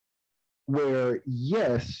 where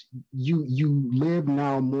yes, you live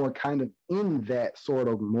now more kind of in that sort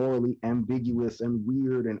of morally ambiguous and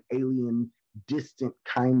weird and alien distant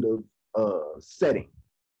kind of setting.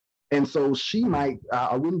 And so she might,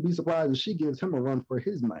 I wouldn't be surprised if she gives him a run for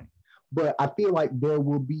his money. But I feel like there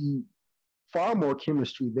will be far more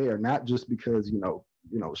chemistry there, not just because, you know,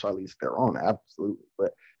 Charlize Theron, absolutely.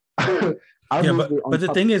 But but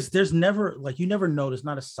the thing is, there's never, like, you never know, there's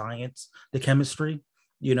not a science, the chemistry,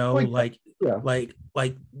 you know, like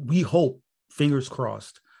we hope, fingers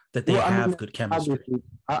crossed, that they have good chemistry.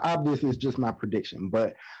 Obviously, it's just my prediction,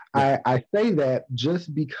 but I say that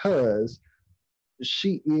just because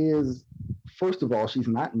she is, first of all, she's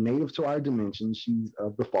not native to our dimension. She's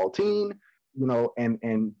of the Faltine,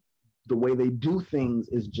 and the way they do things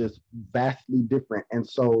is just vastly different. And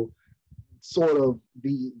so sort of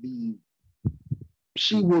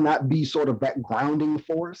she will not be sort of that grounding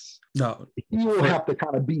force. No. You will have to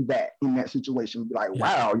kind of be that in that situation. Be like,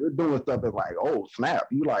 wow, you're doing stuff that's like, oh, snap.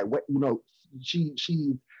 You like, what, she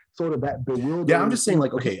sort of that bewildering. Yeah, I'm just saying,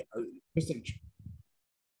 like, okay.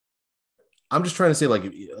 I'm just trying to say, like,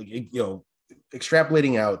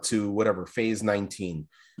 extrapolating out to whatever, phase 19,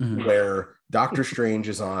 where Doctor Strange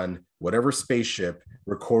is on whatever spaceship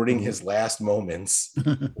recording his last moments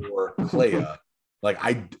for Clea. Like,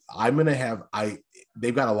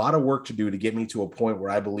 they've got a lot of work to do to get me to a point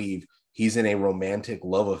where I believe he's in a romantic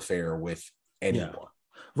love affair with anyone. Yeah.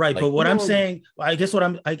 Right. Like, but what I'm saying, I guess what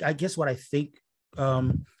I think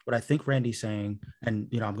Randy's saying, and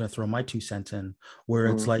I'm going to throw my 2 cents in, where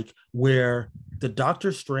it's like, where the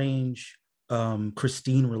Doctor Strange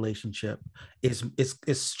Christine relationship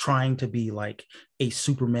is trying to be like a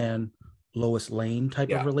Superman Lois Lane type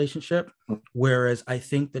of relationship, whereas I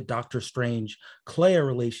think the Doctor Strange Clea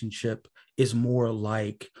relationship is more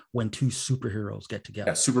like when 2 superheroes get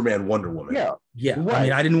together. Yeah, Superman, Wonder Woman. Yeah. Right. I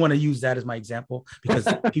mean, I didn't want to use that as my example because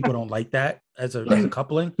people don't like that as a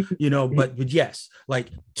coupling, but yes, like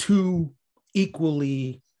 2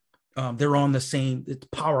 equally, they're on the same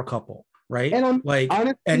power couple, right? And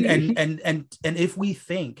honestly, and if we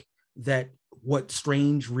think that what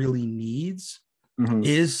Strange really needs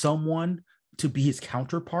is someone to be his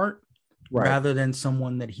counterpart, rather than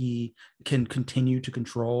someone that he can continue to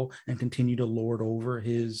control and continue to lord over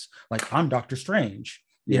his, like, I'm Doctor Strange,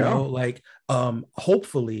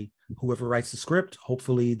 hopefully whoever writes the script,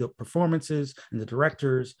 hopefully the performances and the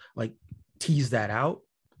directors like tease that out.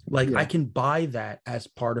 I can buy that as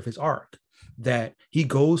part of his arc, that he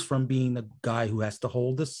goes from being the guy who has to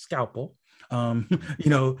hold the scalpel, to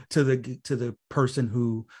the person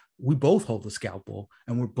who we both hold the scalpel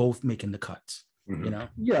and we're both making the cuts.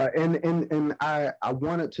 Yeah, and I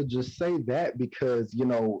wanted to just say that because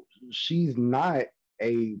she's not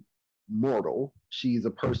a mortal. She's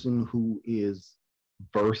a person who is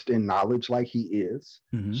versed in knowledge like he is.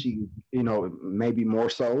 She, maybe more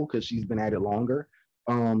so because she's been at it longer.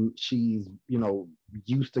 She's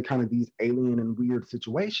used to kind of these alien and weird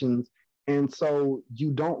situations, and so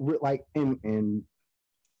you don't like and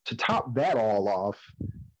to top that all off,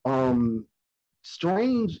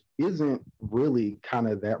 Strange isn't really kind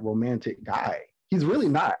of that romantic guy. He's really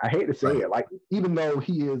not. I hate to say it. Like, even though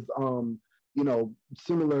he is,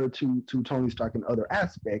 similar to Tony Stark in other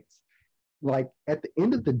aspects, like at the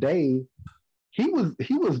end of the day, he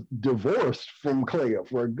was divorced from Clea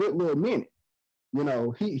for a good little minute.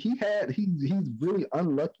 He's really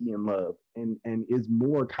unlucky in love and is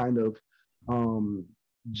more kind of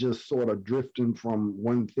just sort of drifting from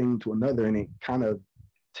one thing to another, and it kind of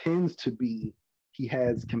tends to be he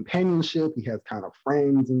has companionship, he has kind of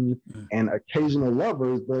friends and occasional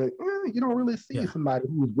lovers, but you don't really see somebody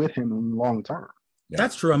who's with him in the long term.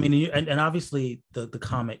 That's true. I mean, and obviously the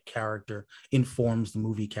comic character informs the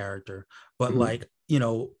movie character, but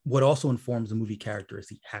what also informs the movie character is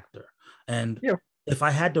the actor. And if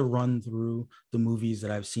I had to run through the movies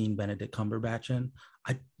that I've seen Benedict Cumberbatch in,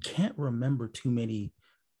 I can't remember too many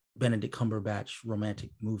Benedict Cumberbatch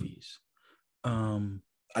romantic movies.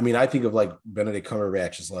 I mean, I think of like Benedict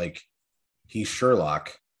Cumberbatch as like he's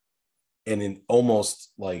Sherlock and an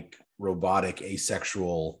almost like robotic,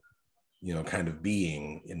 asexual, kind of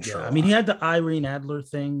being in Sherlock. I mean, he had the Irene Adler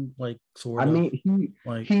thing, like sort of. I mean,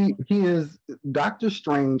 he is Doctor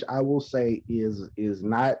Strange. I will say is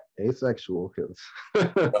not asexual because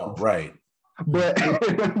right. But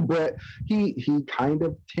he kind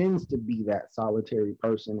of tends to be that solitary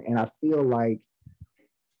person, and I feel like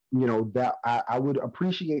that I would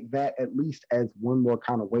appreciate that at least as one more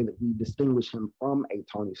kind of way that we distinguish him from a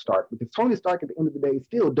Tony Stark, because Tony Stark at the end of the day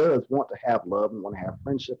still does want to have love and want to have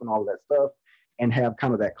friendship and all of that stuff and have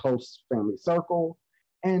kind of that close family circle.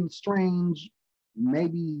 And Strange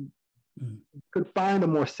maybe could find a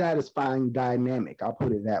more satisfying dynamic. I'll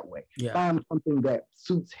put it that way. Find something that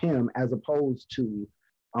suits him as opposed to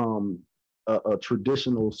a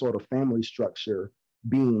traditional sort of family structure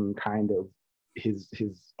being kind of his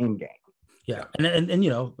end game.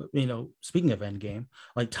 And speaking of end game,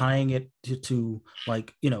 like tying it to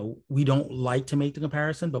like, we don't like to make the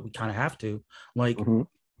comparison, but we kind of have to. Like,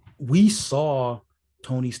 we saw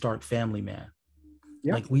Tony Stark Family Man.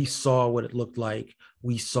 Like, we saw what it looked like.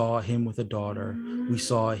 We saw him with a daughter. We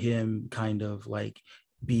saw him kind of like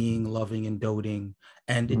being loving and doting,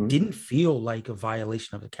 and it didn't feel like a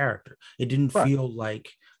violation of the character. It didn't feel like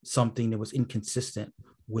something that was inconsistent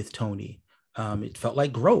with Tony. It felt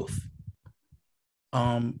like growth.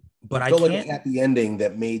 But I can't, like a happy ending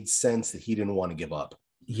that made sense that he didn't want to give up.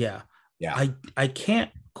 Yeah. Yeah. I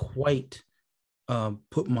can't quite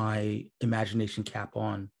put my imagination cap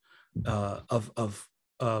on of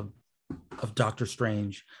Doctor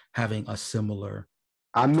Strange having a similar.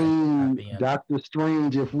 I mean, Doctor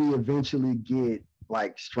Strange, if we eventually get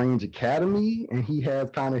like Strange Academy and he has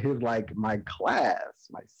kind of his like my class,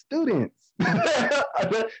 my students.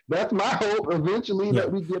 That's my hope eventually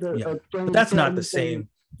that we get a Strange but that's Academy not the same.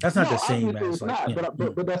 That's not the same as like,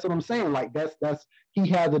 but that's what I'm saying. Like that's he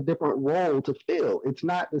has a different role to fill. It's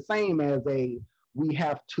not the same as we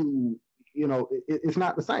have to, it's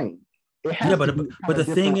not the same. It has but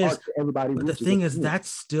the thing is, that's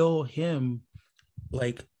still him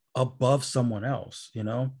like above someone else,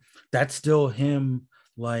 that's still him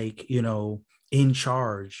like, in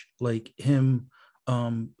charge, like him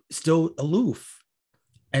still aloof.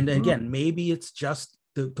 And again, maybe it's just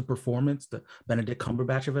the performance, the Benedict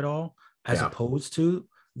Cumberbatch of it all, as opposed to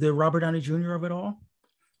the Robert Downey Jr. of it all.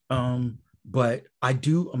 But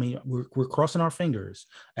we're crossing our fingers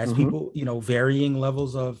as people, varying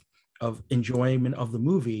levels of enjoyment of the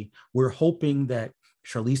movie. We're hoping that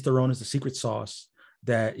Charlize Theron is the secret sauce,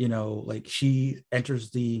 that, like she enters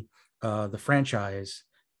the franchise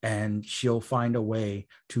and she'll find a way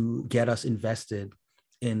to get us invested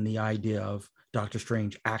in the idea of Doctor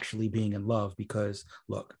Strange actually being in love. Because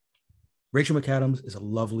look, Rachel McAdams is a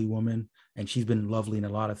lovely woman and she's been lovely in a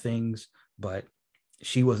lot of things, but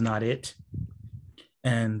she was not it.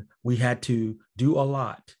 And we had to do a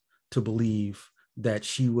lot to believe that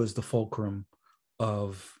she was the fulcrum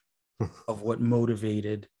of what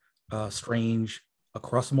motivated Strange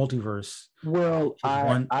across the multiverse. Well,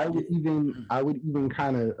 I would even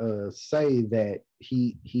kind of say that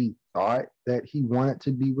he thought that he wanted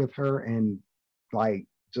to be with her, and like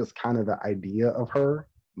just kind of the idea of her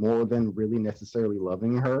more than really necessarily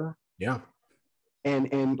loving her. Yeah.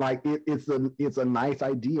 And like it's a nice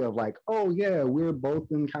idea of like, oh yeah, we're both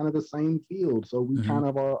in kind of the same field, so we kind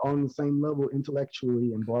of are on the same level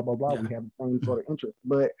intellectually and blah blah blah. We have the same sort of interest,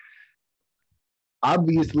 but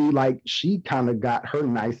obviously, like she kind of got her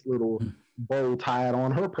nice little bow tied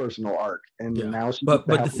on her personal arc, and now she. But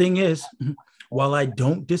the thing is, while I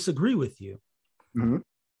don't disagree with you,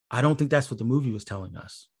 I don't think that's what the movie was telling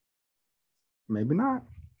us. Maybe not.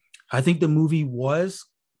 I think the movie was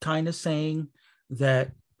kind of saying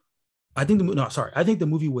that. I think the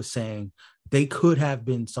movie was saying they could have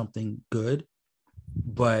been something good,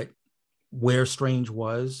 but where Strange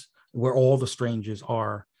was, where all the strangers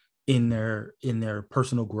are in their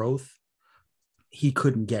personal growth, he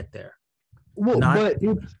couldn't get there. Well, but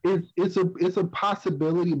it's a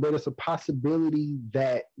possibility, but it's a possibility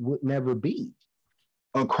that would never be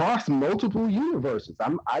across multiple universes.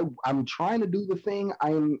 I'm trying to do the thing.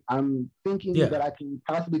 I'm thinking that I can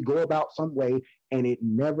possibly go about some way, and it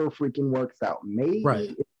never freaking works out. Maybe,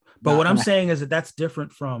 right? But what I'm saying is that that's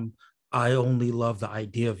different from I only love the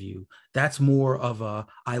idea of you. That's more of a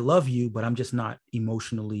I love you, but I'm just not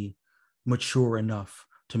emotionally mature enough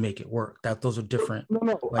to make it work. Those are different.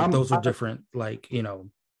 Those are different. Like,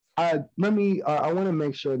 I want to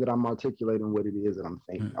make sure that I'm articulating what it is that I'm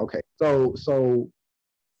thinking. Okay, so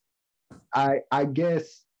I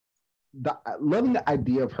guess loving the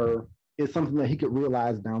idea of her is something that he could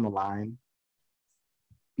realize down the line.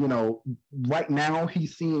 Right now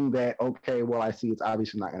he's seeing that, okay, well, I see it's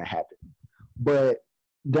obviously not going to happen. But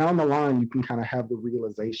down the line, you can kind of have the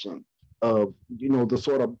realization of, the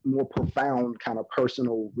sort of more profound kind of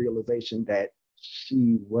personal realization that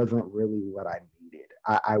she wasn't really what I needed.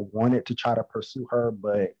 I wanted to try to pursue her,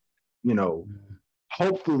 but,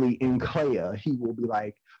 hopefully in Clea, he will be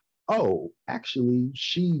like, oh, actually,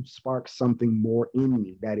 she sparks something more in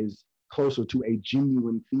me that is closer to a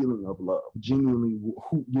genuine feeling of love, genuinely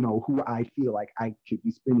who I feel like I could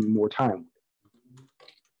be spending more time with.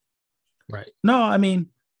 Right. No, I mean,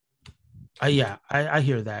 I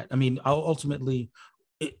hear that. I mean, ultimately,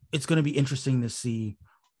 it's going to be interesting to see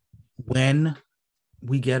when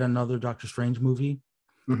we get another Doctor Strange movie.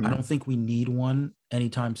 I don't think we need one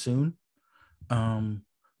anytime soon,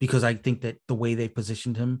 because I think that the way they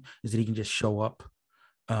positioned him is that he can just show up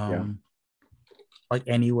like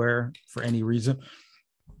anywhere for any reason.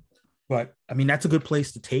 But I mean, that's a good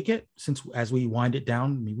place to take it, since as we wind it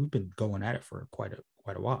down, I mean, we've been going at it for quite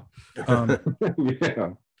a while.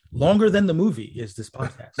 Longer than the movie is this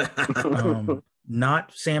podcast.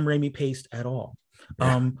 Not Sam Raimi paced at all.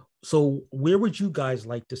 So where would you guys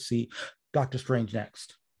like to see? Doctor Strange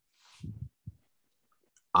next?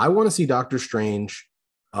 I want to see Doctor Strange.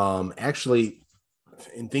 Actually,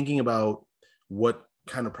 in thinking about what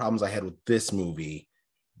kind of problems I had with this movie,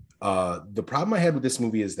 the problem I had with this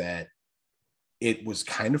movie is that it was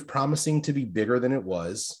kind of promising to be bigger than it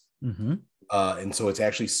was. Mm-hmm. And so it's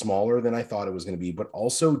actually smaller than I thought it was going to be, but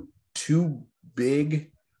also too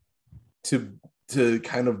big to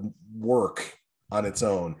kind of work on its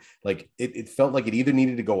own. Like it felt like it either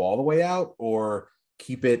needed to go all the way out or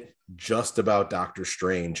keep it just about Doctor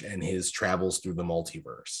Strange and his travels through the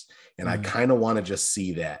multiverse. And I kind of want to just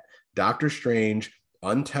see that Doctor Strange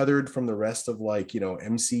untethered from the rest of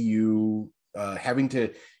MCU, having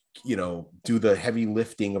to, do the heavy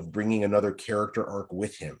lifting of bringing another character arc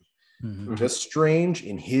with him. Mm-hmm. Just Strange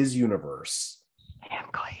in his universe.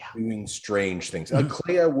 And Clea doing strange things.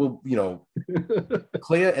 Clea will,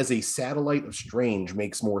 Clea as a satellite of Strange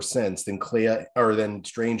makes more sense than than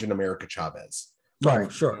Strange and America Chavez.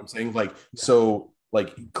 Right, sure. You know what I'm saying? So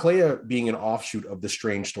Clea being an offshoot of the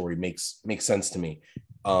Strange story makes sense to me.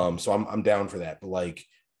 So I'm down for that. But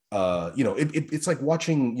it's like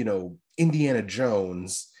watching, Indiana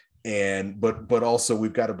Jones, but also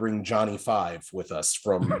we've got to bring Johnny Five with us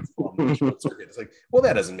from Circuit. It's like, well,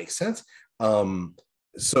 that doesn't make sense.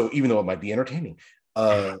 So even though it might be entertaining,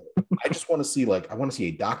 I just want to see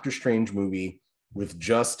a Doctor Strange movie with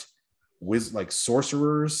just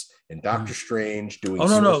sorcerers and Doctor Strange doing.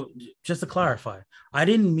 Oh no! Just to clarify, I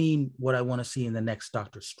didn't mean what I want to see in the next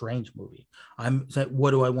Doctor Strange movie. I'm saying,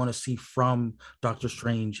 what do I want to see from Doctor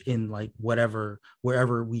Strange in wherever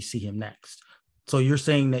we see him next? So you're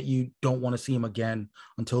saying that you don't want to see him again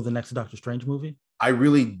until the next Doctor Strange movie? I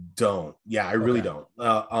really don't. Yeah, I really don't.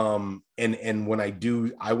 And when I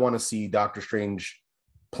do, I want to see Doctor Strange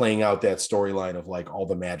playing out that storyline of all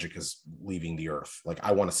the magic is leaving the earth.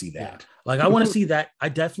 I want to see that. Yeah. I want to see that. I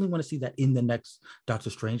definitely want to see that in the next Doctor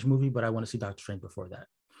Strange movie, but I want to see Doctor Strange before that.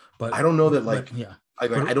 But I don't know that I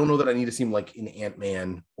don't know that I need to see him in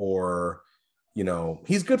Ant-Man or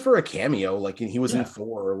he's good for a cameo. He was in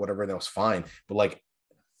Thor or whatever, and that was fine. But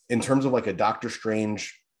in terms of a Doctor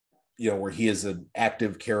Strange, where he is an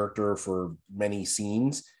active character for many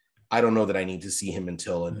scenes, I don't know that I need to see him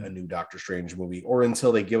until a new Doctor Strange movie or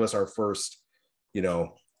until they give us our first,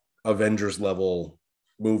 Avengers level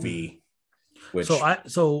movie. Which I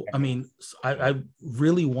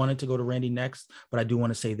really wanted to go to Randy next, but I do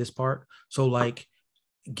want to say this part. So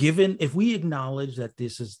given if we acknowledge that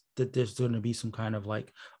there's going to be some kind of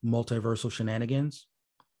multiversal shenanigans,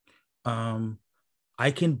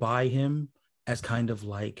 I can buy him as kind of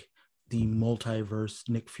the multiverse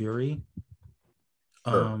Nick Fury.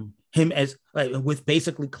 Him as with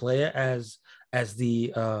basically Clea as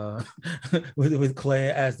the with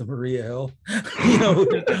Clea as the Maria Hill.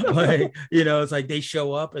 It's they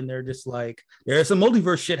show up and they're just there's some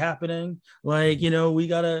multiverse shit happening. We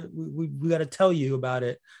gotta tell you about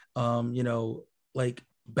it.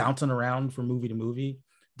 Bouncing around from movie to movie,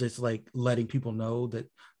 just letting people know that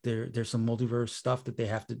there's some multiverse stuff that they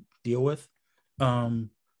have to deal with.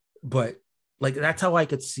 But that's how I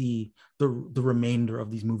could see the remainder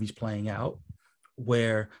of these movies playing out,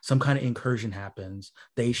 where some kind of incursion happens.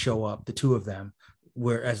 They show up, the two of them,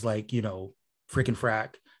 whereas freaking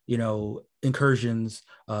frack, incursions.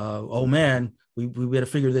 Oh man, we got to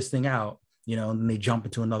figure this thing out, and then they jump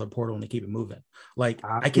into another portal and they keep it moving.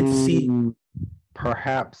 I can see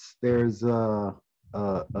perhaps there's a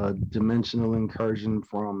dimensional incursion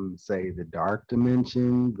from, say, the dark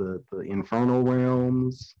dimension, the infernal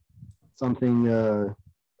realms, something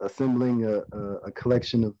assembling a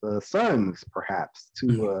collection of suns, perhaps,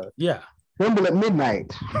 to assemble at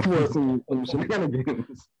midnight for some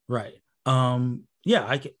shenanigans. Right.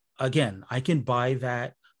 I can buy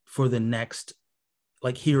that for the next,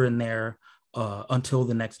 here and there, until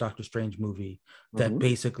the next Doctor Strange movie. That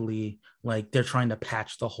basically, they're trying to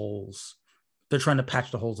patch the holes. They're trying to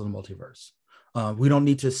patch the holes in the multiverse. We don't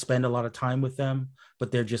need to spend a lot of time with them,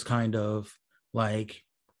 but they're just kind of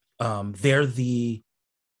they're the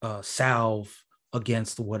salve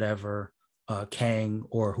against whatever Kang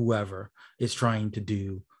or whoever is trying to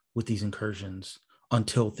do with these incursions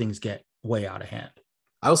until things get way out of hand.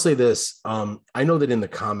 I'll say this. I know that in the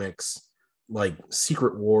comics,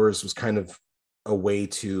 Secret Wars was kind of a way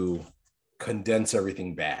to condense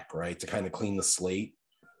everything back, right? To kind of clean the slate,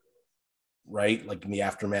 right? In the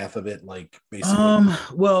aftermath of it, basically.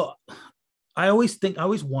 Well, I always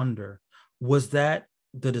wonder, was that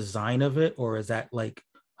the design of it, or is that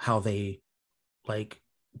how they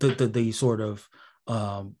the sort of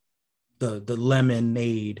the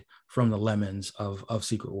lemonade from the lemons of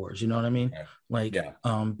Secret Wars. You know what I mean? Yeah. Like, Yeah.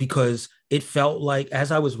 Because it felt like,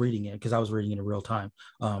 as I was reading it, because I was reading it in real time,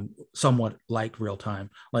 somewhat like real time,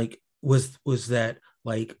 like was that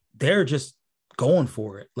like they're just going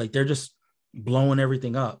for it, like they're just blowing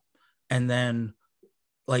everything up, and then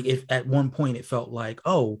like if at one point it felt like,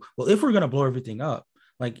 oh well, if we're gonna blow everything up,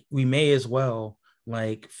 like we may as well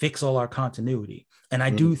like fix all our continuity. And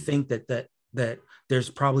I do think that there's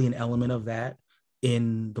probably an element of that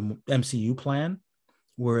in the MCU plan,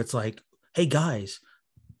 where it's like, hey guys,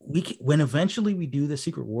 when eventually we do the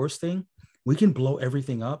Secret Wars thing, we can blow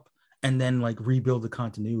everything up and then like rebuild the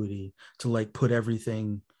continuity to like put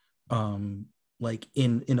everything like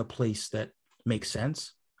in a place that makes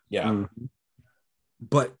sense. Yeah.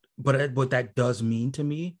 But what that does mean to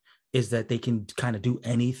me is that they can kind of do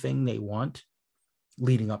anything they want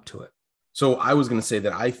leading up to it. So I was going to say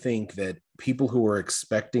that I think that people who are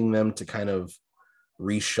expecting them to kind of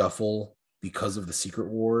reshuffle because of the Secret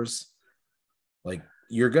Wars, like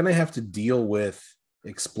you're going to have to deal with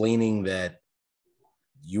explaining that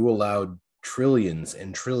you allowed trillions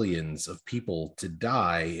and trillions of people to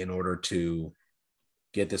die in order to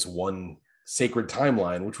get this one sacred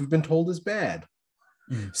timeline, which we've been told is bad.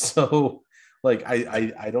 So like,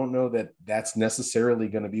 I don't know that that's necessarily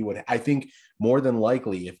going to be what I think. More than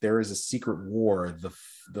likely, if there is a secret war,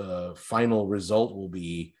 the final result will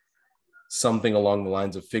be something along the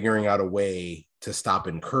lines of figuring out a way to stop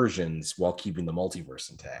incursions while keeping the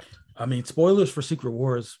multiverse intact. I mean, spoilers for Secret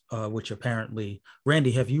Wars, which apparently,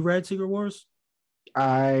 Randy, have you read Secret Wars?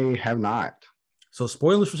 I have not. So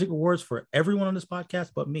spoilers for Secret Wars for everyone on this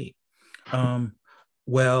podcast but me.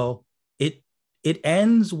 Well, it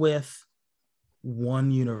ends with one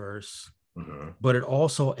universe, but it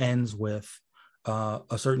also ends with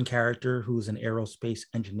a certain character who's an aerospace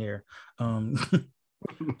engineer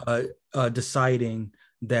deciding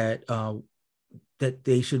that that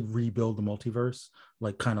they should rebuild the multiverse,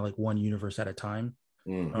 like kind of like one universe at a time.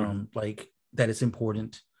 Like that it's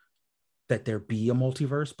important that there be a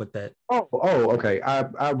multiverse, but that okay.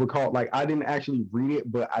 I recall, like I didn't actually read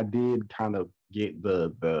it, but I did kind of get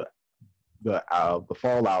the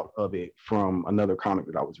fallout of it from another comic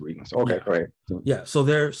that I was reading. So okay, go ahead. Yeah.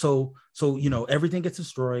 So everything gets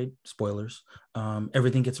destroyed. Spoilers.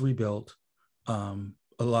 Everything gets rebuilt. A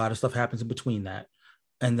lot of stuff happens in between that,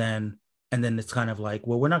 and then it's kind of like,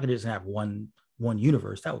 well, we're not going to just have one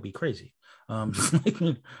universe. That would be crazy.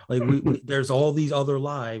 We there's all these other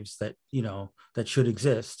lives that that should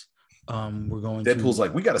exist. We're going. Deadpool's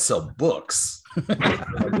like, we got to sell books.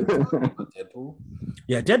 Deadpool.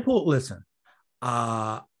 Yeah, Deadpool. Listen.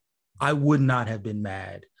 I would not have been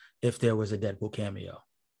mad if there was a Deadpool cameo.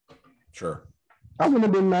 Sure. I wouldn't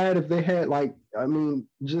have been mad if they had, like, I mean,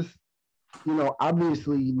 just,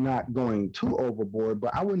 obviously not going too overboard,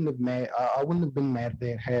 but I wouldn't have been mad if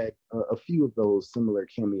they had a few of those similar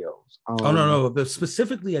cameos. No, but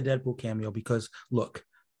specifically a Deadpool cameo, because look,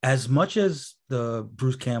 as much as the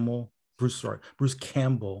Bruce Campbell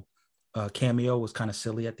cameo was kind of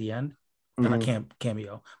silly at the end. Not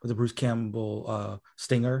cameo, but the Bruce Campbell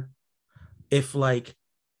stinger. If like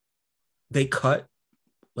they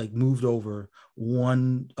moved over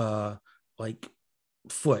one like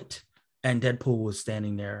foot, and Deadpool was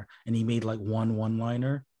standing there, and he made like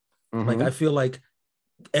one-liner, like I feel like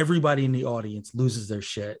everybody in the audience loses their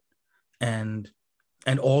shit, and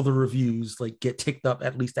all the reviews like get ticked up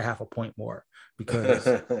at least a half a point more because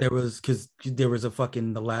there was a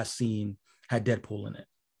fucking, the last scene had Deadpool in it.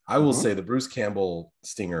 I will say the Bruce Campbell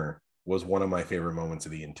stinger was one of my favorite moments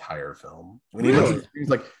of the entire film. When he looks, he's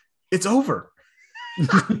like, it's over.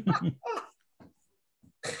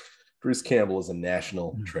 Bruce Campbell is a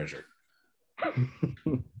national treasure.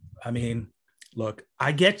 I mean, look,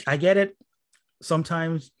 I get it.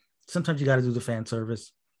 Sometimes you got to do the fan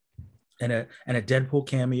service, and a Deadpool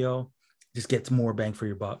cameo just gets more bang for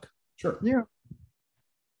your buck. Sure. Yeah.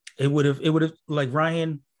 It would have like,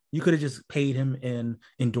 Ryan, you could have just paid him in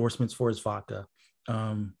endorsements for his vodka,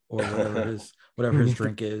 or whatever his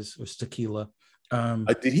drink is, or tequila.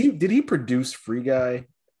 Did he produce Free Guy?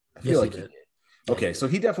 I feel like he did. Okay, so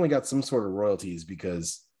he definitely got some sort of royalties,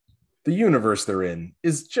 because the universe they're in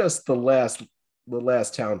is just the last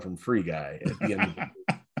town from Free Guy at the end.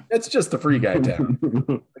 It's just the Free Guy town.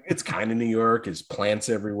 It's kind of New York. There's plants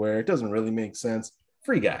everywhere. It doesn't really make sense.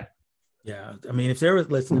 Free Guy. Yeah, I mean, if there was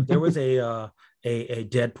a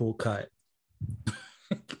Deadpool cut.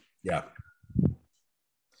 Yeah.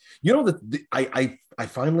 I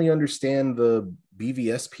finally understand the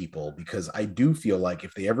BVS people, because I do feel like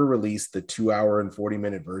if they ever release the 2 hour and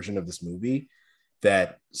 40-minute version of this movie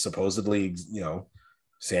that supposedly,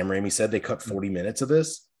 Sam Raimi said they cut 40 minutes of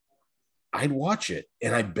this, I'd watch it,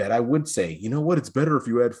 and I bet I would say, you know what, it's better if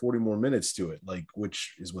you add 40 more minutes to it, like,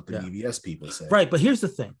 which is what the BVS people say. Right, but here's the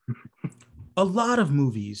thing. A lot of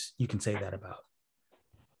movies you can say that about.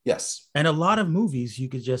 Yes. And a lot of movies you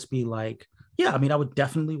could just be like, yeah, I mean, I would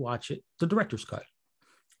definitely watch it, the director's cut.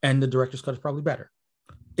 And the director's cut is probably better.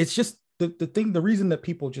 It's just the reason that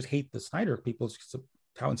people just hate the Snyder people is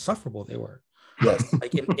how insufferable they were. Yes.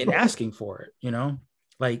 Like in asking for it, you know?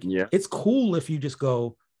 Like, it's cool if you just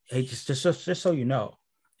go, hey, just so you know,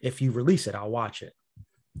 if you release it, I'll watch it,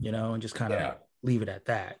 you know, and just kind of leave it at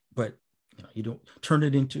that. But you know, you don't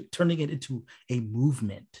turning it into a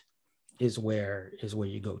movement is where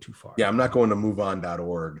you go too far. Yeah, I'm not going to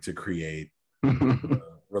moveon.org to create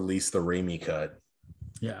release the Raimi cut.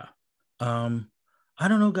 Yeah. I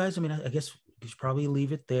don't know, guys. I mean, I guess we should probably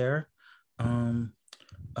leave it there.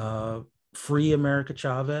 Free America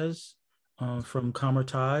Chavez from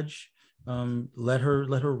Kamertaj. Let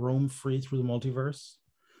her roam free through the multiverse.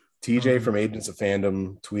 TJ from Agents of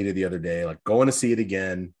Fandom tweeted the other day, like, going to see it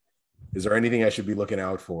again. Is there anything I should be looking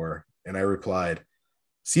out for? And I replied,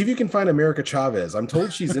 see if you can find America Chavez. I'm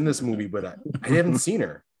told she's in this movie, but I haven't seen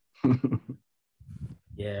her.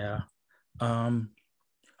 Yeah.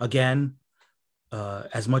 Again,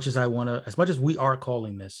 as much as we are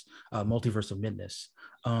calling this Multiverse of Midness,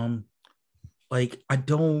 like I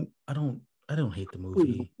don't hate the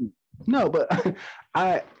movie. No, but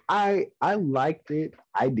I liked it.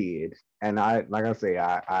 I did, and I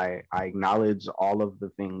acknowledge all of the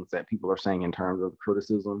things that people are saying in terms of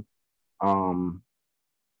criticism.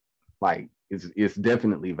 Like it's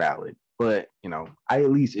definitely valid, but you know, I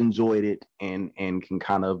at least enjoyed it and can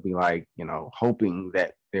kind of be like, you know, hoping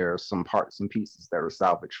that there are some parts and pieces that are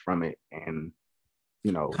salvaged from it, and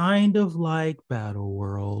you know, kind of like Battle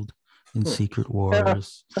World in Secret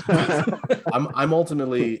Wars. I'm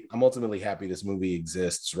ultimately happy this movie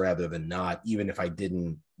exists rather than not, even if I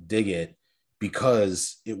didn't dig it,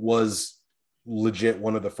 because it was legit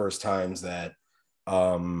one of the first times that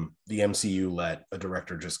the MCU let a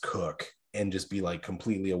director just cook and just be like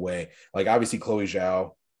completely away. Like obviously Chloe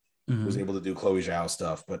Zhao was able to do Chloe Zhao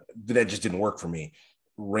stuff, but that just didn't work for me.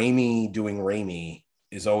 Raimi doing Raimi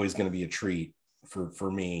is always going to be a treat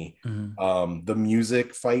for me. The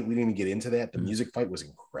music fight, we didn't even get into that. The music fight was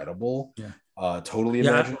incredible. Totally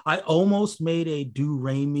imagine. I almost made a Do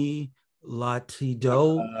Raimi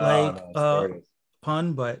Latido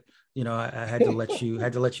pun, but you know, I had to let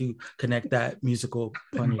you connect that musical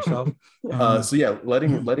pun yourself. So yeah,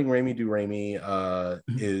 letting Raimi do Raimi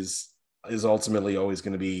is ultimately always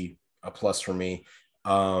going to be a plus for me.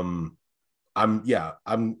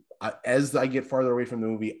 As I get farther away from the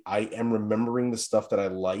movie, I am remembering the stuff that I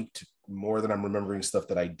liked more than I'm remembering stuff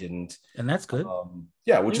that I didn't, and that's good.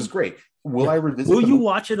 Which is great. I revisit? Will you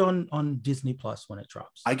watch it on Disney Plus when it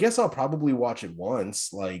drops? I guess I'll probably watch it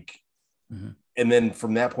once, like, and then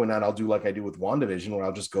from that point on, I'll do like I do with WandaVision, where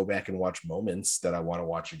I'll just go back and watch moments that I want to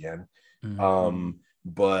watch again.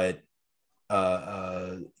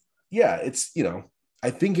 It's, you know,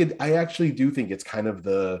 I actually do think it's kind of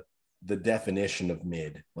the definition of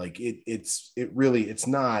mid. Like it's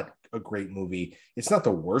not a great movie. It's not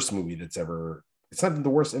the worst movie it's not the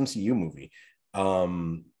worst MCU movie.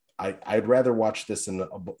 I'd rather watch this in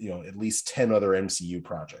at least 10 other MCU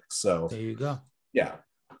projects. So there you go. Yeah.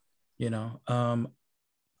 You know,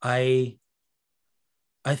 I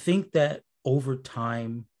think that over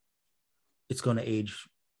time it's going to age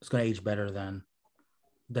better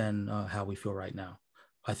than how we feel right now.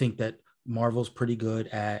 I think that Marvel's pretty good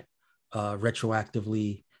at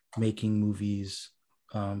retroactively making movies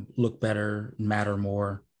look better, matter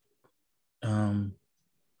more.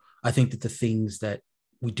 I think that the things that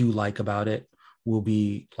we do like about it will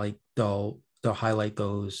be like they'll highlight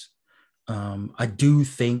those. I do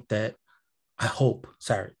think that I hope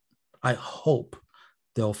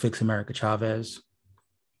they'll fix America Chavez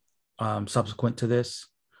subsequent to this,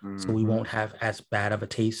 so we won't have as bad of a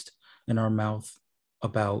taste in our mouth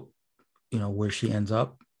about where she ends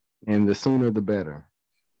up. And the sooner the better.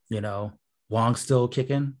 Wong's still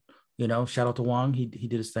kicking. Shout out to Wong. He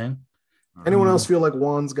did his thing. Anyone else feel like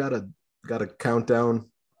Wong's got a countdown?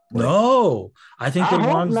 No, I think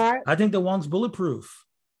that Wong's bulletproof.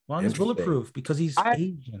 Wong is bulletproof because he's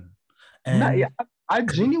Asian. And I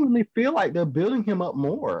genuinely feel like they're building him up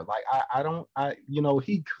more. Like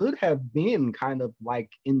he could have been kind of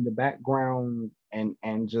like in the background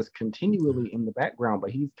and just continually in the background,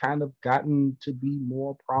 but he's kind of gotten to be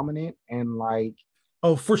more prominent and like.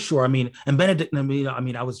 Oh, for sure. I mean, and Benedict,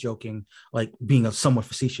 I was joking, like being somewhat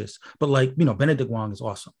facetious, but like, Benedict Wong is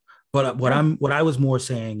awesome. But what I was more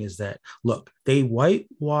saying is that, look, they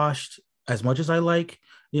whitewashed as much as I like,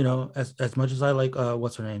 as much as I like,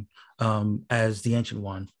 what's her name, as the Ancient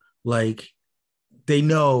One, like they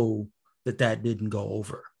know that didn't go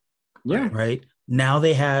over. Yeah. Right now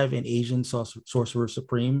they have an Asian sorcerer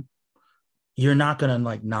supreme. You're not gonna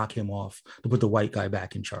like knock him off to put the white guy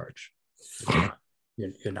back in charge.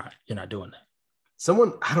 You're not doing that.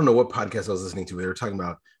 Someone, I don't know what podcast I was listening to. They were talking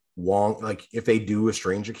about Wong, like if they do a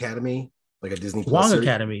Strange Academy, like a Disney Plus Wong series,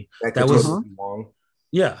 Academy. that was Wong.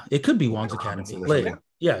 Yeah, it could be Wong's Academy. Like,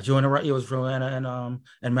 yeah, Joanna. It was Joanna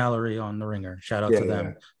and Mallory on The Ringer. Shout out to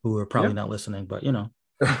them who are probably not listening, but you know.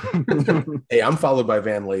 Hey, I'm followed by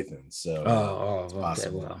Van Lathan, so okay,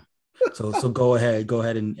 well. So go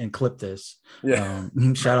ahead and clip this. Yeah.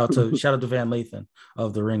 Shout out to Van Lathan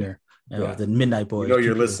of The Ringer, of the Midnight Boys. You know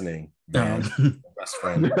you're listening, Van, best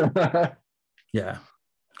friend. Yeah,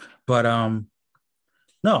 but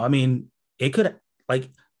no, I mean it could,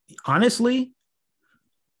 like, honestly,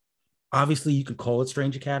 obviously you could call it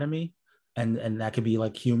Strange Academy, and that could be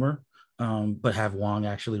like humor, but have Wong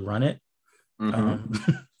actually run it.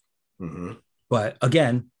 But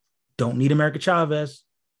again, don't need America Chavez.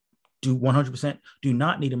 Do 100% do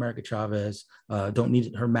not need America Chavez. Don't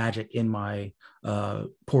need her magic in my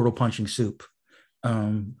portal punching soup.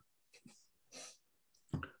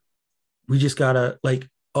 We just gotta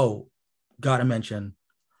gotta mention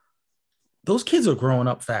those kids are growing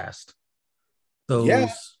up fast. We're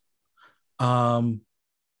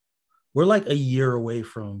like a year away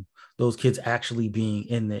from those kids actually being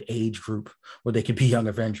in the age group where they could be young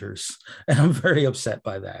Avengers. And I'm very upset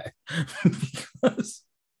by that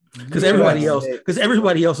because everybody else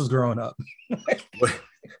is growing up.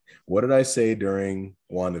 What did I say during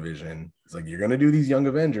WandaVision? It's like, you're going to do these young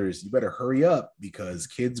Avengers. You better hurry up because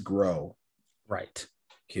kids grow. Right.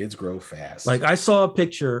 Kids grow fast. Like I saw a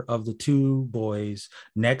picture of the two boys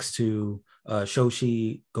next to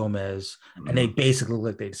Shoshi Gomez, and they basically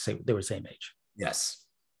looked they were the same age. Yes.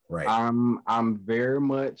 Right. I'm very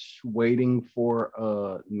much waiting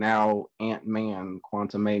for now Ant-Man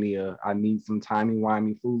Quantumania. I need some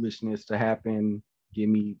timey-wimey foolishness to happen. Give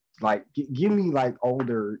me like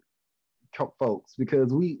older folks, because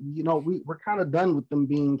we're kind of done with them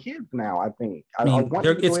being kids now. I think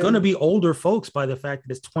it's going to be older folks by the fact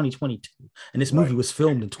that it's 2022 and this movie was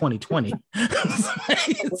filmed in 2020.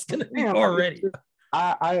 It's going to be already.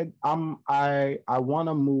 I want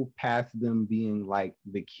to move past them being like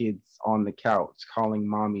the kids on the couch calling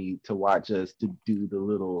mommy to watch us to do the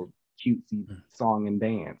little cutesy song and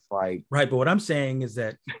dance. Like, right, but what I'm saying is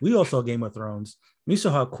that we all saw Game of Thrones. We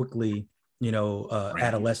saw how quickly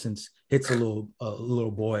adolescence hits a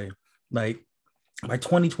little boy. Like by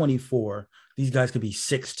 2024, these guys could be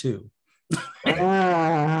 6'2".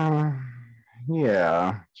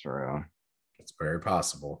 Yeah, true. It's very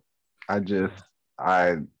possible. I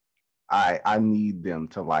need them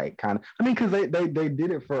to like kind of, I mean, because they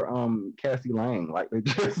did it for Cassie Lang. Like they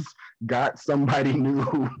just got somebody new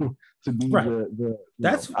to be the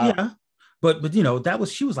that's know, but that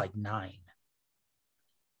was, she was like 9.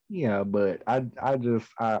 Yeah, but I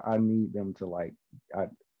need them to like,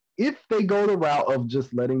 if they go the route of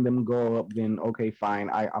just letting them grow up, then okay, fine.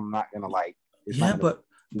 I'm not gonna like. But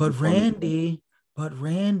Randy,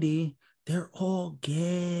 they're all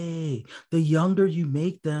gay. The younger you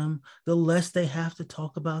make them, the less they have to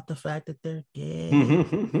talk about the fact that they're gay.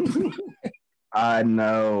 I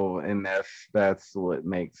know, and that's what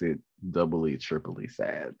makes it doubly, triply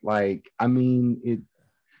sad. Like, I mean,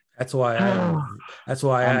 That's why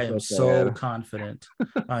I am so confident.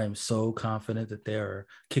 I am so confident that they're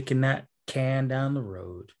kicking that can down the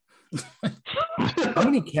road. How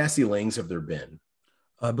many Cassie Langs have there been?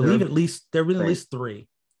 I believe there have been at least 3.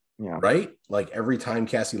 Yeah. Right? Like every time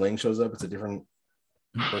Cassie Lang shows up, it's a different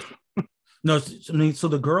person. No, I mean, so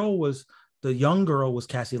the young girl was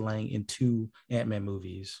Cassie Lang in 2 Ant-Man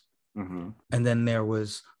movies. And then there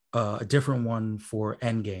was a different one for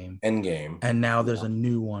Endgame. And now there's a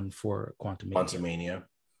new one for Quantumania.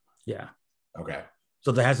 Yeah. Okay.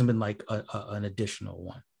 So there hasn't been like an additional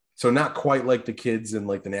one. So not quite like the kids in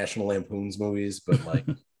like the National Lampoon's movies, but like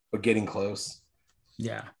but getting close.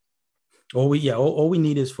 Yeah. All we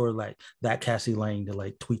need is for like that Cassie Lang to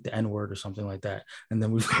like tweet the N-word or something like that. And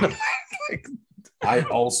then we I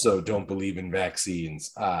also don't believe in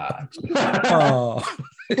vaccines. Oh.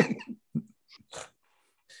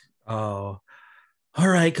 Oh. All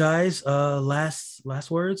right, guys. Last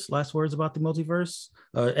words about the multiverse.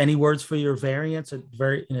 Any words for your variants in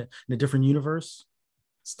a different universe?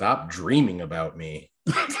 Stop dreaming about me.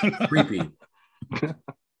 Creepy.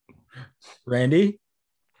 Randy?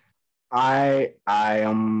 I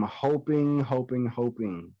am hoping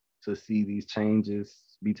to see these changes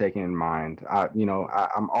be taken in mind.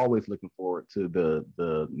 I'm always looking forward to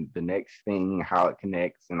the next thing, how it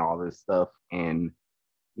connects and all this stuff. And,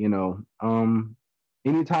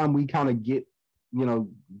 anytime we kind of get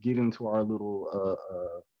into our little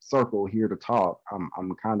circle here to talk,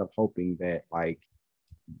 I'm kind of hoping that like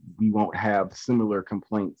we won't have similar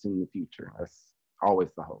complaints in the future. That's always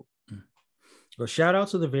the hope. Well, shout out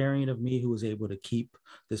to the variant of me who was able to keep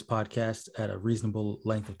this podcast at a reasonable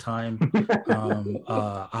length of time.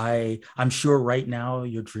 I'm sure right now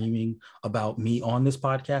you're dreaming about me on this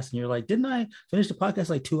podcast, and you're like, "Didn't I finish the podcast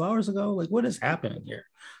like 2 hours ago? Like, what is happening here?"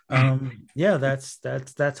 Yeah, that's how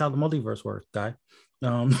the multiverse works, guy.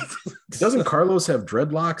 Doesn't Carlos have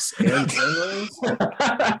dreadlocks and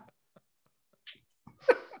dreadlocks?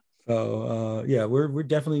 So yeah, we're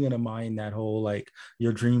definitely gonna mine that whole like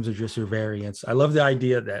your dreams are just your variants. I love the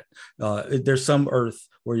idea that there's some Earth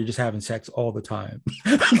where you're just having sex all the time.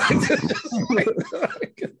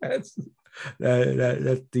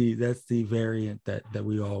 that's the variant that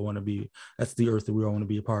we all want to be. That's the Earth that we all want to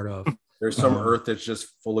be a part of. There's some Earth that's just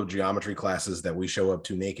full of geometry classes that we show up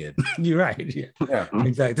to naked. You're right. Yeah.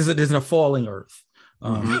 Exactly. There's a falling Earth.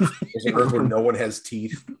 There's an Earth where no one has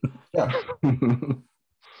teeth. Yeah.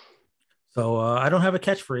 So I don't have a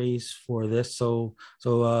catchphrase for this, so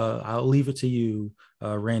I'll leave it to you,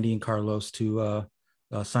 Randy and Carlos, to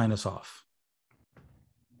sign us off.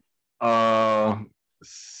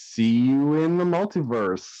 See you in the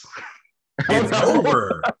multiverse. It's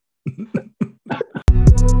over.